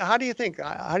 Tom, how do you think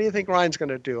Ryan's going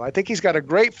to do? I think he's got a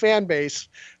great fan base,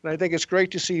 and I think it's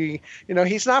great to see.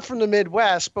 He's not from the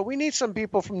Midwest, but we need some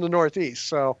people from the Northeast.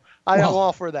 So I am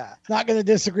all for that. Not going to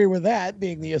disagree with that,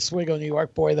 being the Oswego, New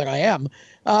York boy that I am.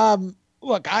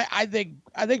 Look, I think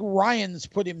Ryan's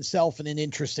put himself in an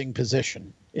interesting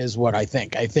position, is what I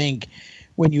think. I think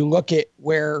when you look at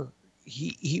where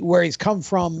he's come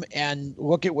from and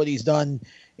look at what he's done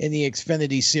in the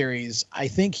Xfinity series, I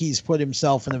think he's put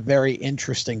himself in a very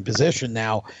interesting position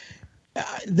now.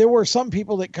 There were some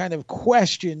people that kind of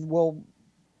questioned, well,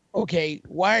 okay,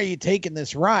 why are you taking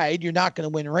this ride? You're not going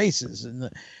to win races.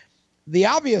 And the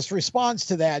obvious response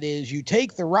to that is you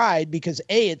take the ride because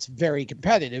A, it's very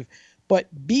competitive, but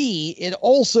B, it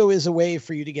also is a way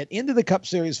for you to get into the Cup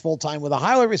Series full-time with a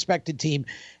highly respected team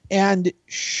and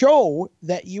show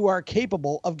that you are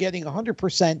capable of getting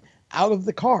 100% out of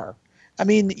the car. I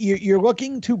mean, you're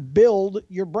looking to build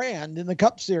your brand in the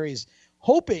Cup Series,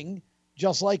 hoping,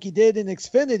 just like you did in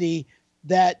Xfinity,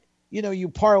 that, you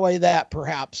parlay that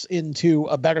perhaps into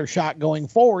a better shot going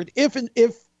forward if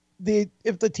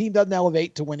the team doesn't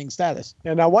elevate to winning status.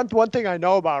 And now one thing I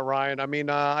know about Ryan, I mean,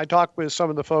 I talked with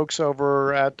some of the folks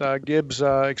over at Gibbs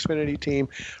Xfinity team.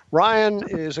 Ryan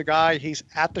is a guy, he's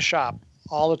at the shop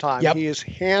all the time. Yep. He is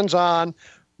hands-on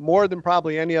more than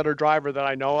probably any other driver that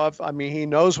I know of. I mean, he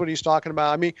knows what he's talking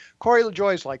about. I mean, Corey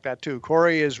LaJoie's like that too.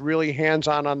 Corey is really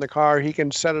hands-on on the car. He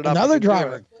can set it up. Another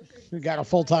driver who got a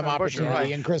full-time opportunity,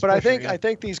 right. in Chris But Buescher, I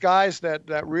think these guys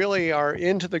that really are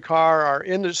into the car,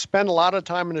 spend a lot of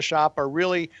time in the shop, are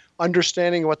really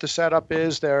understanding what the setup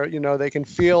is. They're, they can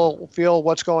feel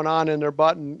what's going on in their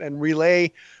butt and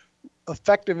relay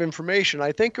effective information.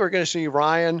 I think we're going to see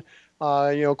Ryan.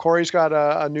 Corey's got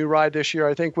a new ride this year.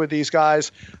 I think with these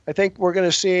guys, I think we're going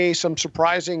to see some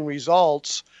surprising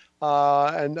results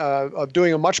and of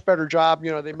doing a much better job.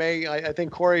 I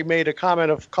think Corey made a comment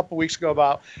a couple weeks ago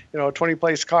about, a 20th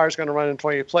place car is going to run in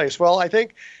 20th place. Well, I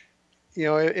think,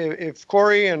 if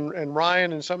Corey and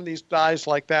Ryan and some of these guys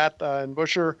like that and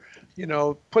Buescher,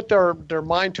 put their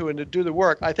mind to it and to do the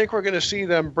work, I think we're going to see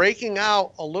them breaking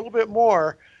out a little bit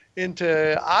more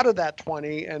out of that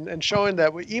 20 and showing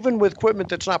that even with equipment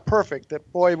that's not perfect,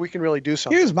 that, boy, we can really do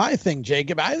something. Here's my thing,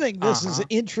 Jacob. I think this is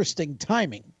interesting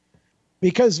timing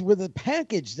because with the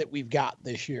package that we've got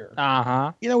this year,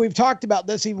 we've talked about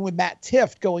this even with Matt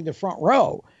Tifft going to front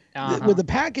row. With the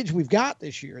package we've got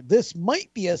this year, this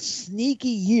might be a sneaky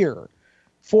year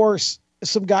for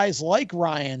some guys like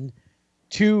Ryan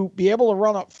to be able to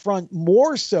run up front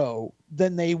more so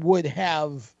than they would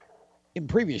have in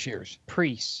previous years.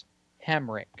 Preece,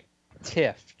 Hemrick,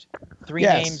 Tifft, three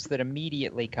names that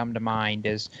immediately come to mind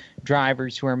as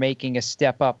drivers who are making a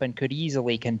step up and could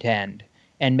easily contend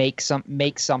and make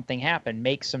something happen,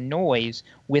 make some noise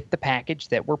with the package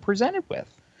that we're presented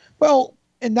with. Well,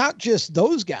 and not just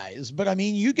those guys, but I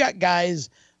mean, you got guys.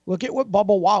 Look at what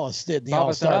Bubba Wallace did in the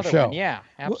All-Star show. One. Yeah,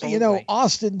 absolutely.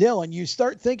 Austin Dillon. You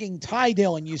start thinking Ty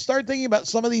Dillon. You start thinking about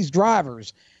some of these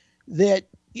drivers that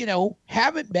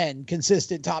haven't been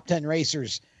consistent top 10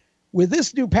 racers. With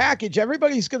this new package,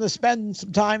 everybody's going to spend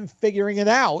some time figuring it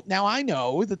out. Now, I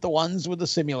know that the ones with the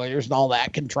simulators and all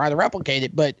that can try to replicate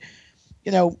it, but,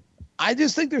 I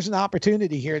just think there's an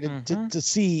opportunity here to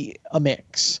see a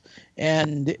mix.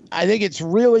 And I think it's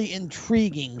really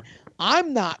intriguing.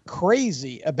 I'm not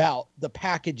crazy about the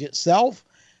package itself,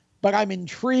 but I'm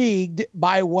intrigued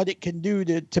by what it can do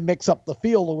to mix up the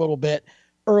field a little bit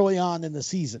early on in the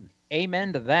season.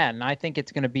 Amen to that. And I think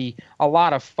it's going to be a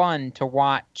lot of fun to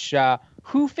watch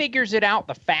who figures it out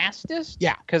the fastest.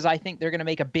 Yeah. Because I think they're going to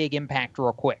make a big impact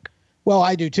real quick. Well,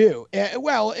 I do too.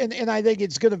 And I think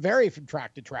it's going to vary from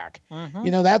track to track.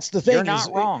 Mm-hmm. That's the thing. You're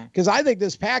not wrong. Because I think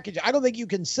this package, I don't think you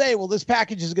can say, well, this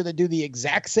package is going to do the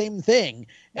exact same thing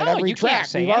at every track.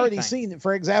 We've already seen it,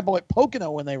 for example, at Pocono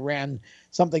when they ran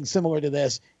something similar to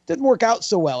this. It didn't work out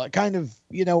so well. It kind of,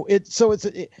 I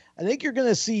think you're going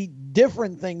to see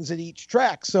different things at each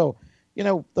track. So,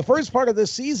 the first part of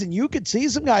this season, you could see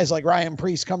some guys like Ryan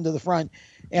Preece come to the front.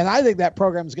 And I think that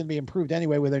program is going to be improved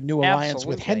anyway with their new alliance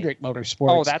with Hendrick Motorsports.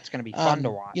 Oh, that's going to be fun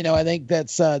to watch. I think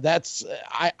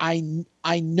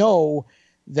I know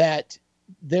that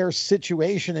their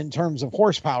situation in terms of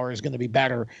horsepower is going to be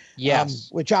better. Yes.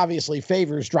 Which obviously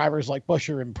favors drivers like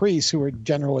Buescher and Preece, who are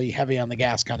generally heavy on the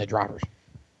gas kind of drivers.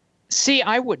 See,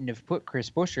 I wouldn't have put Chris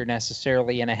Buescher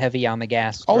necessarily in a heavy on the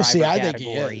gas driver I category, think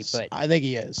he is. But I think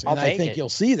he is. And I think you'll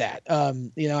see that. I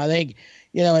think,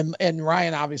 and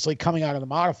Ryan obviously coming out of the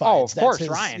modifieds. Oh, of course,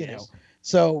 Ryan is.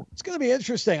 So it's going to be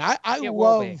interesting. I'm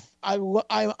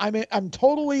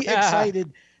totally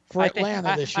excited for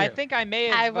Atlanta this year. I think I may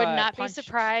have I would not be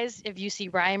surprised if you see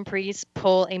Ryan Preece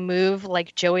pull a move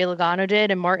like Joey Logano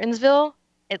did in Martinsville,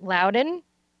 at Loudon,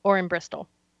 or in Bristol.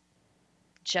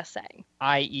 Just saying.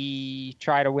 I.e.,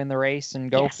 try to win the race and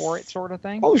go for it, sort of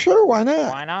thing. Oh, sure, why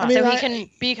not? Why not? I mean, so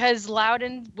because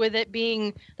Loudon, with it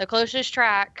being the closest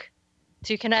track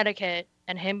to Connecticut,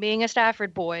 and him being a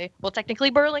Stafford boy, well, technically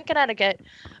Berlin, Connecticut,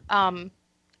 I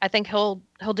think he'll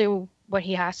do what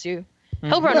he has to.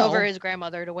 He'll run over his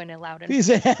grandmother to win in Loudon.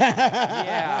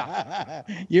 Yeah.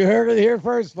 You heard it here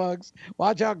first, folks.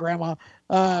 Watch out, Grandma.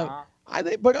 But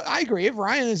I agree. If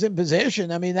Ryan is in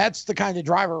position, I mean, that's the kind of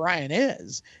driver Ryan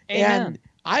is. Amen. And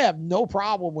I have no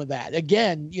problem with that.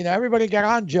 Again, everybody got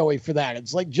on Joey for that.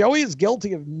 It's like Joey is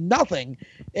guilty of nothing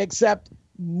except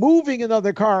moving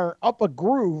another car up a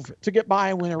groove to get by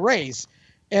and win a race.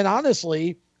 And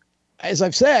honestly, as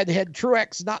I've said, had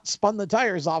Truex not spun the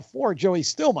tires off Ford, Joey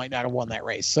still might not have won that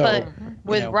race. So, but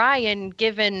with Ryan,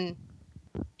 given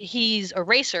he's a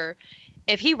racer,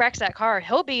 if he wrecks that car,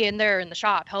 he'll be in there in the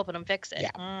shop helping him fix it.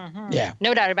 Yeah.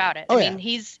 No doubt about it. Oh, I mean,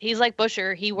 he's like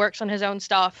Buescher. He works on his own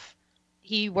stuff.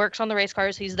 He works on the race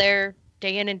cars. He's there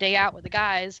day in and day out with the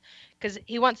guys because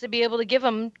he wants to be able to give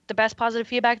them the best positive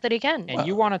feedback that he can. And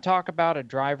you want to talk about a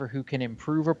driver who can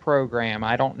improve a program.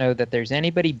 I don't know that there's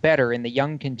anybody better in the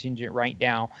young contingent right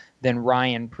now than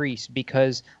Ryan Preece,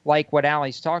 because like what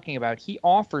Alli's talking about, he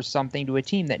offers something to a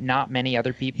team that not many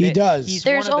other people. He does.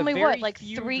 There's only like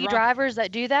 3 drivers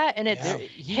that do that, and it's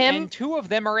him. And 2 of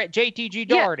them are at JTG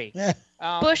Doherty. Yeah.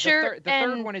 Buescher, the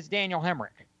third one is Daniel Hemrick.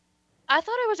 I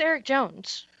thought it was Eric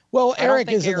Jones. Well, Eric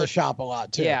is in the shop a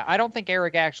lot, too. Yeah, I don't think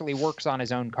Eric actually works on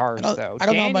his own cars, though. I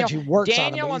don't know how much he works on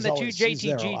them. Daniel and the 2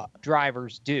 JTG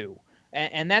drivers do.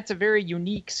 And that's a very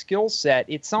unique skill set.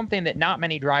 It's something that not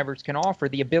many drivers can offer,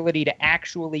 the ability to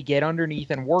actually get underneath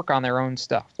and work on their own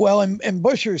stuff. Well, and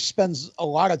Buescher spends a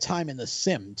lot of time in the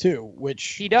sim, too, which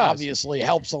he does. Obviously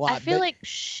helps a lot. I feel like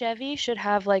Chevy should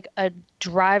have like a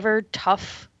driver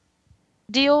tough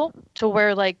deal to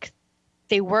where like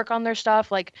they work on their stuff.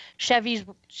 Like Chevy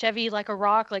like a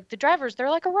rock. Like the drivers, they're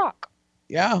like a rock.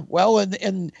 Yeah, well,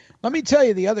 and let me tell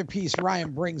you, the other piece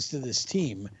Ryan brings to this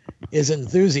team is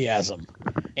enthusiasm.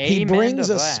 He brings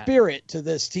a spirit to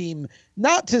this team.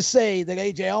 Not to say that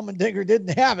A.J. Allmendinger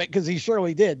didn't have it, because he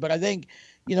surely did, but I think,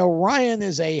 Ryan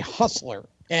is a hustler.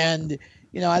 And,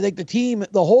 I think the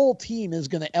whole team is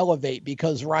going to elevate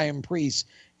because Ryan Preece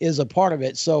is a part of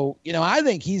it. So, I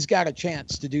think he's got a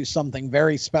chance to do something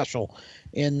very special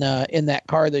in that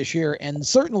car this year. And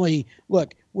certainly,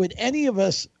 look, would any of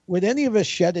us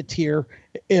shed a tear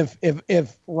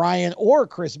if Ryan or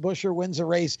Chris Buescher wins a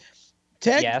race?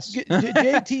 Yes.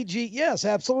 JTG, yes,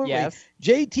 absolutely. Yes.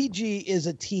 JTG is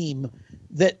a team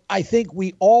that I think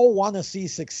we all want to see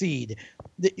succeed.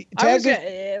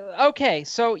 Okay,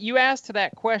 so you asked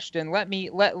that question.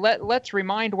 Let's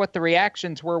remind what the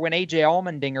reactions were when A.J.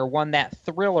 Allmendinger won that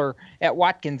thriller at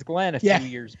Watkins Glen a few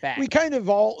years back. We kind of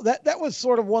all that was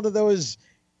sort of one of those,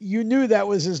 you knew that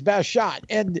was his best shot.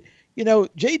 And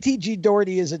JTG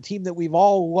Doherty is a team that we've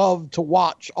all loved to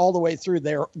watch all the way through.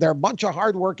 They're a bunch of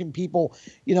hardworking people,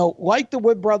 like the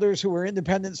Wood brothers who were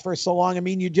independents for so long. I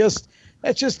mean,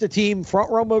 that's just a team.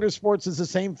 Front Row Motorsports is the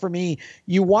same for me.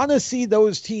 You want to see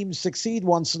those teams succeed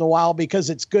once in a while because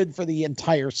it's good for the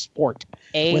entire sport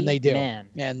when they do.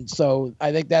 And so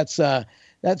I think that's going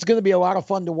to be a lot of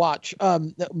fun to watch.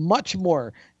 Much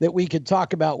more that we could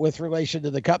talk about with relation to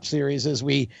the Cup Series as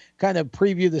we kind of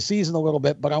preview the season a little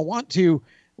bit. But I want to,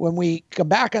 when we come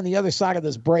back on the other side of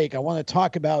this break, I want to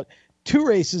talk about 2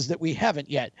 races that we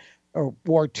haven't yet,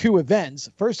 or 2 events.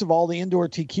 First of all, the indoor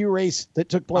TQ race that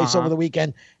took place over the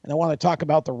weekend, and I want to talk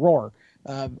about the Roar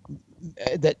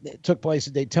that took place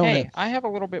at Daytona. Hey, I have a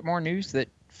little bit more news that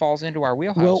falls into our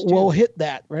wheelhouse. We'll hit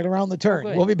that right around the turn.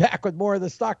 Good. We'll be back with more of the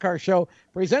Stock Car Show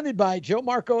presented by Joe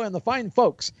Marco and the fine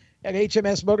folks at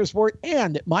HMS Motorsport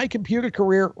and My Computer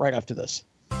Career right after this.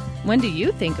 When do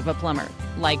you think of a plumber?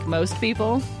 Like most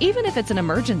people, even if it's an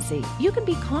emergency, you can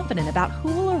be confident about who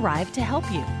will arrive to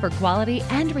help you. For quality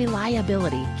and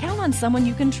reliability, count on someone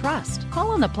you can trust. Call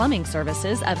on the plumbing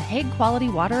services of Hague Quality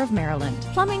Water of Maryland.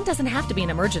 Plumbing doesn't have to be an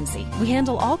emergency. We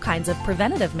handle all kinds of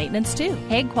preventative maintenance too.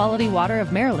 Hague Quality Water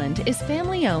of Maryland is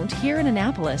family owned here in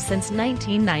Annapolis since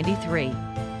 1993.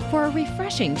 For a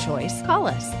refreshing choice, call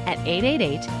us at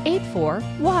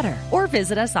 888-84-WATER or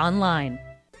visit us online.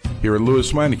 Here at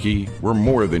Lewis Meineke, we're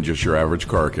more than just your average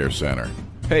car care center.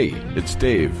 Hey, it's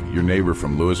Dave, your neighbor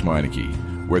from Lewis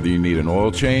Meineke. Whether you need an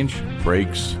oil change,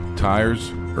 brakes,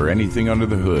 tires, or anything under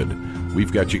the hood,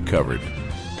 we've got you covered.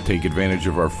 Take advantage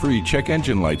of our free check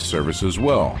engine light service as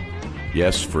well.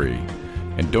 Yes, free.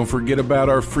 And don't forget about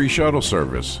our free shuttle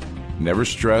service. Never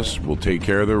stress, we'll take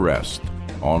care of the rest.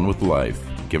 On with life.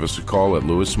 Give us a call at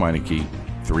Lewis Meineke,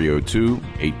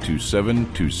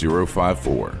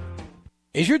 302-827-2054.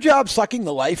 Is your job sucking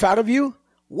the life out of you?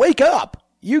 Wake up!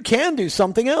 You can do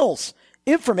something else.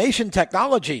 Information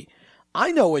technology.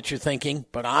 I know what you're thinking,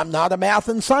 but I'm not a math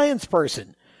and science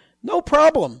person. No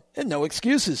problem, and no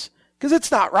excuses. Because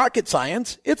it's not rocket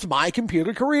science, it's My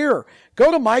Computer Career. Go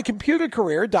to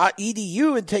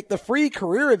mycomputercareer.edu and take the free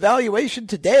career evaluation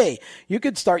today. You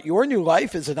can start your new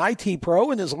life as an IT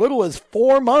pro in as little as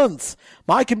 4 months.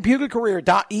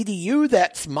 mycomputercareer.edu,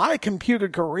 that's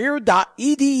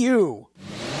mycomputercareer.edu.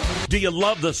 Do you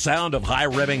love the sound of high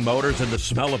revving motors and the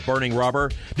smell of burning rubber?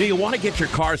 Do you want to get your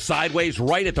car sideways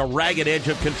right at the ragged edge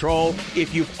of control?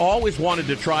 If you've always wanted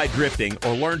to try drifting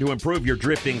or learn to improve your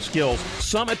drifting skills,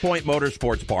 Summit Point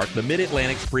Motorsports Park, the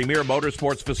Mid-Atlantic's premier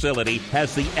motorsports facility,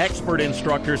 has the expert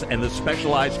instructors and the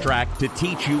specialized track to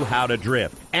teach you how to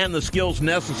drift and the skills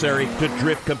necessary to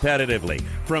drift competitively.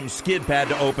 From skid pad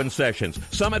to open sessions,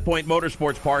 Summit Point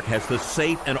Motorsports Park has the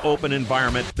safe and open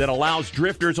environment that allows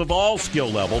drifters of all skill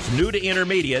levels, new to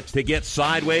intermediate, to get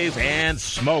sideways and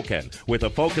smoking. With a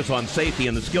focus on safety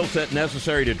and the skill set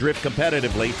necessary to drift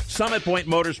competitively, Summit Point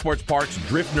Motorsports Park's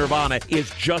Drift Nirvana is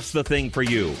just the thing for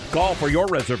you. Call for your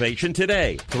reservation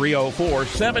today,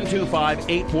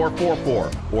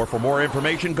 304-725-8444. Or for more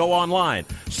information, go online,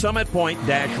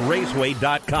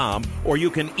 summitpoint-raceway.com, or you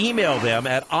can email them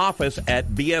at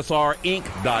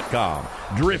office@bsrinc.com.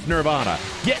 Drift Nirvana,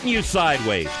 getting you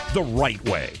sideways the right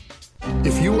way.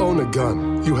 If you own a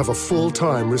gun, you have a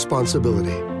full-time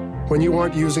responsibility. When you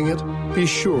aren't using it, be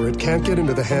sure it can't get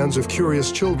into the hands of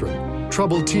curious children,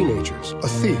 troubled teenagers, a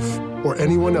thief, or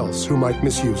anyone else who might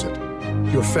misuse it.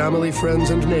 Your family, friends,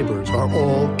 and neighbors are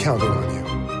all counting on you.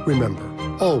 Remember,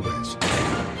 always,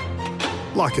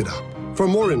 lock it up. For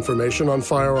more information on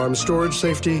firearm storage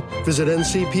safety, visit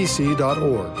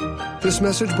ncpc.org. This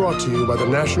message brought to you by the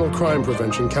National Crime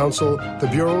Prevention Council, the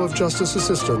Bureau of Justice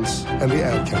Assistance, and the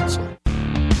Ad Council.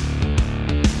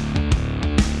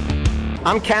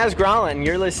 I'm Kaz Gralla, and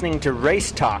you're listening to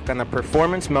Race Talk on the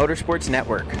Performance Motorsports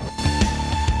Network.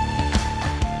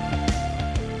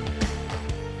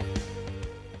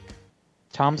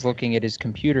 Tom's looking at his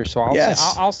computer, so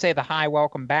I'll say the hi,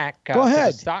 welcome back Go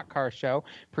ahead. to the Stock Car Show,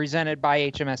 presented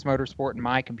by HMS Motorsport and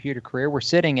My Computer Career. We're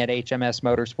sitting at HMS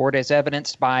Motorsport, as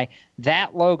evidenced by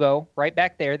that logo right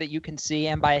back there that you can see,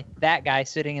 and by that guy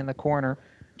sitting in the corner,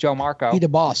 Joe Marco. He the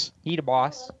boss. He the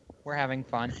boss. We're having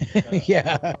fun.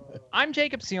 Yeah. I'm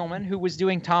Jacob Seelman, who was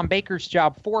doing Tom Baker's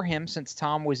job for him since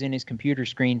Tom was in his computer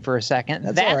screen for a second.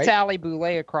 That's Alli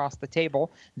Boulay across the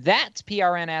table. That's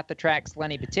PRN at the Track's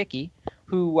Lenny Batycki,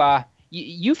 who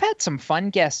you've had some fun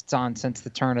guests on since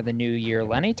the turn of the new year.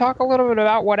 Lenny, talk a little bit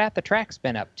about what At the Track's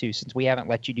been up to, since we haven't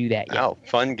let you do that yet. Oh,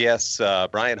 fun guests.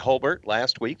 Brian Holbert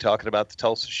last week talking about the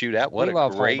Tulsa Shootout. What a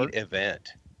great Holbert.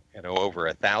 Event. Over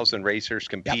 1,000 racers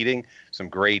competing, some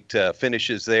great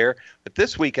finishes there. But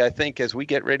this week, I think, as we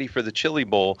get ready for the Chili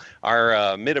Bowl,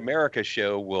 our Mid-America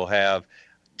show will have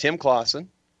Tim Clausen,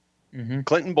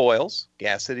 Clinton Boyles,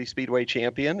 Gas City Speedway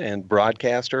champion and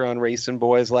broadcaster on Racing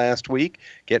Boys last week,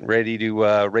 getting ready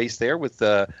to race there with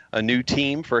a new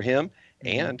team for him,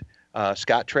 and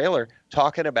Scott Traylor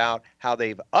talking about how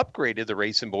they've upgraded the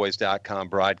RacingBoys.com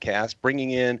broadcast,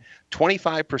 bringing in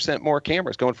 25% more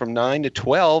cameras, going from 9 to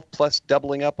 12, plus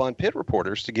doubling up on pit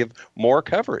reporters to give more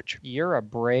coverage. You're a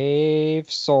brave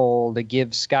soul to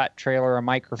give Scott Traylor a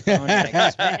microphone.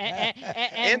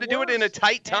 and to do it in a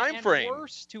tight time frame. And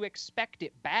worse, to expect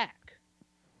it back.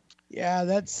 Yeah,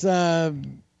 that's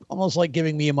almost like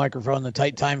giving me a microphone in a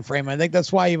tight time frame. I think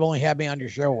that's why you've only had me on your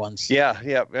show once. Yeah.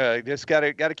 Just got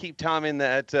to keep Tom in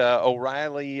that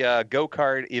O'Reilly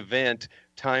go-kart event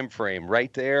time frame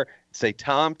right there. Say,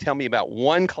 Tom, tell me about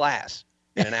one class.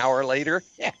 And an hour later,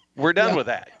 we're done with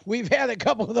that. We've had a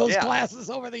couple of those classes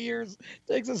over the years.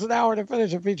 It takes us an hour to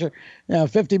finish a feature.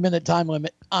 50-minute time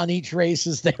limit on each race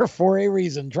is there for a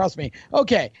reason. Trust me.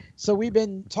 Okay, so we've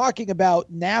been talking about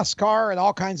NASCAR and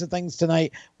all kinds of things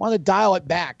tonight. I want to dial it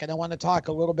back, and I want to talk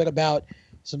a little bit about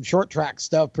some short track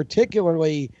stuff,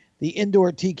 particularly the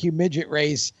indoor TQ midget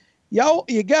race.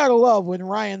 You got to love when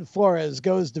Ryan Flores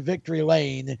goes to victory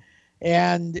lane.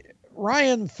 And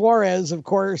Ryan Flores, of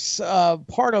course,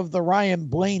 part of the Ryan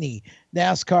Blaney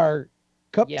NASCAR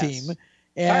Cup team.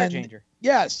 And tire changer.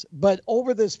 Yes, but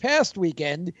over this past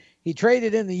weekend, he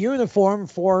traded in the uniform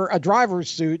for a driver's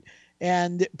suit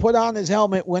and put on his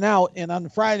helmet, went out, and on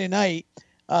Friday night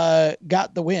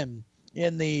got the win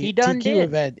in the TQ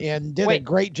event and did a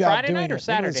great job Friday doing night or it.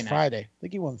 Saturday It was night? Friday. I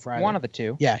think he won Friday. One of the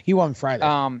two. Yeah, he won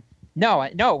Friday. No,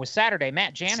 it was Saturday.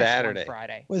 Matt Janish won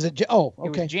Friday. Was it? Oh, okay.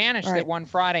 It was Janish that won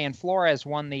Friday, and Flores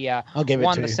won the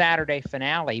Saturday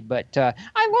finale. But I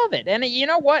love it. And you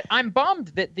know what? I'm bummed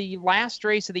that the last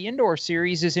race of the indoor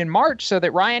series is in March, so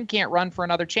that Ryan can't run for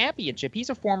another championship. He's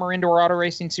a former indoor auto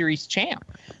racing series champ.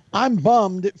 I'm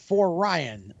bummed for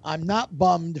Ryan. I'm not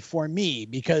bummed for me,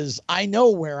 because I know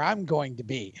where I'm going to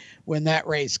be when that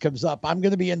race comes up. I'm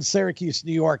going to be in Syracuse,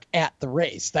 New York at the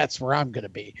race. That's where I'm going to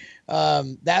be.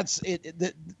 That's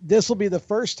it. This will be the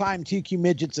first time TQ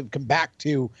Midgets have come back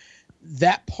to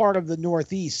that part of the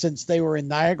Northeast, since they were in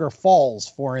Niagara Falls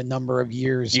for a number of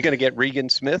years. You going to get Regan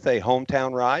Smith a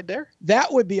hometown ride there?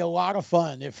 That would be a lot of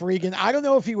fun if Regan. I don't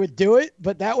know if he would do it,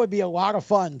 but that would be a lot of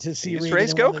fun to see. He's Regan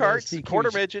race go-karts, quarter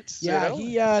midgets. Yeah,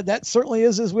 you know? That certainly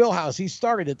is his wheelhouse. He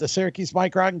started at the Syracuse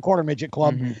Bike Ride and Quarter Midget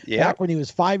Club back when he was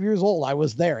 5 years old. I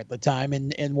was there at the time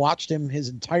and watched him his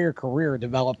entire career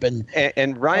develop.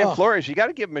 And Ryan Flores, you got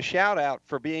to give him a shout out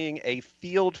for being a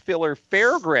field filler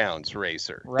fairgrounds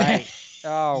racer. Right.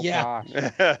 Oh, gosh.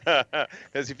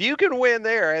 Because if you can win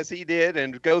there, as he did,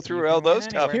 and go through all those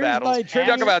tough battles,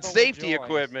 talk about safety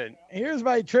equipment. Here's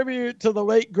my tribute to the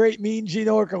late, great, mean Gene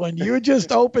Okerlund. You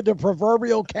just opened a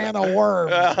proverbial can of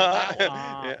worms.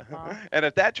 And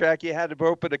at that track, you had to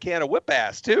open a can of whip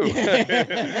ass, too.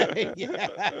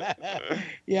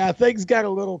 Yeah, things got a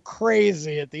little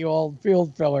crazy at the old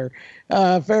field filler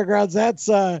fairgrounds. That's...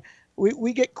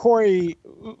 We get Corey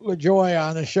LaJoy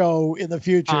on the show in the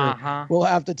future. We'll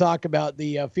have to talk about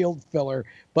the field filler.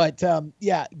 But,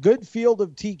 good field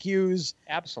of TQs.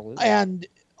 Absolutely. And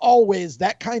always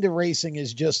that kind of racing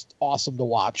is just awesome to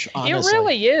watch, honestly. It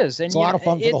really is. And it's a lot of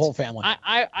fun for the whole family.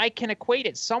 I can equate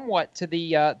it somewhat to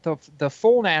the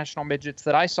full national midgets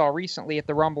that I saw recently at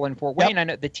the Rumble in Fort Wayne. I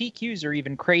know the TQs are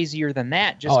even crazier than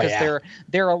that just because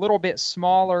they're a little bit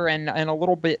smaller and a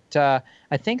little bit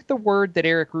I think the word that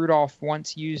Eric Rudolph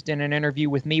once used in an interview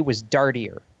with me was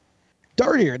dartier.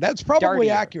 Dartier. That's probably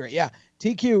accurate. Yeah.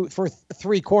 TQ for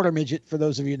 3/4 midget, for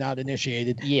those of you not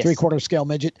initiated, 3/4 scale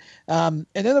midget. And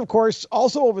then, of course,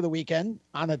 also over the weekend,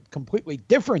 on a completely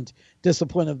different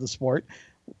discipline of the sport,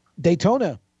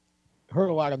 Daytona heard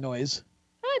a lot of noise.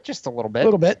 Just a little bit. A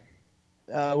little bit.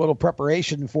 A little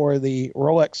preparation for the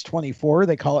Rolex 24.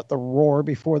 They call it the roar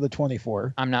before the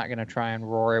 24. I'm not going to try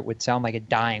and roar. It would sound like a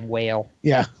dying whale.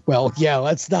 Yeah. Well, yeah,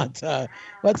 let's not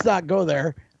go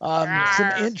there.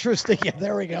 Some interesting. Yeah,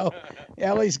 there we go.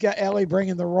 Allie's got Alli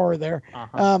bringing the roar there.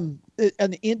 An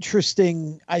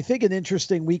interesting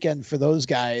weekend for those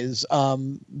guys.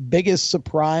 Biggest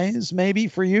surprise maybe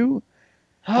for you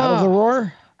out of the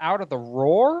roar? Out of the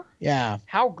roar? Yeah.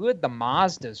 How good the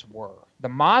Mazdas were. The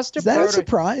Mazda. Is that a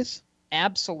surprise?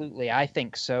 Absolutely, I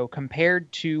think so.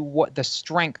 Compared to what the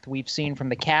strength we've seen from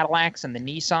the Cadillacs and the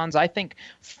Nissans, I think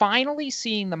finally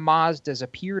seeing the Mazdas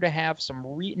appear to have some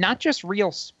not just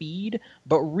real speed,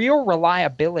 but real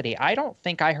reliability. I don't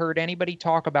think I heard anybody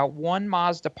talk about one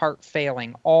Mazda part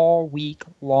failing all week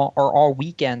long or all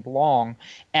weekend long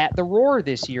at the Roar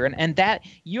this year. And that,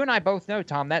 you and I both know,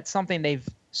 Tom, that's something they've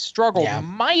struggled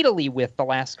mightily with the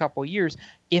last couple of years.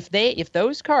 If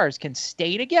those cars can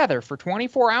stay together for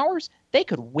 24 hours, they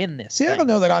could win this thing. I don't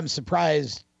know that I'm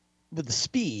surprised with the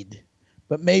speed,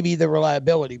 but maybe the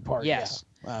reliability part. Yes.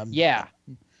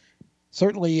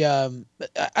 Certainly, I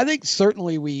think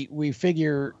certainly we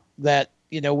figure that,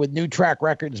 with new track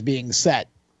records being set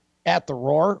at the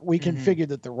Roar, we can figure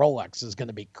that the Rolex is going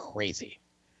to be crazy.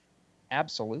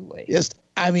 Absolutely.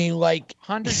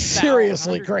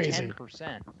 Seriously crazy.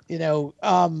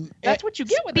 110%. That's what you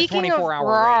get with the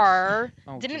 24-hour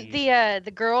race. Didn't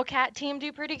the Girl Cat team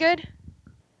do pretty good?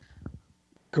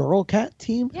 Girl Cat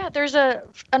team? Yeah, there's an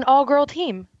all-girl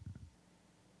team.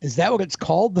 Is that what it's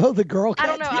called, though? The Girl Cat I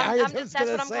don't know. team? That's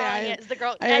what I'm calling it. Is the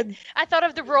girl? I thought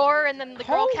of the Roar and then the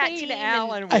Girl Cat team.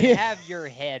 Allen would have your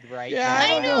head right now. I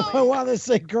don't know if I want to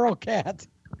say Girl Cat.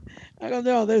 I don't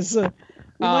know. There's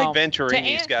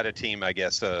Venturini's got a team, I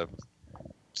guess.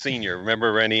 Senior,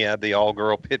 remember when he had the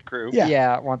all-girl pit crew?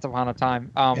 Yeah, once upon a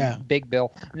time. Big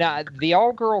Bill. Now, the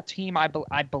all-girl team, I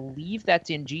believe that's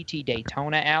in GT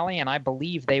Daytona, Alli, and I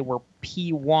believe they were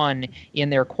P1 in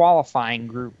their qualifying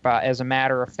group, as a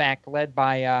matter of fact, led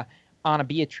by Anna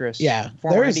Beatrice,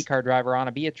 former IndyCar driver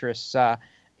Anna Beatrice,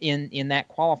 in that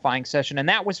qualifying session, and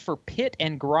that was for pit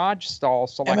and garage stall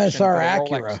selection MSR for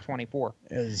the Acura Rolex 24.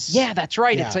 That's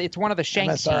right. Yeah. It's one of the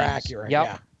Shank MSR teams.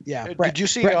 Acura. Yeah. Did you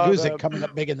see Brett Guzik coming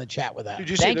up big in the chat with that? Did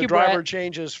you see the driver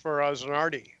changes for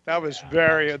Zanardi? That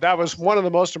was one of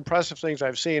the most impressive things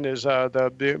I've seen is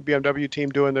the BMW team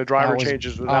doing the driver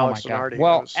changes with Alex Zanardi.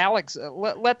 Well, Alex,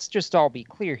 let's just all be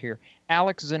clear here.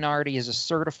 Alex Zanardi is a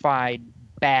certified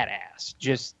badass,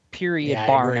 just period,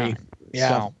 bar none.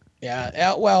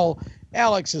 Yeah. Well,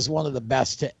 Alex is one of the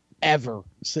best to ever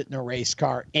sit in a race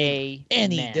car in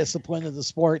any discipline of the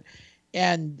sport.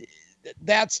 And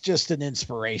that's just an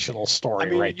inspirational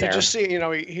story right there. You just see,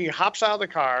 he hops out of the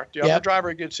car. The other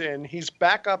driver gets in. He's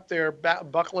back up there,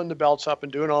 buckling the belts up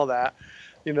and doing all that.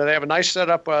 They have a nice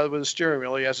setup with a steering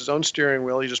wheel. He has his own steering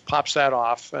wheel. He just pops that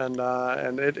off, and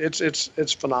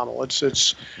it's phenomenal.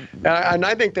 And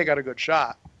I think they got a good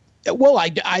shot. Well,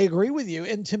 I agree with you.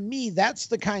 And to me, that's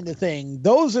the kind of thing.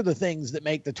 Those are the things that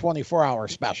make the 24-hour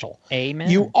special. Amen.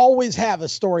 You always have a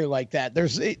story like that.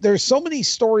 There's so many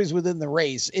stories within the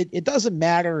race. It doesn't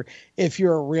matter if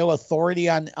you're a real authority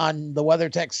on the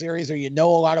WeatherTech series or you know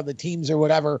a lot of the teams or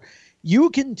whatever.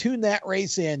 You can tune that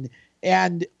race in,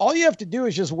 and all you have to do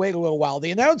is just wait a little while.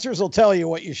 The announcers will tell you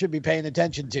what you should be paying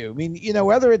attention to. I mean,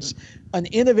 whether it's an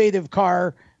innovative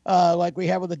car like we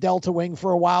have with the Delta Wing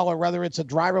for a while, or whether it's a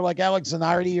driver like Alex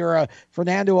Zanardi or a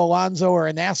Fernando Alonso or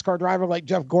a NASCAR driver like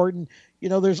Jeff Gordon,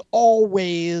 there's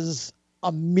always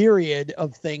a myriad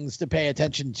of things to pay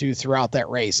attention to throughout that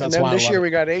race. That's and then why this year we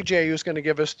got AJ, who's going to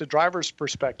give us the driver's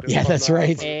perspective. Yeah, that's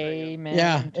right. Amen.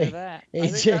 Yeah. To that.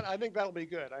 I think that'll be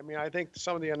good. I mean, I think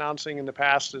some of the announcing in the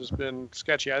past has been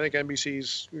sketchy. I think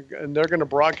NBC's, and they're going to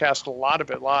broadcast a lot of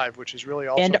it live, which is really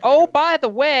awesome. And by the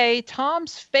way,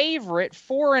 Tom's favorite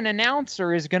foreign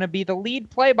announcer is going to be the lead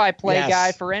play-by-play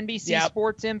guy for NBC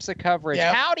Sports IMSA coverage.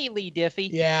 Yep. Howdy, Lee Diffie.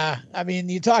 Yeah. I mean,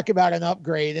 you talk about an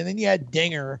upgrade, and then you had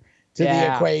Dinger to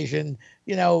the equation.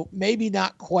 Maybe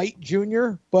not quite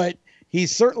junior, but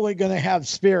he's certainly going to have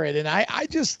spirit. And I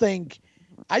just think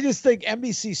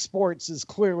NBC Sports is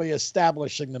clearly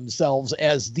establishing themselves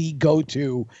as the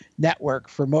go-to network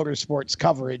for motorsports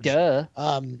coverage.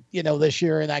 This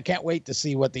year, and I can't wait to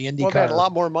see what the IndyCar. Well, they had a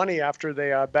lot more money after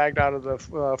they bagged out of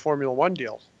the Formula One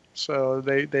deal. So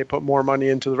they put more money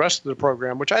into the rest of the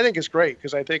program, which I think is great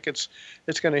because I think it's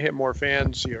going to hit more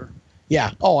fans here.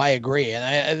 Yeah. Oh, I agree. And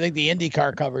I think the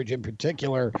IndyCar coverage in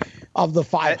particular of the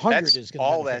 500 is going to be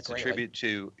all that's attributed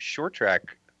to short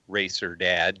track racer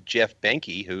dad, Jeff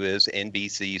Benke, who is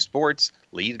NBC Sports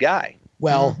lead guy.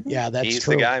 Well, yeah, that's He's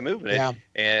true. the guy moving it. Yeah.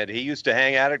 And he used to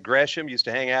hang out at Gresham, used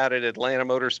to hang out at Atlanta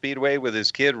Motor Speedway with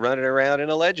his kid running around in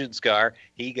a Legends car.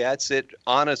 He gets it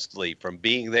honestly from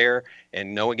being there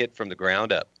and knowing it from the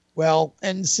ground up. Well,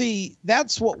 and see,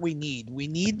 that's what we need. We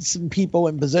need some people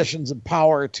in positions of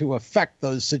power to affect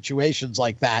those situations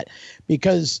like that,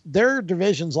 because there are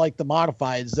divisions like the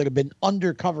modifieds that have been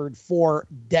undercovered for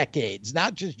decades,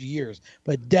 not just years,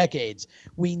 but decades.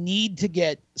 We need to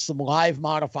get some live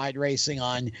modified racing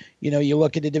on. You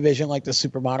look at a division like the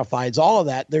super modifieds, all of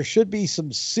that. There should be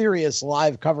some serious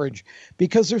live coverage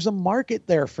because there's a market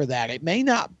there for that. It may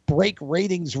not break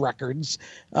ratings records,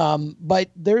 but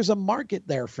there's a market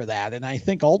there for that. And I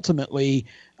think ultimately,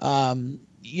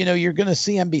 you're going to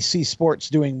see NBC Sports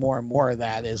doing more and more of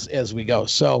that as we go.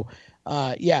 So,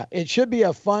 it should be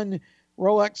a fun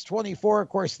Rolex 24. Of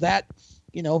course, that's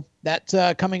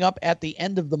coming up at the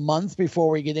end of the month before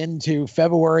we get into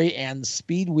February and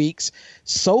Speed Weeks.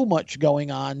 So much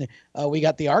going on. We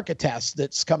got the ARCA test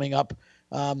that's coming up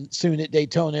soon at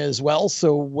Daytona as well.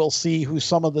 So we'll see who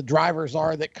some of the drivers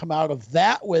are that come out of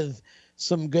that with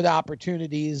some good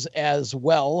opportunities as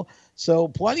well. So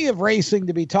plenty of racing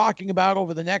to be talking about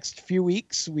over the next few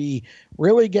weeks. We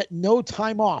really get no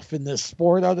time off in this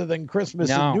sport other than Christmas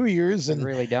and New Year's. And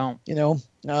really don't.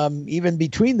 Even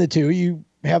between the two, you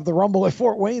have the Rumble at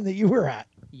Fort Wayne that you were at.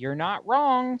 You're not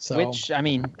wrong. So, which, I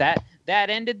mean, that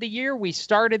ended the year. We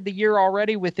started the year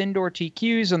already with indoor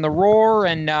TQs and the Roar,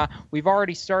 and we've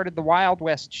already started the Wild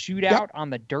West shootout on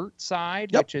the dirt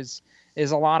side, which is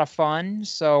a lot of fun.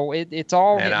 So it's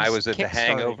all. And I was at the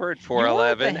Hangover at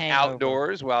 411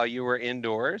 outdoors while you were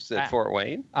indoors at Fort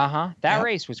Wayne. That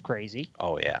race was crazy.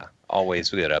 Oh yeah, always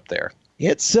good up there.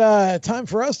 It's time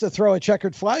for us to throw a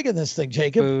checkered flag in this thing,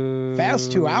 Jacob. Boo.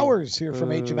 Fast 2 hours here from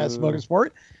HMS Motorsport.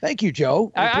 Thank you,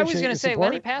 Joe. I was going to say,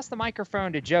 Lenny, pass the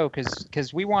microphone to Joe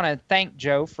because we want to thank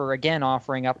Joe for, again,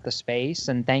 offering up the space,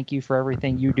 and thank you for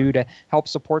everything you do to help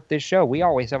support this show. We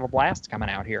always have a blast coming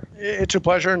out here. It's a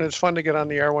pleasure, and it's fun to get on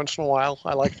the air once in a while.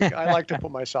 I like to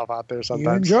put myself out there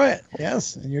sometimes. You enjoy it,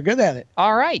 yes, and you're good at it.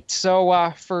 All right,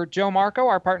 so for Joe Marco,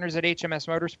 our partners at HMS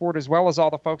Motorsport, as well as all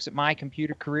the folks at My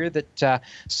Computer Career that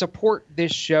support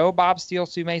this show, Bob Steele,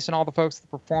 Sue Mason, all the folks at the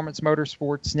Performance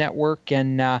Motorsports Network,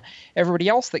 and everybody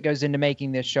else that goes into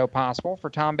making this show possible. For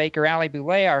Tom Baker, Alli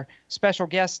Boulay, our special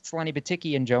guests, Lenny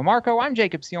Batycki and Joe Marco, I'm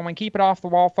Jacob Seelman. Keep it off the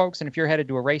wall, folks, and if you're headed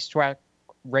to a racetrack,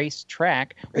 we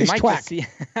might just see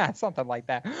something like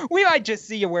that. We might just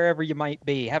see you wherever you might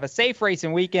be. Have a safe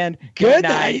racing weekend. Good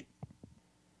night.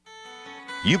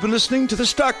 You've been listening to the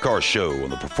Stock Car Show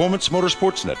on the Performance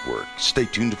Motorsports Network. Stay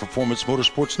tuned to Performance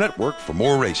Motorsports Network for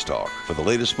more race talk. For the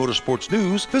latest motorsports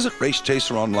news, visit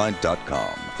RaceChaserOnline.com.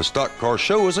 The Stock Car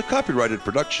Show is a copyrighted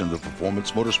production of the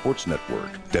Performance Motorsports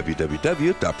Network.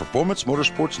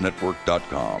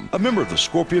 www.performancemotorsportsnetwork.com. A member of the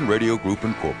Scorpion Radio Group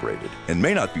Incorporated, and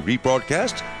may not be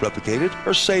rebroadcast, replicated,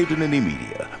 or saved in any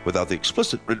media without the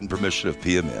explicit written permission of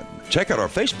PMN. Check out our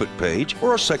Facebook page or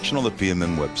our section on the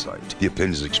PMN website. The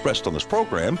opinions expressed on this program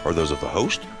program are those of the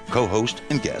host, co-host,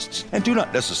 and guests, and do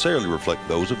not necessarily reflect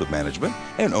those of the management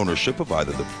and ownership of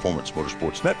either the Performance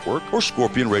Motorsports Network or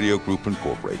Scorpion Radio Group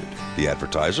Incorporated, the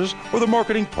advertisers, or the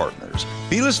marketing partners.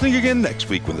 Be listening again next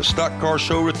week when the Stock Car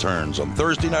Show returns on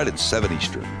Thursday night at 7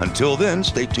 Eastern. Until then,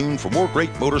 stay tuned for more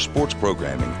great motorsports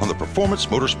programming on the Performance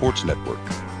Motorsports Network.